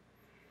coma.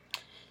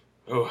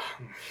 Oh.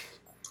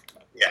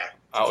 Yeah,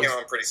 he came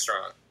on pretty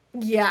strong.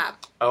 Yeah.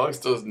 Alex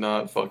does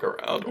not fuck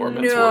around or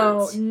mince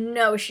words.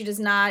 No, she does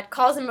not.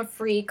 Calls him a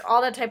freak,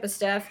 all that type of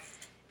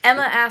stuff.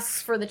 Emma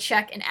asks for the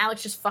check, and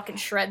Alex just fucking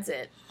shreds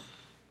it.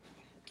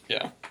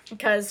 Yeah.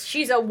 Because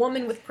she's a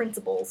woman with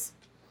principles.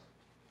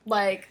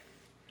 Like,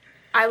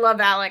 I love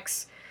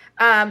Alex.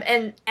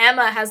 And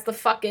Emma has the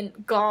fucking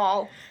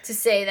gall to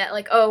say that,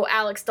 like, oh,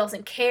 Alex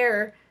doesn't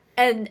care.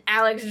 And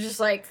Alex is just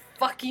like,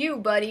 fuck you,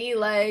 buddy.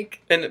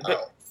 Like...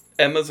 But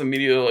Emma's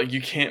immediately like,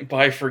 you can't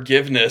buy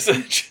forgiveness.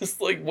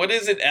 Just like, what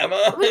is it,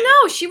 Emma? Well,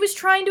 no, she was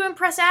trying to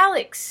impress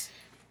Alex.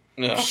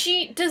 No.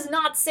 She does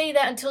not say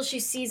that until she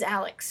sees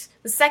Alex.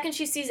 The second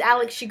she sees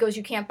Alex, she goes,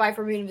 you can't buy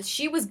forgiveness.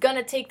 She was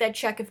gonna take that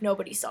check if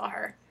nobody saw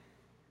her.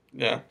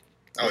 Yeah.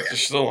 Oh, yeah. She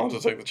still wants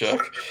to take the check.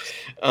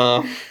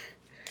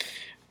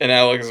 And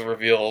Alex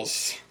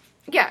reveals...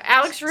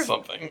 Yeah,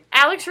 something.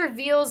 Alex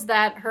reveals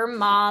that her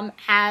mom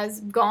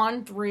has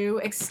gone through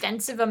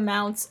extensive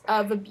amounts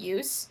of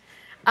abuse.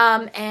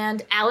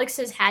 And Alex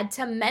has had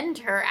to mend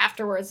her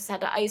afterwards, has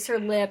had to ice her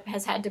lip,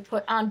 has had to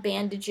put on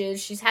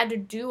bandages. She's had to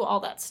do all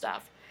that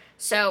stuff.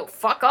 So,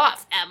 fuck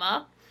off,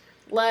 Emma.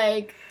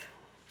 Like,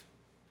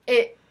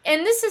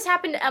 and this has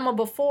happened to Emma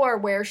before,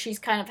 where she's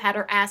kind of had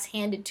her ass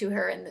handed to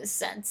her in this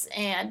sense.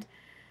 And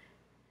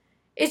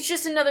it's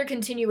just another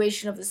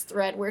continuation of this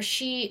thread where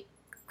she,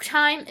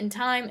 time and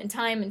time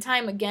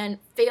again,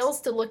 fails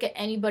to look at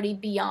anity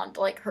beyond,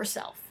 like,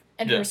 herself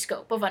and her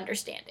scope of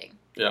understanding.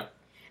 Yeah.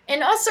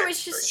 And also,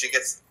 it's just... She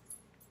gets...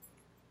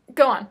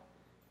 Go on.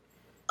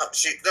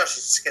 She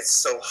just gets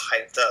so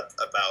hyped up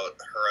about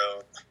her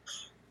own...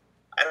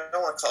 I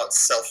don't want to call it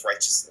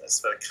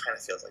self-righteousness, but it kind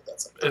of feels like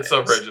that's something. It's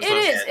self-righteousness. It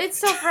is. It's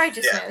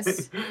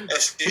self-righteousness. And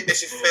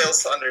she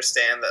fails to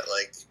understand that,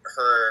 like,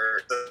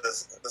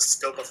 the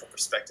scope of her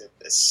perspective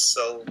is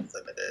so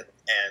limited,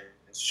 and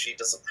she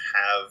doesn't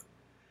have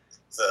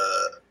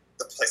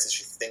the places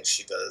she thinks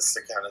she does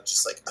to kind of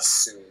just, like,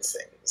 assume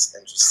things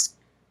and just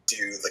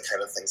do the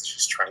kind of things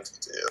she's trying to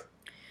do.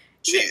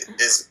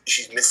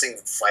 She's missing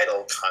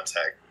vital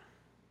contact,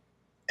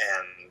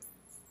 and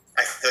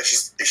I feel like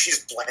she's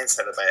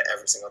blindsided by it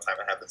every single time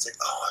it happens. Like,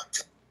 oh,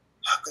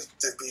 how could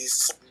there be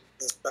something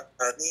this bad?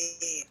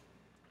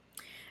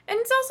 And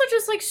it's also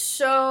just, like,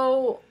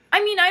 so...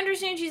 I mean, I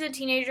understand she's a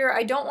teenager.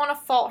 I don't want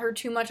to fault her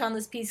too much on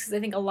this piece, because I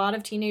think a lot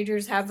of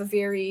teenagers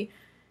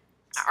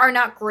are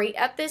not great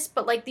at this,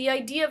 but, like, the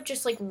idea of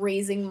just, like,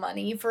 raising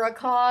money for a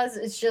cause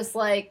is just,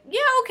 like, yeah,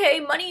 okay,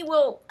 money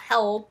will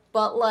help,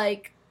 but,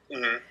 like,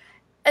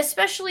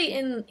 especially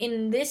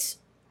in this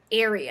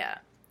area,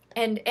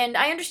 and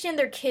I understand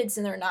they're kids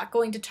and they're not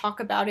going to talk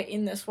about it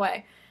in this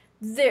way.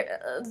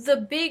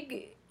 The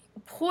big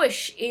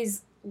push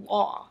is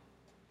law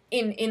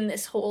in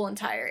this whole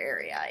entire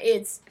area.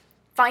 It's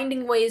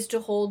finding ways to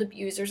hold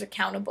abusers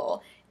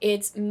accountable.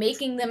 It's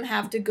making them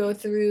have to go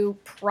through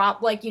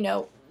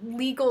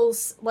legal,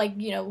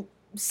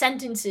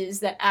 sentences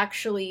that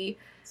actually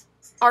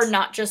are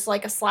not just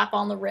like a slap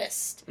on the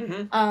wrist.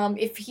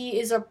 If he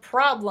is a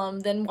problem,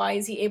 then why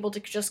is he able to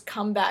just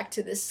come back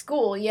to this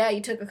school? Yeah,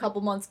 he took a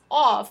couple months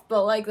off,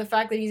 but, like, the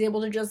fact that he's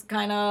able to just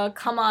kind of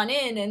come on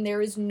in and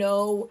there is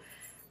no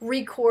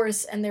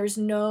recourse and there's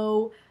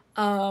no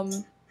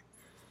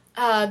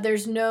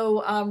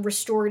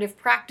restorative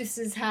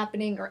practices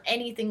happening or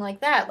anything like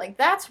that. Like,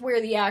 that's where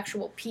the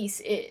actual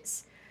piece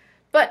is.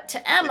 But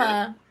to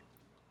Emma,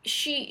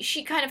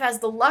 she kind of has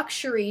the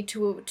luxury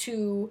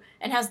to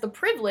and has the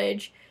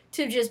privilege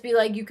to just be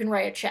like, you can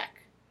write a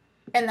check.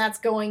 And that's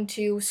going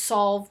to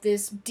solve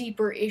this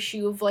deeper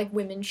issue of, like,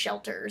 women's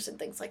shelters and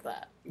things like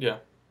that. Yeah.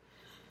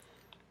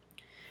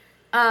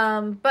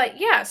 But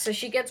yeah, so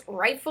she gets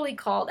rightfully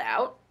called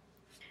out.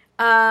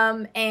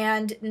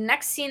 And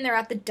next scene, they're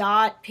at the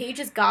dot. Paige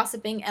is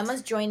gossiping.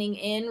 Emma's joining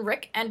in.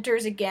 Rick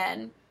enters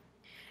again.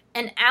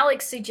 And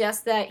Alex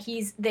suggests that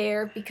he's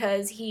there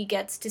because he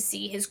gets to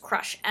see his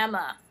crush,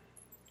 Emma.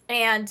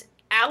 And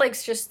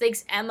Alex just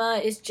thinks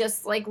Emma is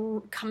just, like,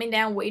 coming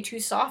down way too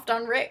soft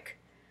on Rick.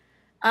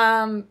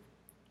 And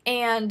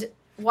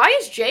why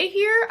is Jay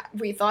here?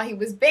 We thought he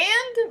was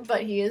banned,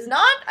 but he is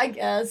not, I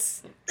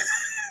guess.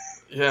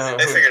 Yeah.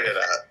 I figured it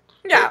out.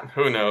 Yeah.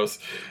 Who knows?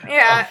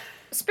 Yeah.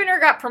 Spinner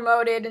got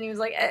promoted, and he was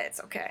like, it's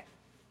okay.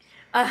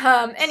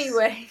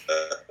 Anyway.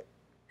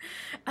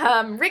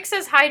 Rick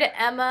says hi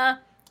to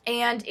Emma,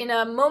 and in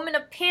a moment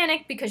of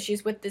panic, because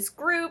she's with this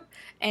group,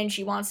 and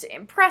she wants to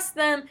impress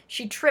them,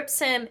 she trips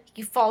him,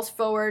 he falls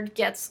forward,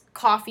 gets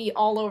coffee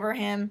all over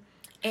him,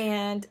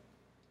 and...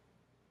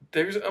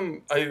 There's, He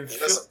must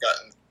have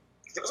gotten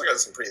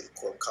some pretty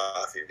lukewarm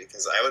coffee,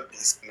 because I would be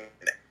just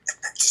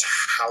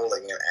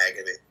howling in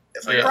agony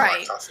if I got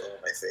hot coffee on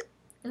my face.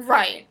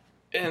 Right.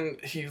 And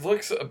he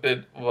looks a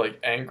bit, like,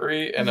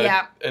 angry, and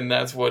and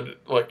that's what,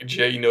 like,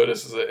 Jay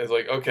notices it. Is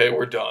like, okay,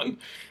 we're done.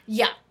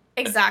 Yeah,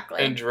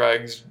 exactly. And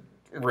drags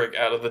Rick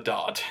out of the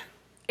dot.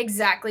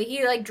 Exactly.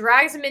 He, like,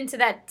 drags him into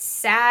that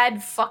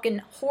sad, fucking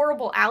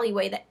horrible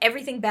alleyway that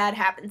everything bad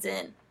happens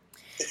in.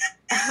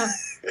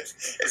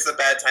 It's the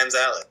bad times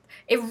alley.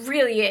 It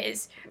really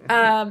is.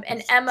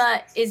 And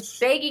Emma is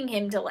begging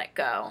him to let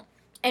go.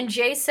 And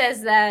Jay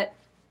says that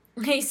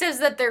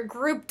their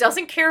group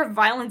doesn't care if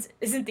violence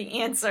isn't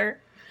the answer.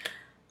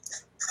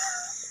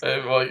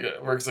 And, like,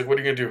 Rick's like, what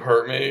are you gonna do,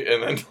 hurt me?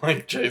 And then,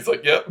 like, Jay's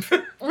like, yep.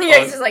 Yeah,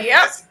 he's just like,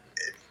 yep.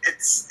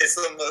 It's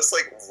the most,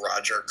 like,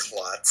 Roger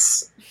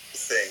Klotz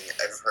thing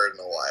I've heard in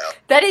a while.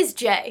 That is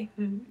Jay.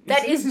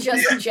 That is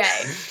just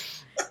Jay.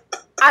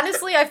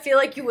 Honestly, I feel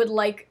like you would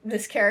like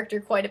this character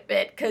quite a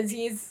bit, because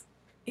he's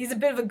a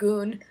bit of a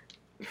goon.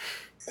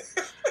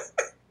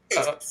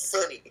 It's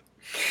funny.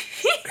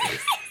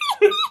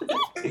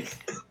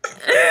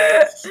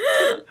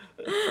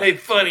 Hey,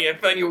 funny, I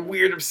found you a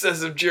weird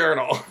obsessive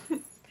journal.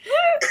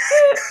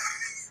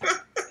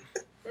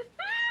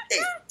 Hey,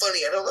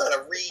 funny, I don't know how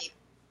to read.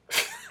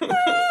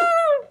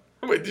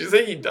 Wait, did you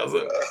say he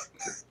doesn't?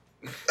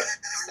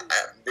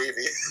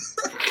 Maybe.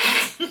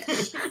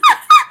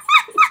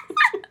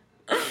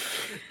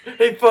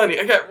 Hey, funny,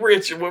 I got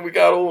rich when we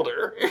got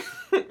older.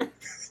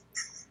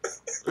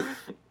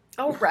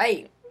 Oh,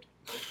 right.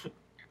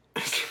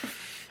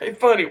 Hey,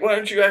 funny, why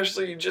don't you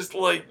actually just,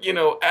 like,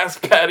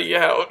 ask Patty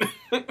out?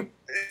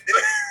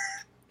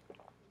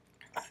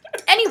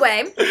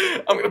 Anyway.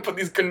 I'm gonna put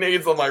these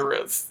grenades on my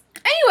wrists.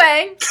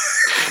 Anyway.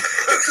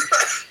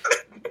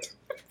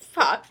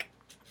 Fuck.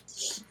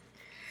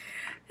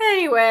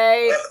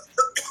 Anyway.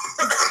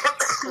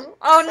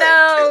 Oh,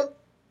 no.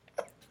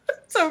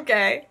 It's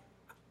okay.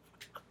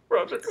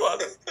 Roger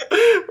Klotz is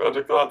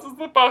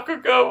the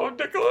Bakugo of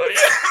Nickelodeon.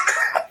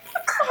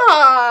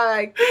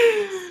 Fuck.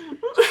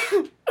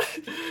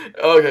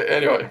 Okay,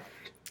 anyway.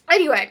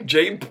 Anyway.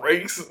 Jay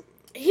breaks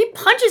he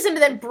punches him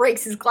and then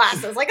breaks his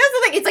glasses. Like, that's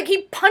the thing. It's like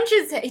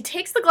he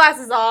takes the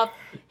glasses off,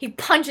 he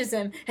punches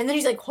him, and then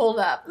he's like, hold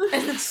up,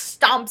 and then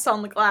stomps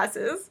on the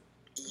glasses.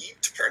 He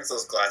turns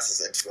those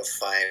glasses into a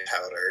fine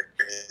powder.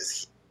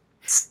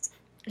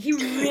 He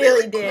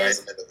really did. Cries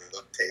him into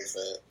the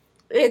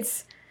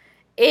pavement.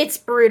 It's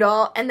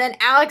brutal. And then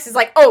Alex is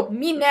like, oh,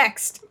 me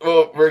next.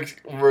 Well,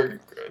 Rick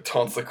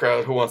taunts the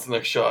crowd, who wants the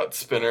next shot?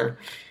 Spinner.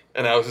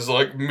 And Alex is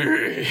like,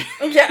 me.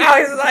 Yeah,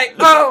 Alex is like,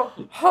 oh,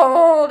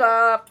 hold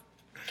up.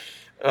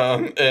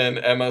 And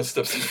Emma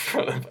steps in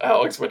front of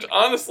Alex, which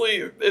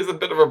honestly is a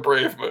bit of a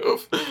brave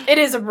move. It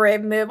is a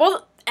brave move.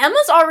 Well,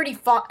 Emma's already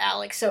fought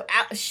Alex, so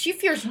she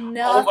fears nothing.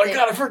 Oh my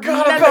god, I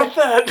forgot about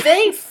that.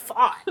 They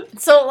fought.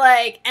 So,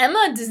 like,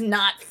 Emma does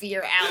not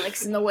fear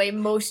Alex in the way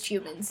most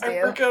humans do.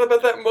 I forgot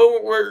about that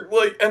moment where,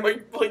 like, Emma,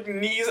 like,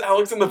 knees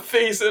Alex in the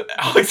face and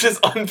Alex is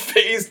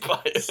unfazed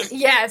by it.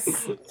 Yes.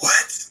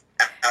 What?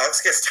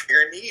 Alex gets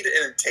tiger-kneed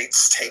and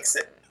takes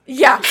it?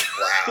 Yeah.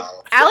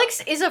 Wow.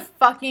 Alex is a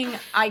fucking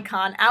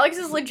icon. Alex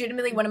is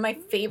legitimately one of my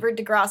favorite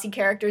Degrassi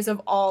characters of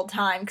all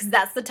time, because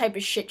that's the type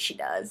of shit she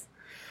does.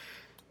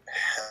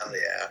 Hell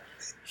yeah.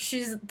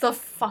 She's the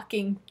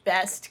fucking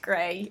best,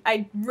 Gray.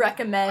 I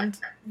recommend...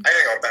 I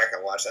gotta go back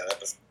and watch that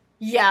episode.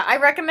 Yeah, I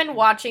recommend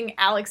watching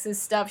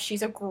Alex's stuff.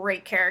 She's a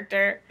great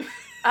character.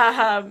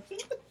 And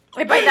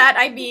by that,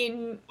 I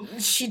mean,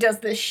 she does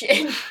this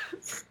shit.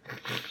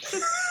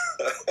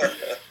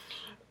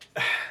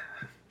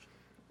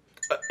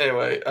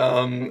 Anyway,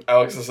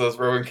 Alex says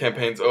Rowan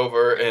campaign's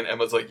over, and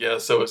Emma's like, yeah,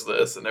 so is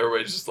this. And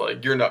everybody's just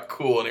like, you're not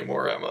cool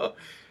anymore, Emma,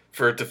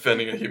 for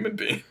defending a human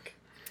being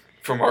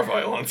from our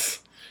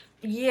violence.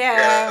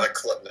 Yeah. The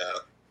club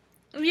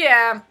now.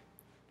 Yeah.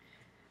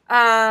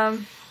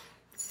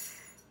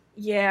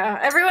 Yeah.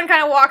 Everyone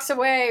kind of walks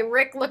away.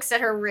 Rick looks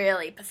at her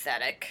really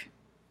pathetic.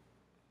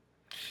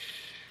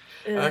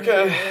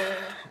 Okay.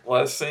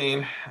 Last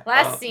scene.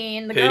 Last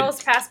scene. The Paige.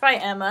 girls pass by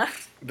Emma.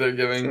 They're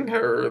giving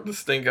her the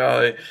stink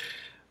eye.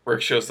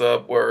 Rick shows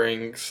up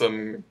wearing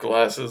some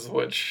glasses,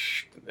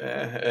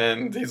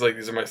 and he's like,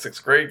 these are my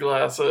 6th grade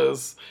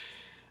glasses.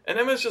 And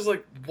Emma's just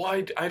like,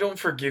 why? I don't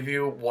forgive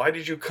you. Why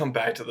did you come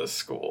back to this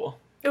school?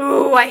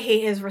 Ooh, I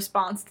hate his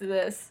response to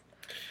this.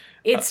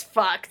 It's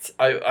fucked.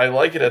 I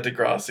like it at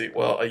Degrassi.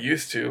 Well, I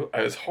used to.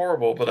 I was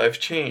horrible, but I've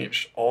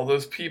changed. All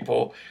those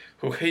people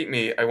who hate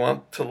me, I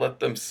want to let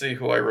them see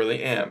who I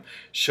really am.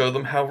 Show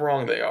them how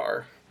wrong they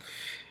are.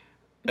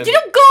 And You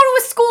don't go to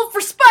a school for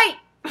spite!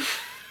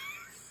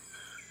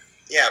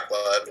 Yeah,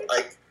 but,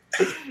 like,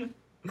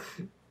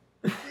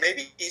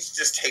 maybe you should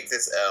just take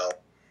this L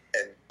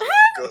and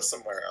go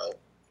somewhere else.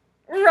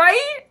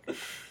 Right?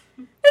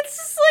 It's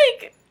just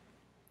like,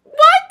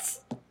 what?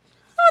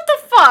 What the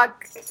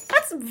fuck?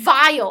 That's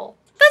vile.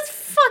 That's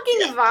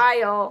fucking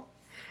vile.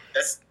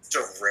 That's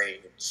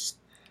deranged.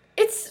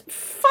 It's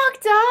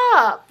fucked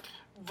up.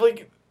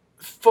 like,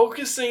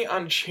 focusing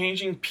on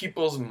changing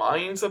people's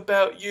minds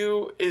about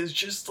you is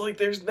just like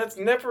that's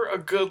never a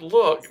good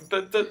look.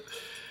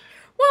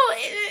 Well,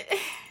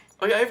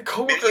 Like, I have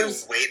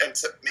coworkers.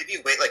 Maybe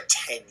you wait like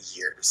 10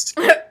 years.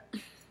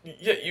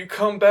 Yeah, you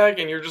come back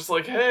and you're just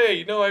like, hey,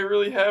 you know, I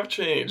really have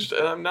changed,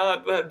 and I'm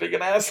not that big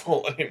an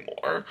asshole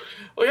anymore.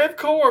 Like, I have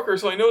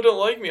coworkers who I know don't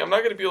like me. I'm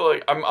not gonna be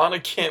like, I'm on a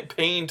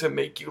campaign to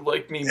make you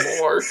like me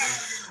more.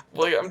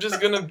 Like, I'm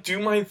just gonna do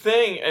my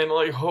thing and,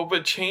 like, hope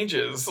it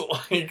changes.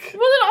 Like,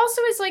 well, it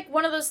also is, like,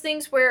 one of those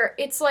things where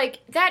it's, like,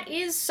 that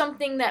is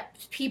something that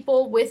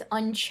people with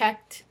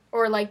unchecked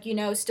or, like, you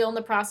know, still in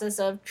the process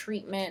of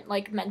treatment,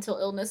 like, mental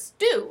illness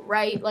do,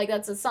 right? Like,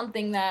 that's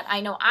something that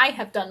I know I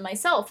have done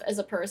myself as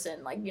a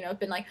person. Like, you know,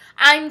 been like,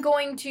 I'm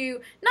going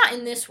to, not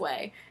in this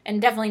way,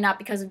 and definitely not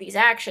because of these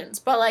actions,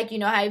 but, like, you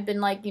know, I've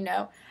been like, you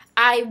know,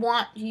 I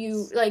want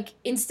you, like,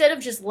 instead of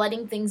just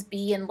letting things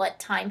be and let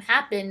time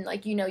happen,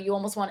 like, you know, you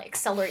almost want to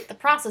accelerate the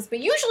process. But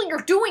usually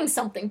you're doing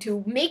something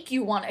to make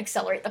you want to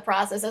accelerate the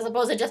process as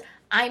opposed to just,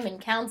 I'm in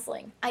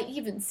counseling. I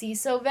even see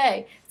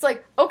Sauvé. It's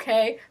like,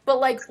 okay,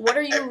 but, like, what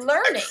are you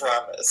learning? I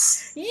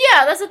promise.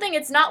 Yeah, that's the thing.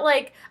 It's not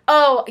like,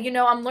 oh, you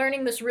know, I'm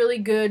learning this really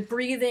good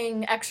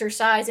breathing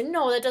exercise. And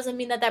no, that doesn't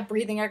mean that that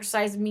breathing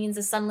exercise means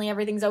that suddenly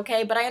everything's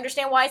okay. But I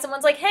understand why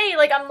someone's like, hey,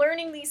 like, I'm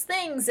learning these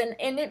things and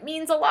it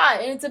means a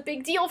lot and it's a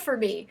big deal for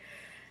me.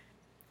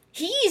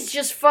 He's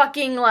just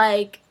fucking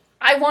like,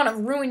 I want to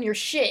ruin your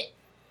shit.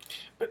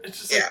 but it's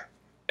just like,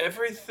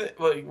 everything,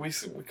 like, we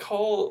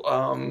call,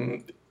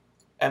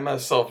 Emma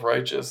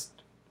self-righteous.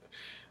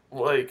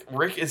 Like,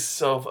 Rick is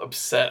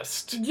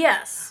self-obsessed.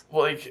 Yes.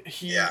 Like,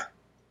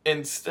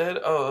 instead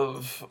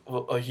of,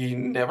 like, he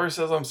never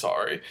says I'm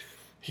sorry.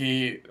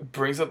 He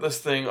brings up this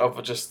thing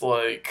of just,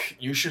 like,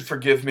 you should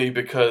forgive me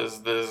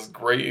because this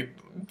great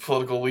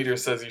political leader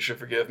says you should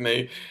forgive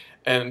me.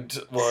 And,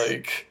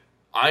 like,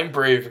 I'm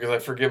brave because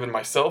I've forgiven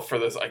myself for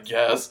this, I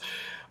guess.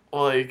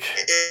 Like,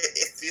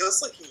 It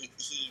feels like he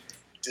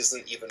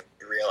doesn't even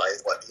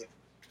realize what he's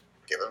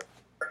given,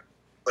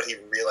 but he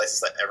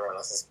realizes that everyone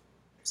else is.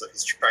 So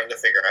he's trying to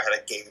figure out how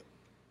to gain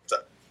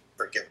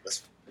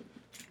forgiveness.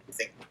 I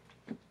think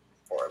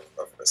for him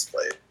of this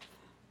play.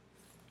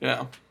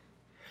 yeah.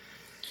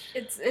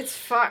 It's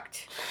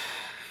fucked.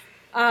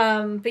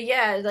 But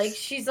yeah, like,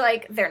 she's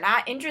like, they're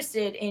not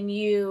interested in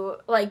you,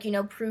 like, you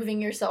know,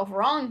 proving yourself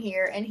wrong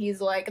here. And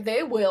he's like,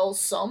 they will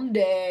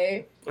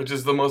someday. Which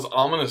is the most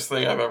ominous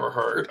thing I've ever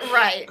heard.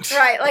 Right.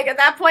 Like, at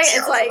that point,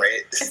 Sounds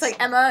it's right. like,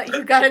 Emma,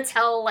 you gotta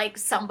tell, like,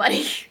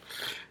 somebody.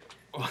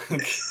 Like,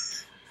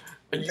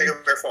 Pick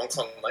up their phone,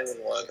 call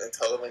 911, and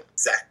tell them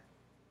exactly.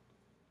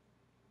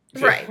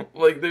 Right.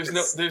 Like,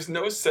 there's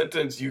no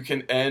sentence you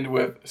can end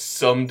with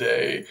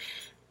someday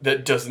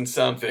that doesn't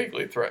sound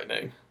vaguely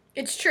threatening.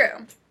 It's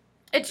true.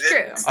 It's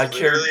true. I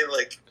care- Literally,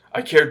 like,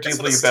 I care that's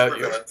deeply what a about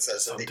you. supervillain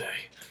says at the-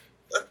 Someday.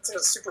 That's what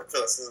a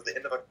supervillain says at the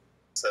end of a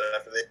episode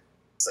after they,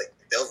 it's like,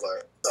 they'll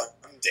learn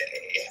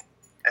someday.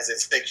 As they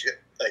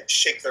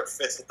shake their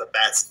fist at the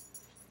bats.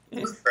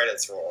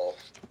 Credits roll.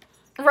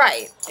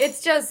 Right.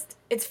 It's just,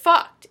 it's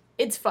fucked.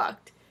 It's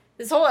fucked.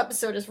 This whole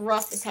episode is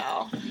rough as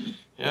hell.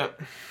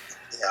 Yep.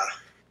 Yeah.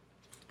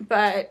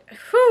 But,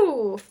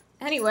 whew.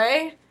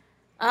 Anyway,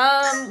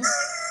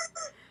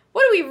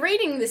 what are we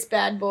rating this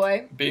bad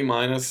boy? B-.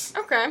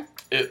 Okay.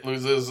 It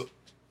loses.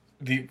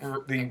 The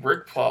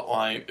Rick plot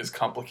line is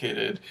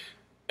complicated,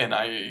 and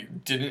I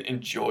didn't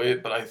enjoy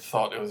it, but I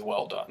thought it was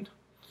well done.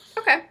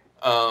 Okay.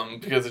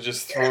 Because it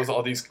just throws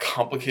all these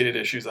complicated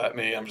issues at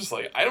me. I'm just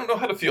like, I don't know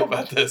how to feel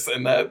about this,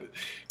 and that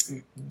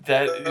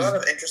There's a lot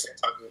is of interesting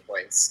talking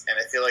points, and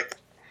I feel like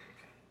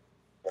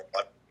a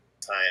lot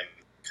of time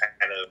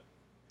kind of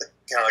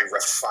like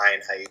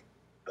refine how you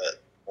do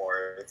it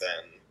more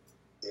than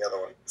the other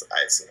ones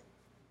I've seen.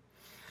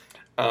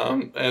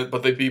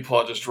 but the B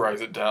plot just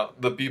drags it down.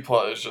 The B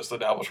plot is just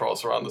an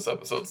albatross around this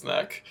episode's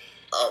neck.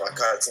 Oh my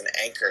god, it's an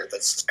anchor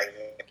that's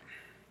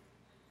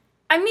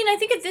I mean, I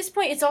think at this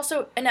point it's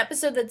also an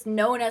episode that's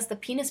known as the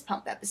penis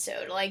pump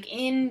episode, like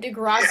in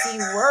Degrassi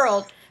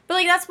world. But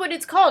like that's what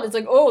it's called. It's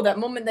like, oh, that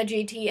moment that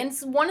JT, and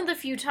it's one of the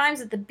few times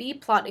that the B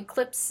plot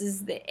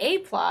eclipses the A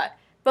plot.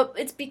 But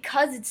it's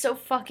because it's so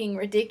fucking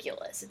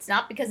ridiculous. It's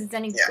not because it's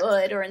any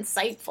good or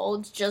insightful.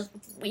 It's just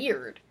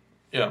weird.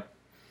 Yeah.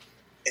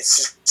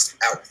 It's just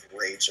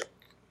outrageous.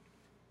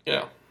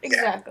 Yeah.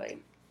 Exactly.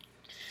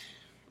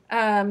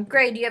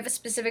 Gray, do you have a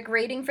specific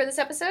rating for this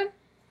episode?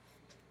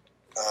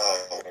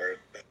 Oh Lord.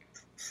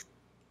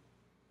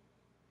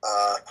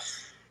 God.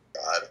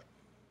 I'm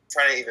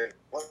trying to even.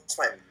 What's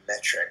my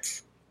metric?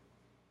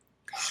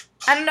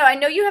 I don't know. I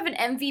know you have an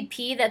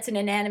MVP that's an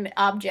inanimate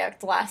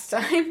object last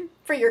time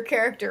for your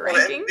character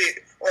ranking.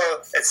 Well,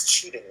 it's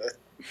cheating.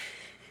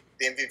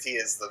 The MVP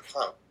is the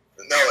pump.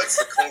 No, it's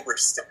the Cobra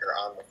sticker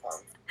on the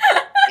pump.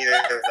 Either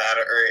that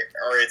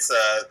or it's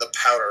the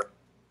powder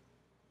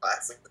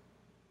plastic.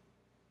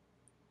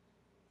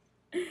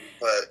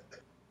 But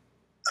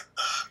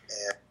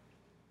man,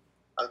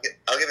 I'll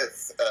give it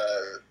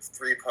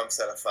 3 pumps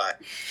out of 5.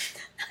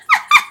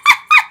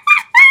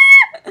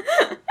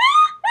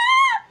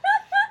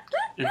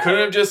 You couldn't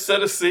have just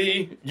said a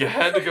C. You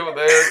had to go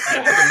there.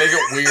 You had to make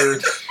it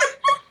weird.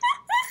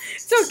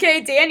 It's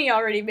okay. Danny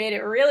already made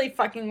it really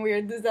fucking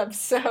weird this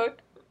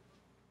episode.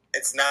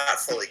 It's not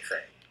fully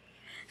crank.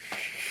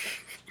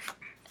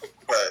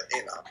 But,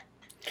 you know.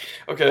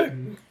 Okay.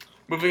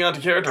 Moving on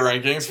to character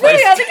rankings.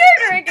 Moving on to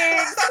character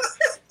rankings.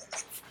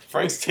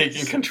 Frank's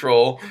taking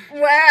control.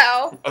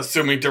 Wow.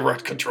 Assuming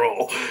direct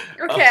control.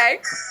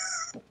 Okay.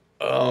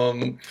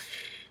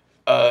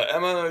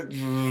 Emma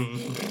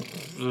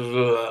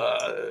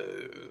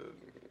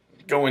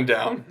going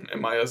down in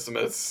my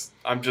estimates.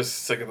 I'm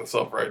just sick of the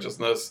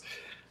self-righteousness.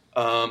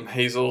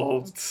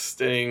 Hazel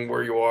staying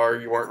where you are.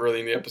 You weren't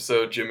really in the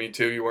episode. Jimmy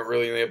too. You weren't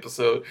really in the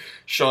episode.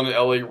 Sean and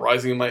Ellie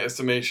rising in my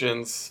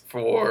estimations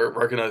for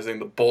recognizing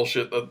the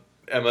bullshit that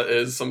Emma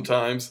is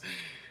sometimes.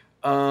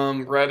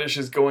 Radish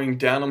is going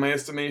down on my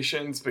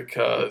estimations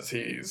because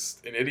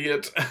he's an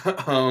idiot.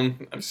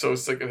 I'm so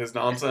sick of his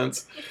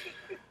nonsense.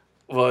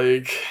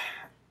 Like,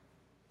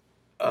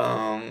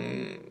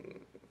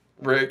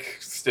 Rick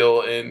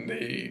still in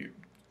the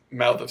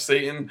mouth of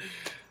Satan.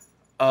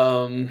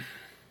 Who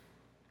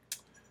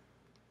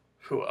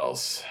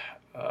else?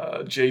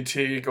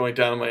 JT going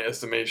down in my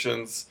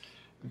estimations.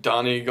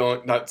 Donnie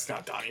going... It's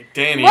not Donnie.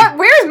 Danny. What?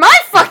 Where's my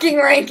fucking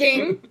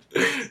ranking?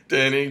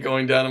 Danny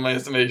going down in my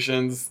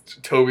estimations.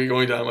 Toby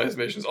going down in my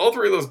estimations. All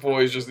 3 of those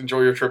boys just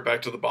enjoy your trip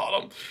back to the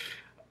bottom.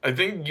 I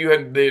think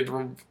they had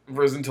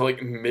risen to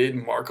like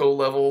mid-Marco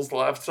levels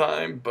last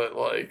time, but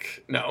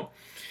like, no.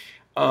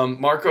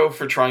 Marco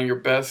for trying your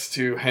best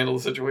to handle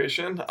the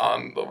situation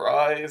on the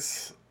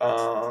rise.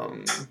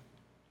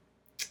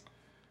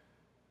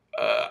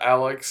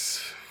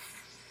 Alex.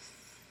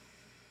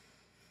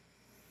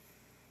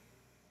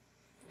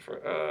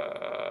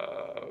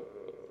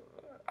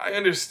 I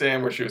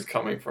understand where she was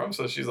coming from,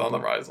 so she's on the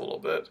rise a little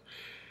bit.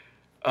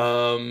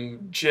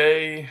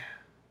 Jay,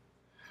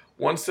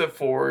 1 step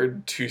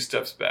forward, 2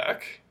 steps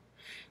back.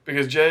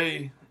 Because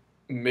Jay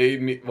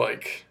made me,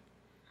 like,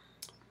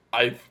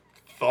 I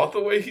thought the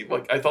way he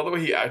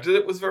acted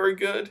it was very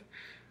good.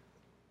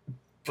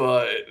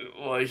 But,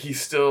 like, he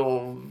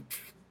still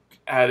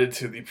added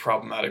to the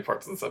problematic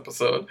parts of this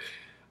episode.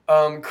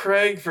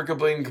 Craig, for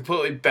being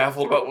completely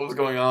baffled about what was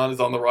going on, is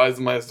on the rise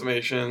in my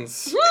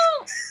estimations.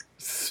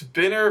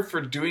 Spinner,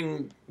 for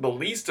doing the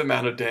least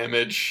amount of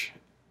damage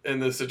in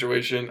this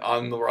situation,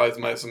 on the rise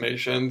in my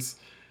estimations.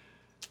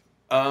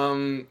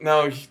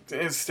 No,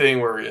 he's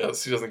staying where he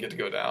is. He doesn't get to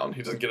go down.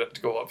 He doesn't get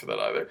to go up for that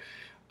either.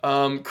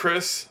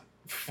 Chris,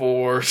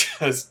 for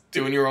just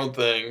doing your own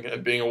thing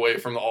and being away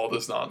from all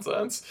this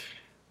nonsense.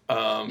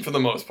 For the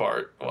most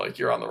part, like,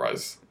 you're on the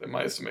rise in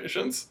my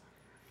estimations.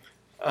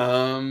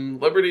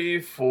 Liberty,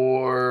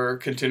 for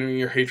continuing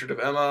your hatred of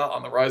Emma,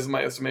 on the rise in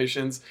my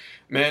estimations.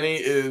 Manny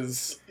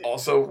is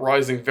also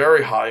rising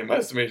very high in my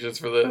estimations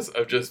for this,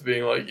 of just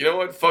being like, you know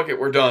what, fuck it,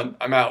 we're done.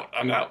 I'm out.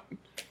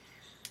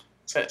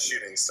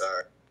 Shooting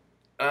star.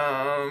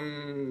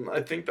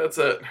 I think that's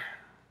it.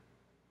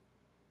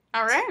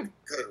 All right.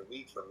 Good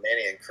week for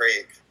Manny and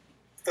Craig.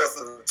 Both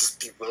of them just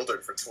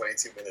bewildered for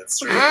 22 minutes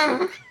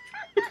straight.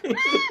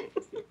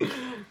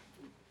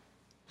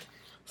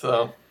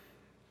 So,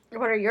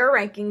 What are your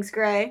rankings,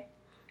 Gray?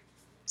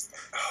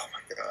 Oh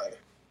my god.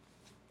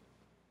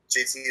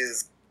 JT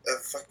is a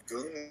fucking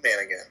goon man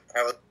again.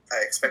 I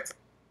expected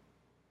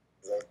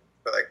for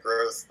that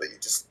growth, but you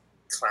just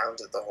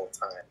clowned it the whole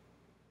time.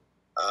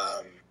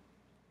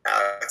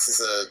 Alex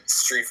is a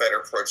Street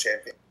Fighter Pro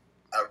champion.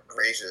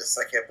 Outrageous.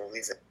 I can't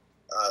believe it.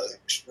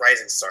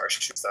 Rising star,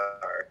 shooting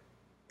star.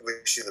 I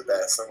wish you the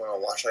best. I'm going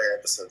to watch all your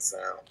episodes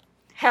now.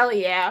 Hell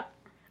yeah.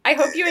 I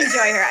hope you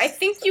enjoy her. I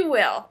think you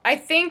will. I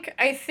think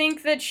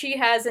that she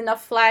has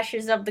enough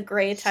flashes of the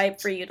Gray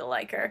type for you to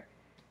like her.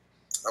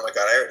 Oh my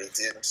god, I already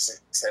did. I'm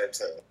just excited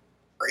to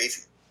brave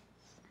you.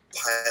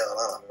 Pile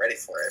on. I'm ready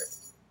for it.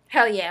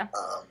 Hell yeah.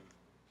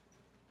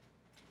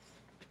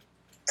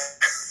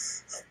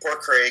 Poor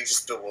Craig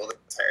just bewildered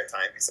the entire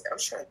time. He's like, I'm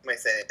just trying to do my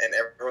thing. And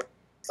everyone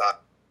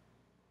thought,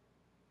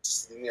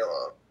 just leave me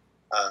alone.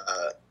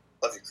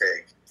 Love you,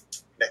 Craig.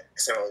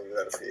 Next time I'll do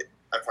that for you.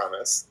 I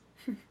promise.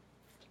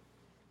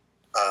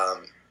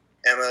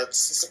 Emma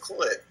just needs to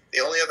cool it. The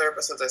only other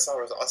episodes I saw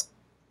was awesome.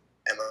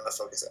 Emma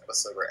focus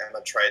episode where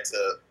Emma tried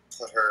to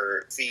put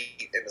her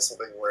feet into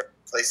something where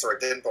place where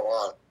it didn't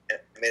belong and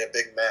made a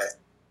big mess.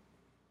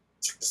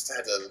 She just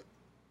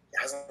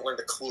hasn't learned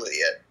to cool it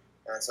yet.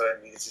 And that's what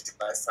I needed you to do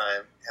last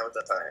time. Haven't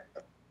done time.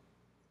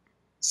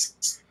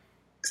 Just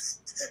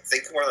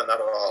think more than not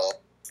at all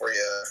before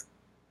you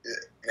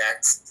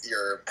enact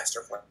your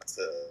master plan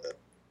to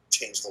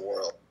change the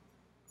world.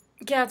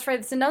 Yeah, that's right.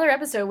 It's another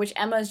episode which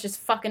Emma is just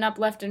fucking up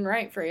left and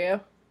right for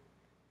you.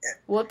 Yeah.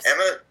 Whoops.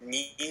 Emma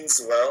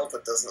means well,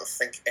 but doesn't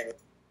think any.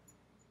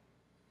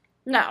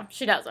 No,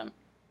 she doesn't.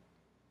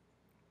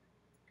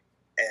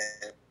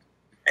 And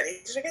I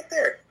need you to get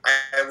there.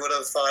 I would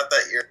have thought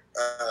that your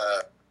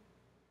a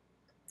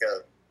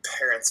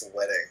parents'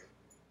 wedding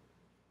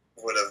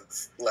would have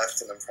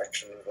left an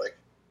impression of, like,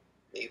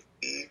 maybe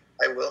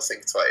I will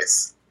think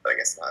twice, but I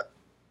guess not.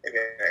 Maybe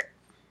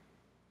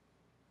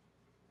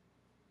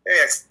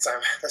next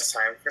time. This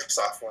time, you're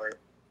sophomore.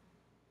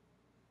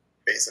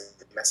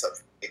 Basically, mess up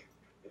and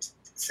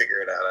figure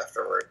it out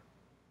afterward.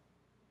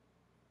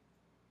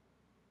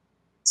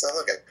 So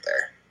they'll get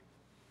there.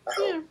 I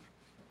hope.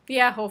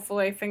 Yeah,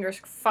 hopefully.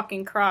 Fingers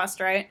fucking crossed,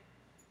 right?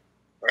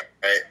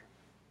 Right.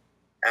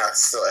 Alex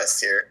is still S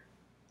tier.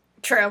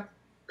 True.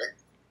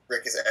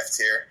 Rick is F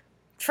tier.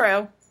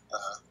 True.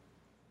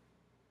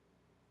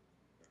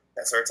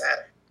 That's where it's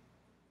at.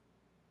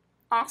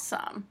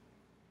 Awesome.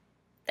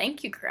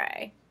 Thank you,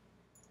 Gray.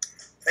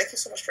 Thank you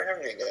so much for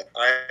having me again.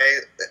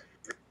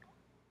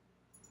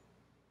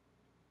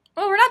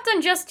 Well, we're not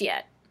done just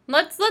yet.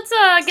 Let's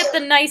get the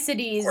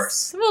niceties. Of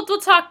course. We'll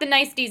talk the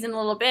niceties in a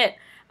little bit.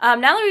 Now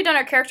that we've done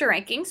our character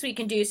rankings, we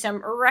can do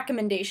some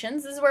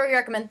recommendations. This is where we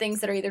recommend things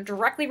that are either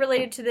directly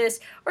related to this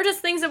or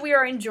just things that we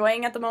are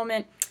enjoying at the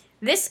moment.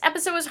 This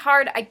episode was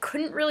hard. I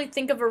couldn't really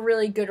think of a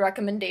really good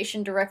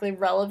recommendation directly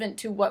relevant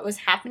to what was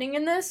happening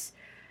in this.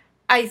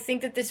 I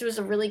think that this was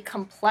a really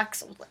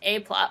complex,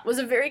 A-plot was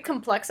a very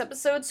complex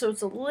episode, so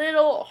it's a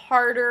little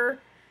harder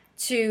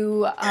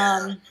to,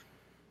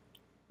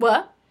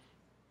 What?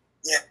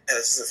 Yeah,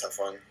 this is a tough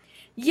one.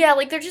 Yeah,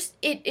 like, they're just,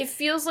 it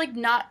feels like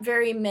not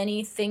very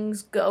many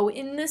things go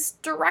in this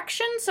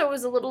direction, so it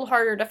was a little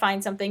harder to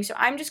find something. So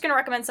I'm just going to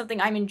recommend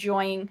something I'm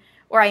enjoying,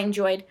 or I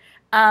enjoyed.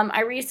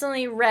 I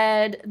recently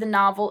read the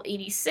novel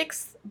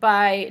 86th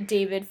by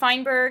David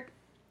Feinberg.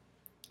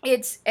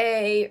 It's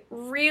a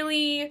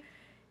really,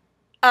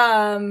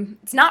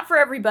 it's not for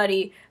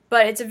everybody,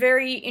 but it's a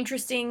very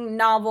interesting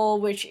novel,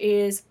 which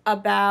is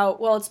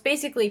about, well, it's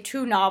basically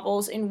two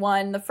novels in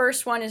one. The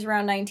first one is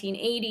around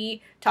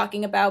 1980,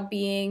 talking about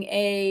being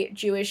a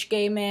Jewish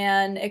gay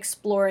man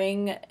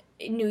exploring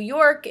New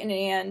York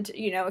and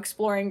you know,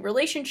 exploring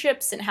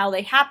relationships and how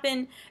they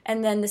happen.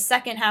 And then the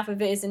second half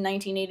of it is in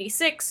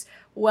 1986,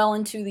 well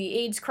into the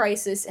AIDS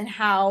crisis, and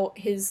how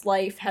his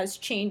life has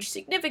changed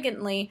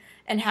significantly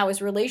and how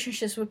his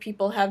relationships with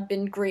people have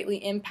been greatly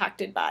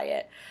impacted by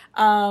it.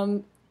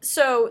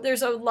 So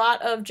there's a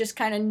lot of just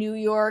kind of New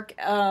York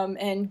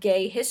and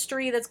gay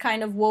history that's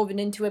kind of woven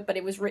into it, but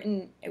it was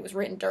written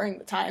during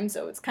the time,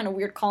 so it's kind of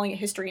weird calling it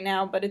history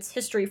now, but it's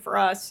history for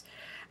us.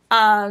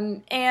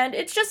 And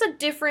it's just a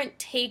different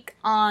take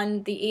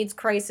on the AIDS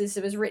crisis.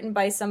 It was written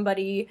by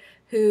somebody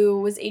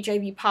who was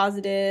HIV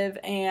positive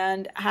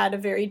and had a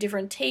very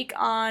different take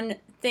on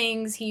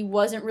things. He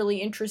wasn't really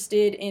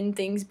interested in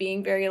things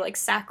being very like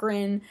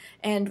saccharine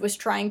and was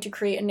trying to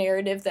create a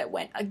narrative that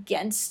went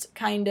against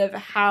kind of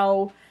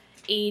how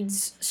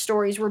AIDS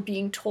stories were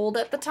being told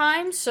at the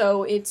time.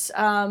 So it's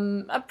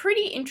a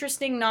pretty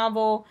interesting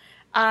novel.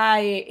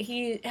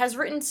 He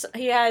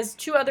has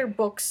two other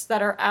books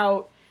that are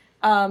out.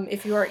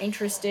 If you are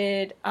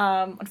interested,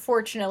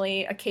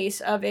 unfortunately, a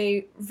case of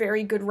a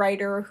very good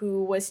writer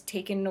who was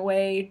taken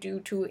away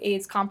due to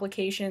AIDS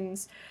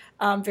complications,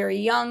 very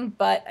young,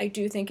 but I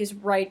do think his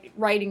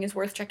writing is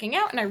worth checking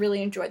out, and I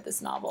really enjoyed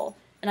this novel,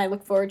 and I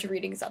look forward to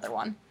reading his other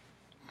one.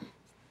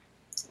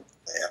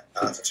 Yeah,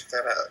 I'll have to check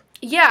that out.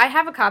 Yeah, I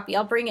have a copy.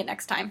 I'll bring it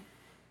next time.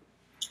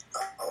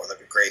 Oh,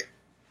 that'd be great.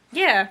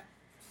 Yeah.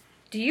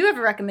 Do you have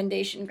a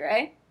recommendation,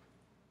 Gray?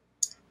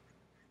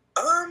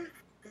 I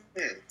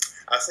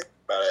was thinking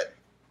about it.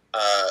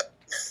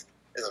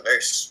 It's a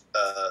very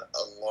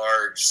a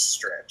large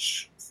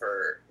stretch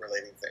for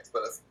relating things,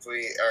 but if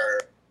we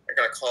are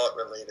going to call it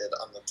related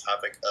on the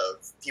topic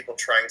of people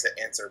trying to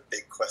answer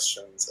big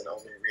questions and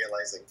only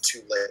realizing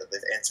too late that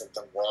they've answered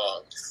them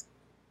wrong,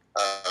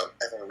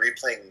 I've been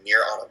replaying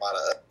Nier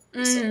Automata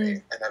recently,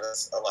 and that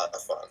is a lot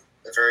of fun.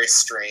 A very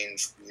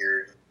strange,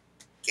 weird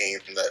game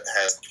that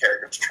has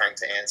characters trying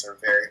to answer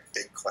very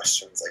big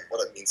questions, like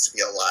what it means to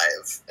be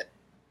alive and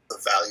the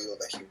value of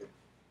a human,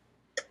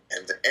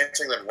 and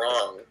answering them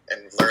wrong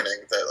and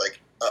learning that,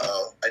 like,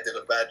 I did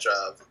a bad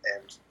job,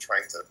 and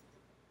trying to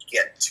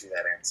get to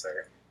that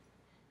answer.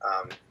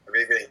 I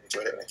really, really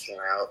enjoyed it when it came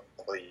out a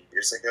couple of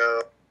years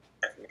ago.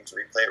 I've been to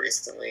replay it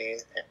recently,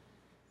 and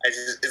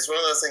it's one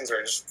of those things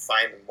where I just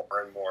find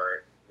more and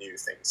more new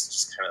things to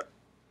just kind of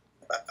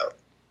about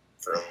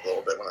for a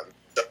little bit when I'm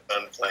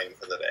done playing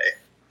for the day.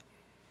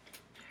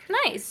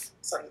 Nice.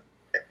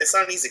 It's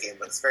not an easy game,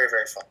 but it's very,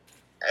 very fun.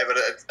 But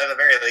at the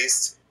very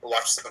least,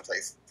 watch some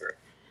playthrough.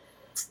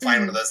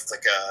 Find one of those,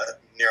 like,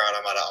 Nier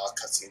Automata all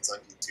cutscenes on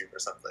YouTube or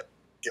something.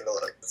 Give it a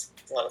look. It's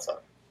a lot of fun.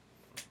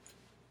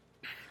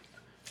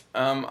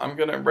 I'm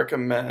gonna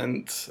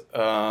recommend. Sorry,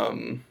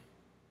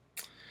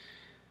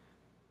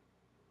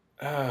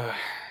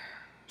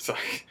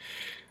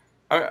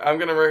 I'm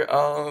gonna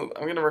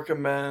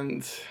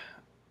recommend.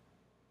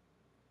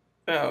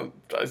 Yeah,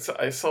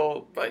 I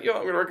saw. I'm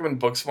gonna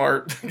recommend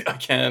Booksmart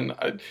again.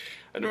 I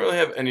don't really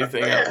have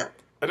anything else.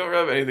 I don't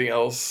really have anything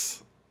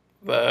else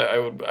that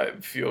I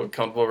feel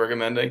comfortable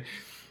recommending.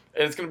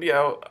 And it's gonna be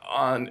out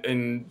on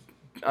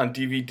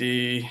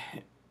DVD,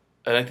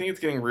 and I think it's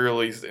getting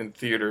re-released in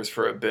theaters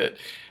for a bit.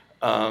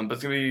 But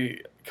it's gonna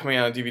be coming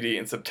out on DVD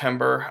in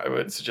September. I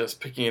would suggest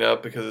picking it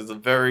up because it's a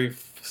very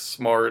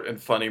smart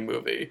and funny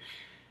movie.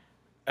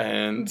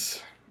 And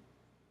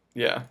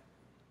yeah,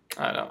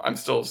 I don't know. I'm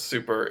still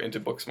super into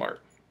Booksmart.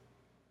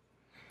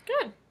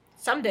 Good.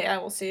 Someday I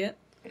will see it.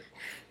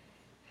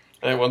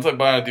 Hey, once I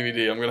buy a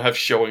DVD, I'm gonna have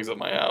showings at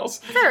my house.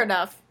 Fair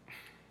enough.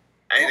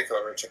 I need to go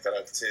over and check that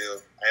out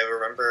too. I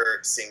remember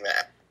seeing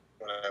that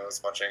when I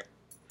was watching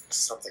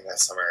something that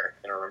summer,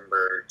 and I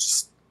remember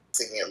just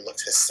thinking it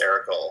looked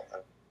hysterical.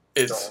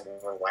 I don't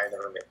remember why I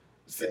never made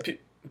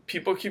it.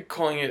 People keep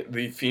calling it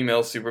the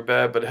female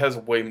Superbad, but it has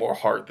way more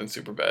heart than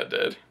Superbad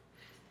did.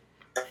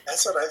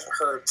 That's what I've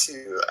heard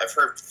too. I've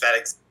heard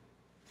that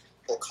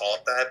people call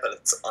it that, but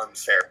it's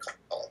unfair to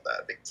call it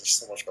that because there's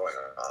so much going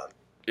on.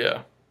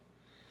 Yeah.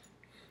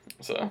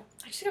 So.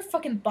 I just got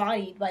fucking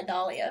bodied by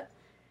Dahlia.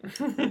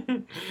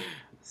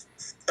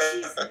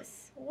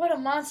 Jesus, what a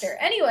monster.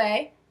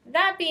 Anyway,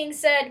 that being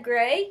said,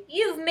 Gray,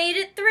 you've made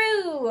it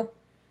through.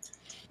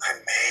 I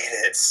made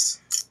it. This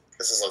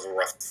is a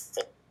rough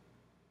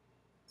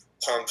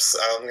pumps.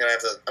 I'm gonna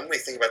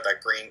think about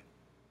that green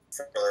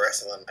for the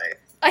rest of the night.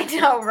 I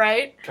know,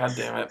 right? God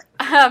damn it.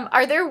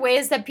 Are there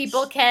ways that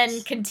people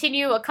can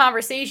continue a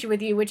conversation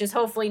with you, which is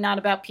hopefully not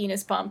about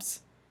penis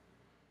pumps?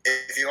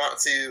 If you want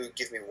to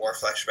give me war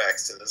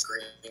flashbacks to this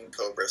green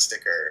Cobra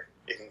sticker,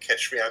 you can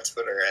catch me on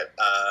Twitter at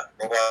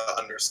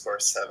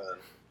robot_7.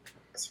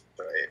 That's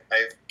right.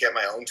 I get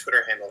my own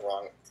Twitter handle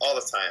wrong all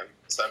the time,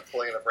 so I'm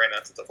pulling it up right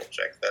now to double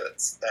check that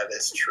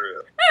is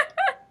true.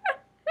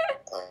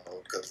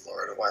 Oh, good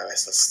lord, why am I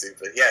so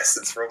stupid? Yes,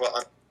 it's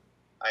robot.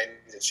 I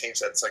need to change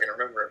that so I can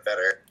remember it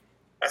better.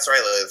 That's where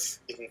I live.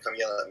 You can come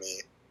yell at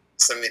me,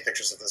 send me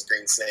pictures of this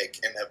green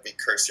snake, and have me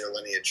curse your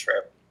lineage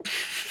trip.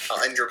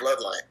 I'll end your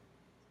bloodline.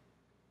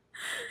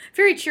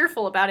 Very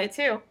cheerful about it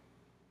too.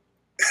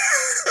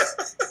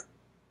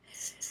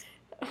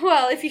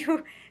 Well, if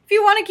you If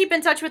you want to keep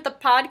in touch with the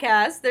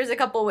podcast, there's a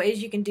couple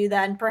ways you can do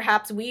that, and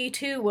perhaps we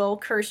too will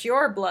curse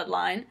your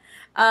bloodline.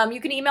 You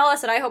can email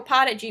us at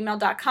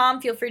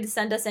ihopepod@gmail.com. Feel free to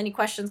send us any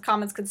questions,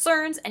 comments,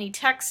 concerns, any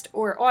text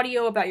or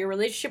audio about your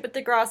relationship with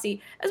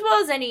Degrassi, as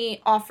well as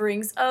any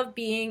offerings of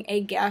being a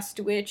guest,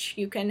 which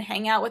you can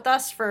hang out with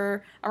us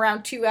for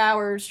around 2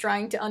 hours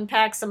trying to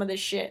unpack some of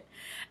this shit.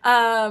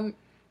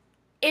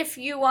 If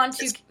you want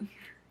to...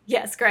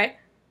 Yes, Gray?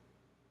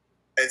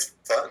 It's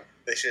fun.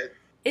 They should.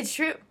 It's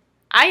true.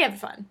 I have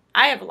fun.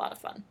 I have a lot of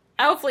fun.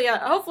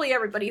 Hopefully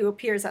everybody who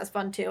appears has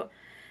fun too.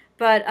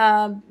 But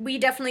we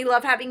definitely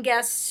love having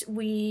guests.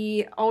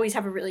 We always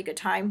have a really good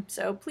time.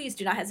 So please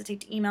do not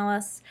hesitate to email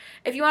us.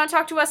 If you want to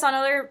talk to us on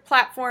other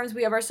platforms,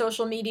 we have our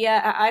social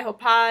media at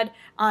ihopepod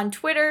on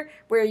Twitter,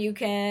 where you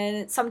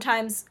can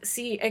sometimes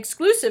see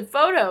exclusive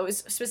photos,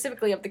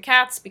 specifically of the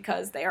cats,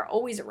 because they are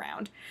always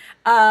around.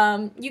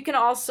 You can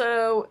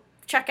also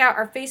check out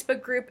our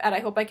Facebook group at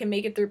I Hope I Can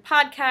Make It Through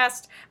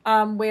Podcast,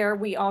 where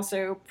we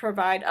also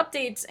provide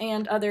updates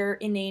and other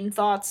inane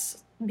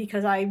thoughts,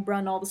 because I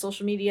run all the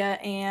social media,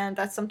 and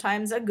that's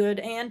sometimes a good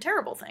and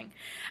terrible thing.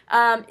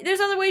 There's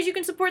other ways you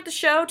can support the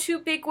show. 2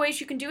 big ways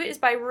you can do it is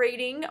by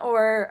rating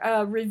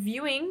or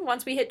reviewing.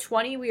 Once we hit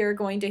 20, we are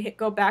going to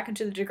go back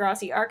into the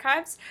Degrassi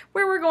archives,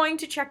 where we're going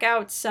to check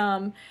out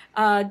some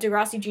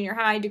Degrassi Junior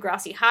High,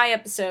 Degrassi High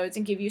episodes,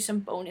 and give you some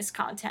bonus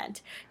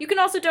content. You can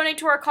also donate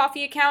to our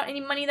coffee account. Any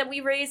money that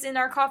we raise in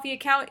our coffee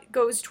account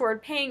goes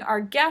toward paying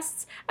our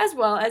guests, as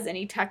well as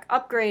any tech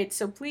upgrades.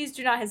 So please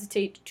do not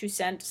hesitate to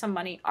send some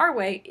money our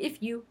way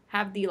if you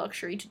have the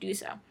luxury to do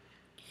so.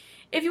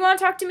 If you want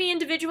to talk to me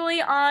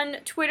individually on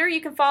Twitter,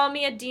 you can follow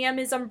me at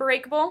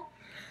DMIsUnbreakable.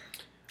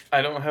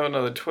 I don't have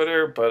another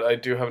Twitter, but I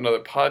do have another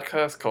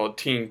podcast called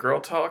Teen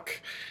Girl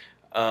Talk.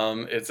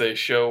 It's a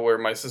show where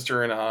my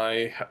sister and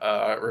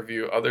I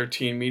review other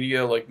teen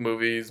media like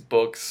movies,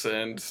 books,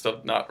 and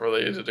stuff not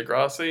related to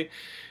Degrassi.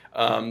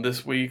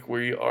 This week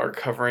we are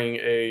covering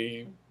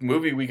a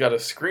movie we got a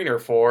screener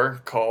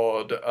for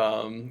called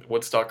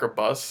Woodstock or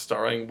Bust,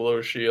 starring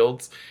Willow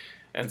Shields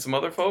and some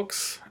other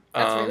folks.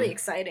 That's really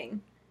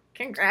exciting.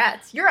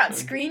 Congrats. You're on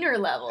screener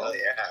level. Oh,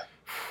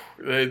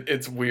 yeah.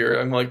 It's weird.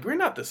 I'm like, we're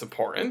not this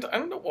important. I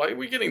don't know why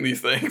we're getting these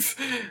things.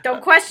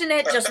 Don't question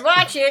it. Just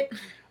watch it.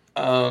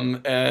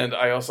 And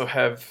I also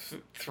have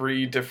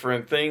 3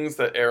 different things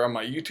that air on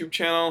my YouTube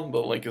channel. The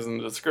link is in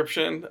the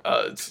description.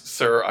 It's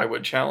Sir I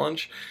Would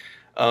Challenge.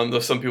 Though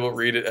some people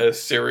read it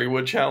as Siri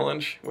Would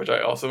Challenge, which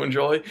I also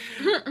enjoy.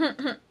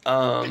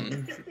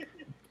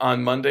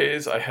 On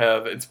Mondays, I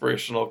have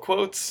inspirational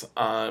quotes.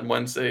 On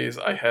Wednesdays,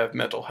 I have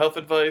mental health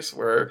advice,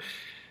 where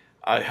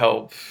I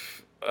help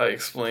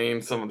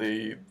explain some of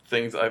the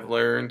things I've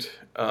learned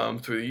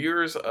through the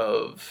years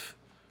of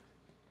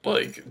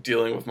like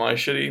dealing with my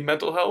shitty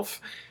mental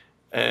health,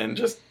 and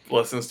just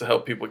lessons to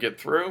help people get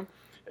through.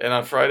 And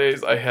on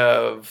Fridays, I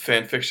have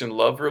Fanfiction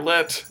Love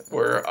Roulette,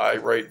 where I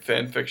write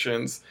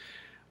fanfictions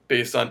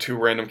based on 2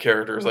 random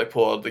characters I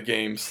pull out of the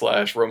game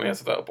 / Romance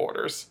Without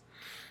Borders.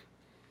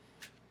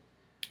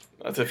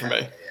 That's it for me.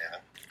 Yeah.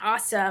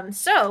 Awesome.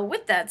 So,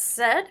 with that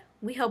said,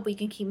 we hope we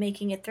can keep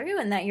making it through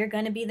and that you're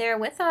going to be there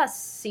with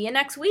us. See you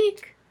next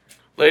week.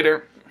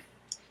 Later.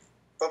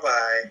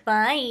 Bye-bye.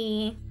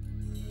 Bye.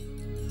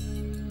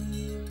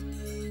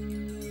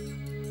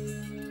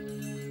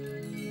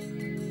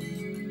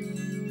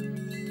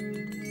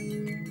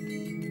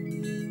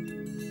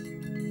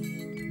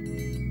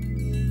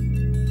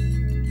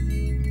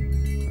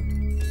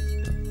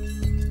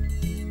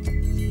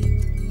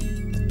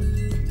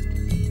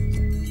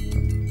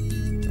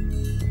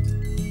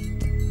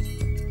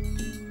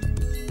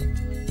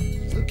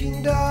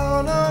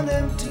 Down on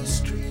empty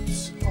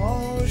streets,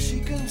 all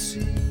she can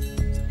see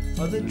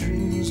are the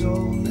dreams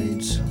all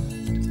made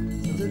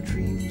solid, are the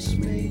dreams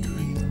made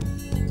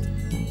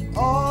real.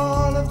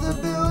 All of the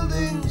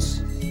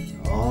buildings,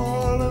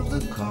 all of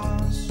the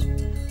cars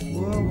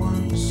were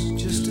once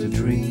just a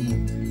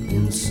dream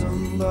in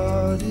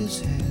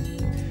somebody's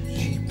head.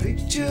 She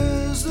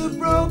pictures the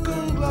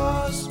broken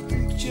glass,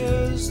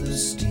 pictures the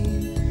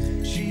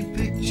steam, she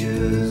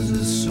pictures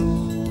a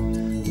soul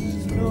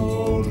with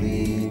no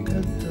leak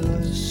at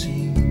the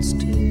seams.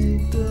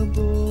 Take the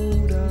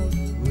boat out,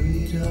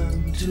 wait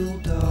until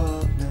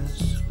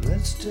darkness.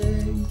 Let's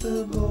take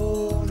the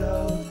boat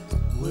out,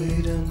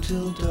 wait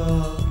until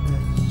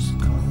darkness.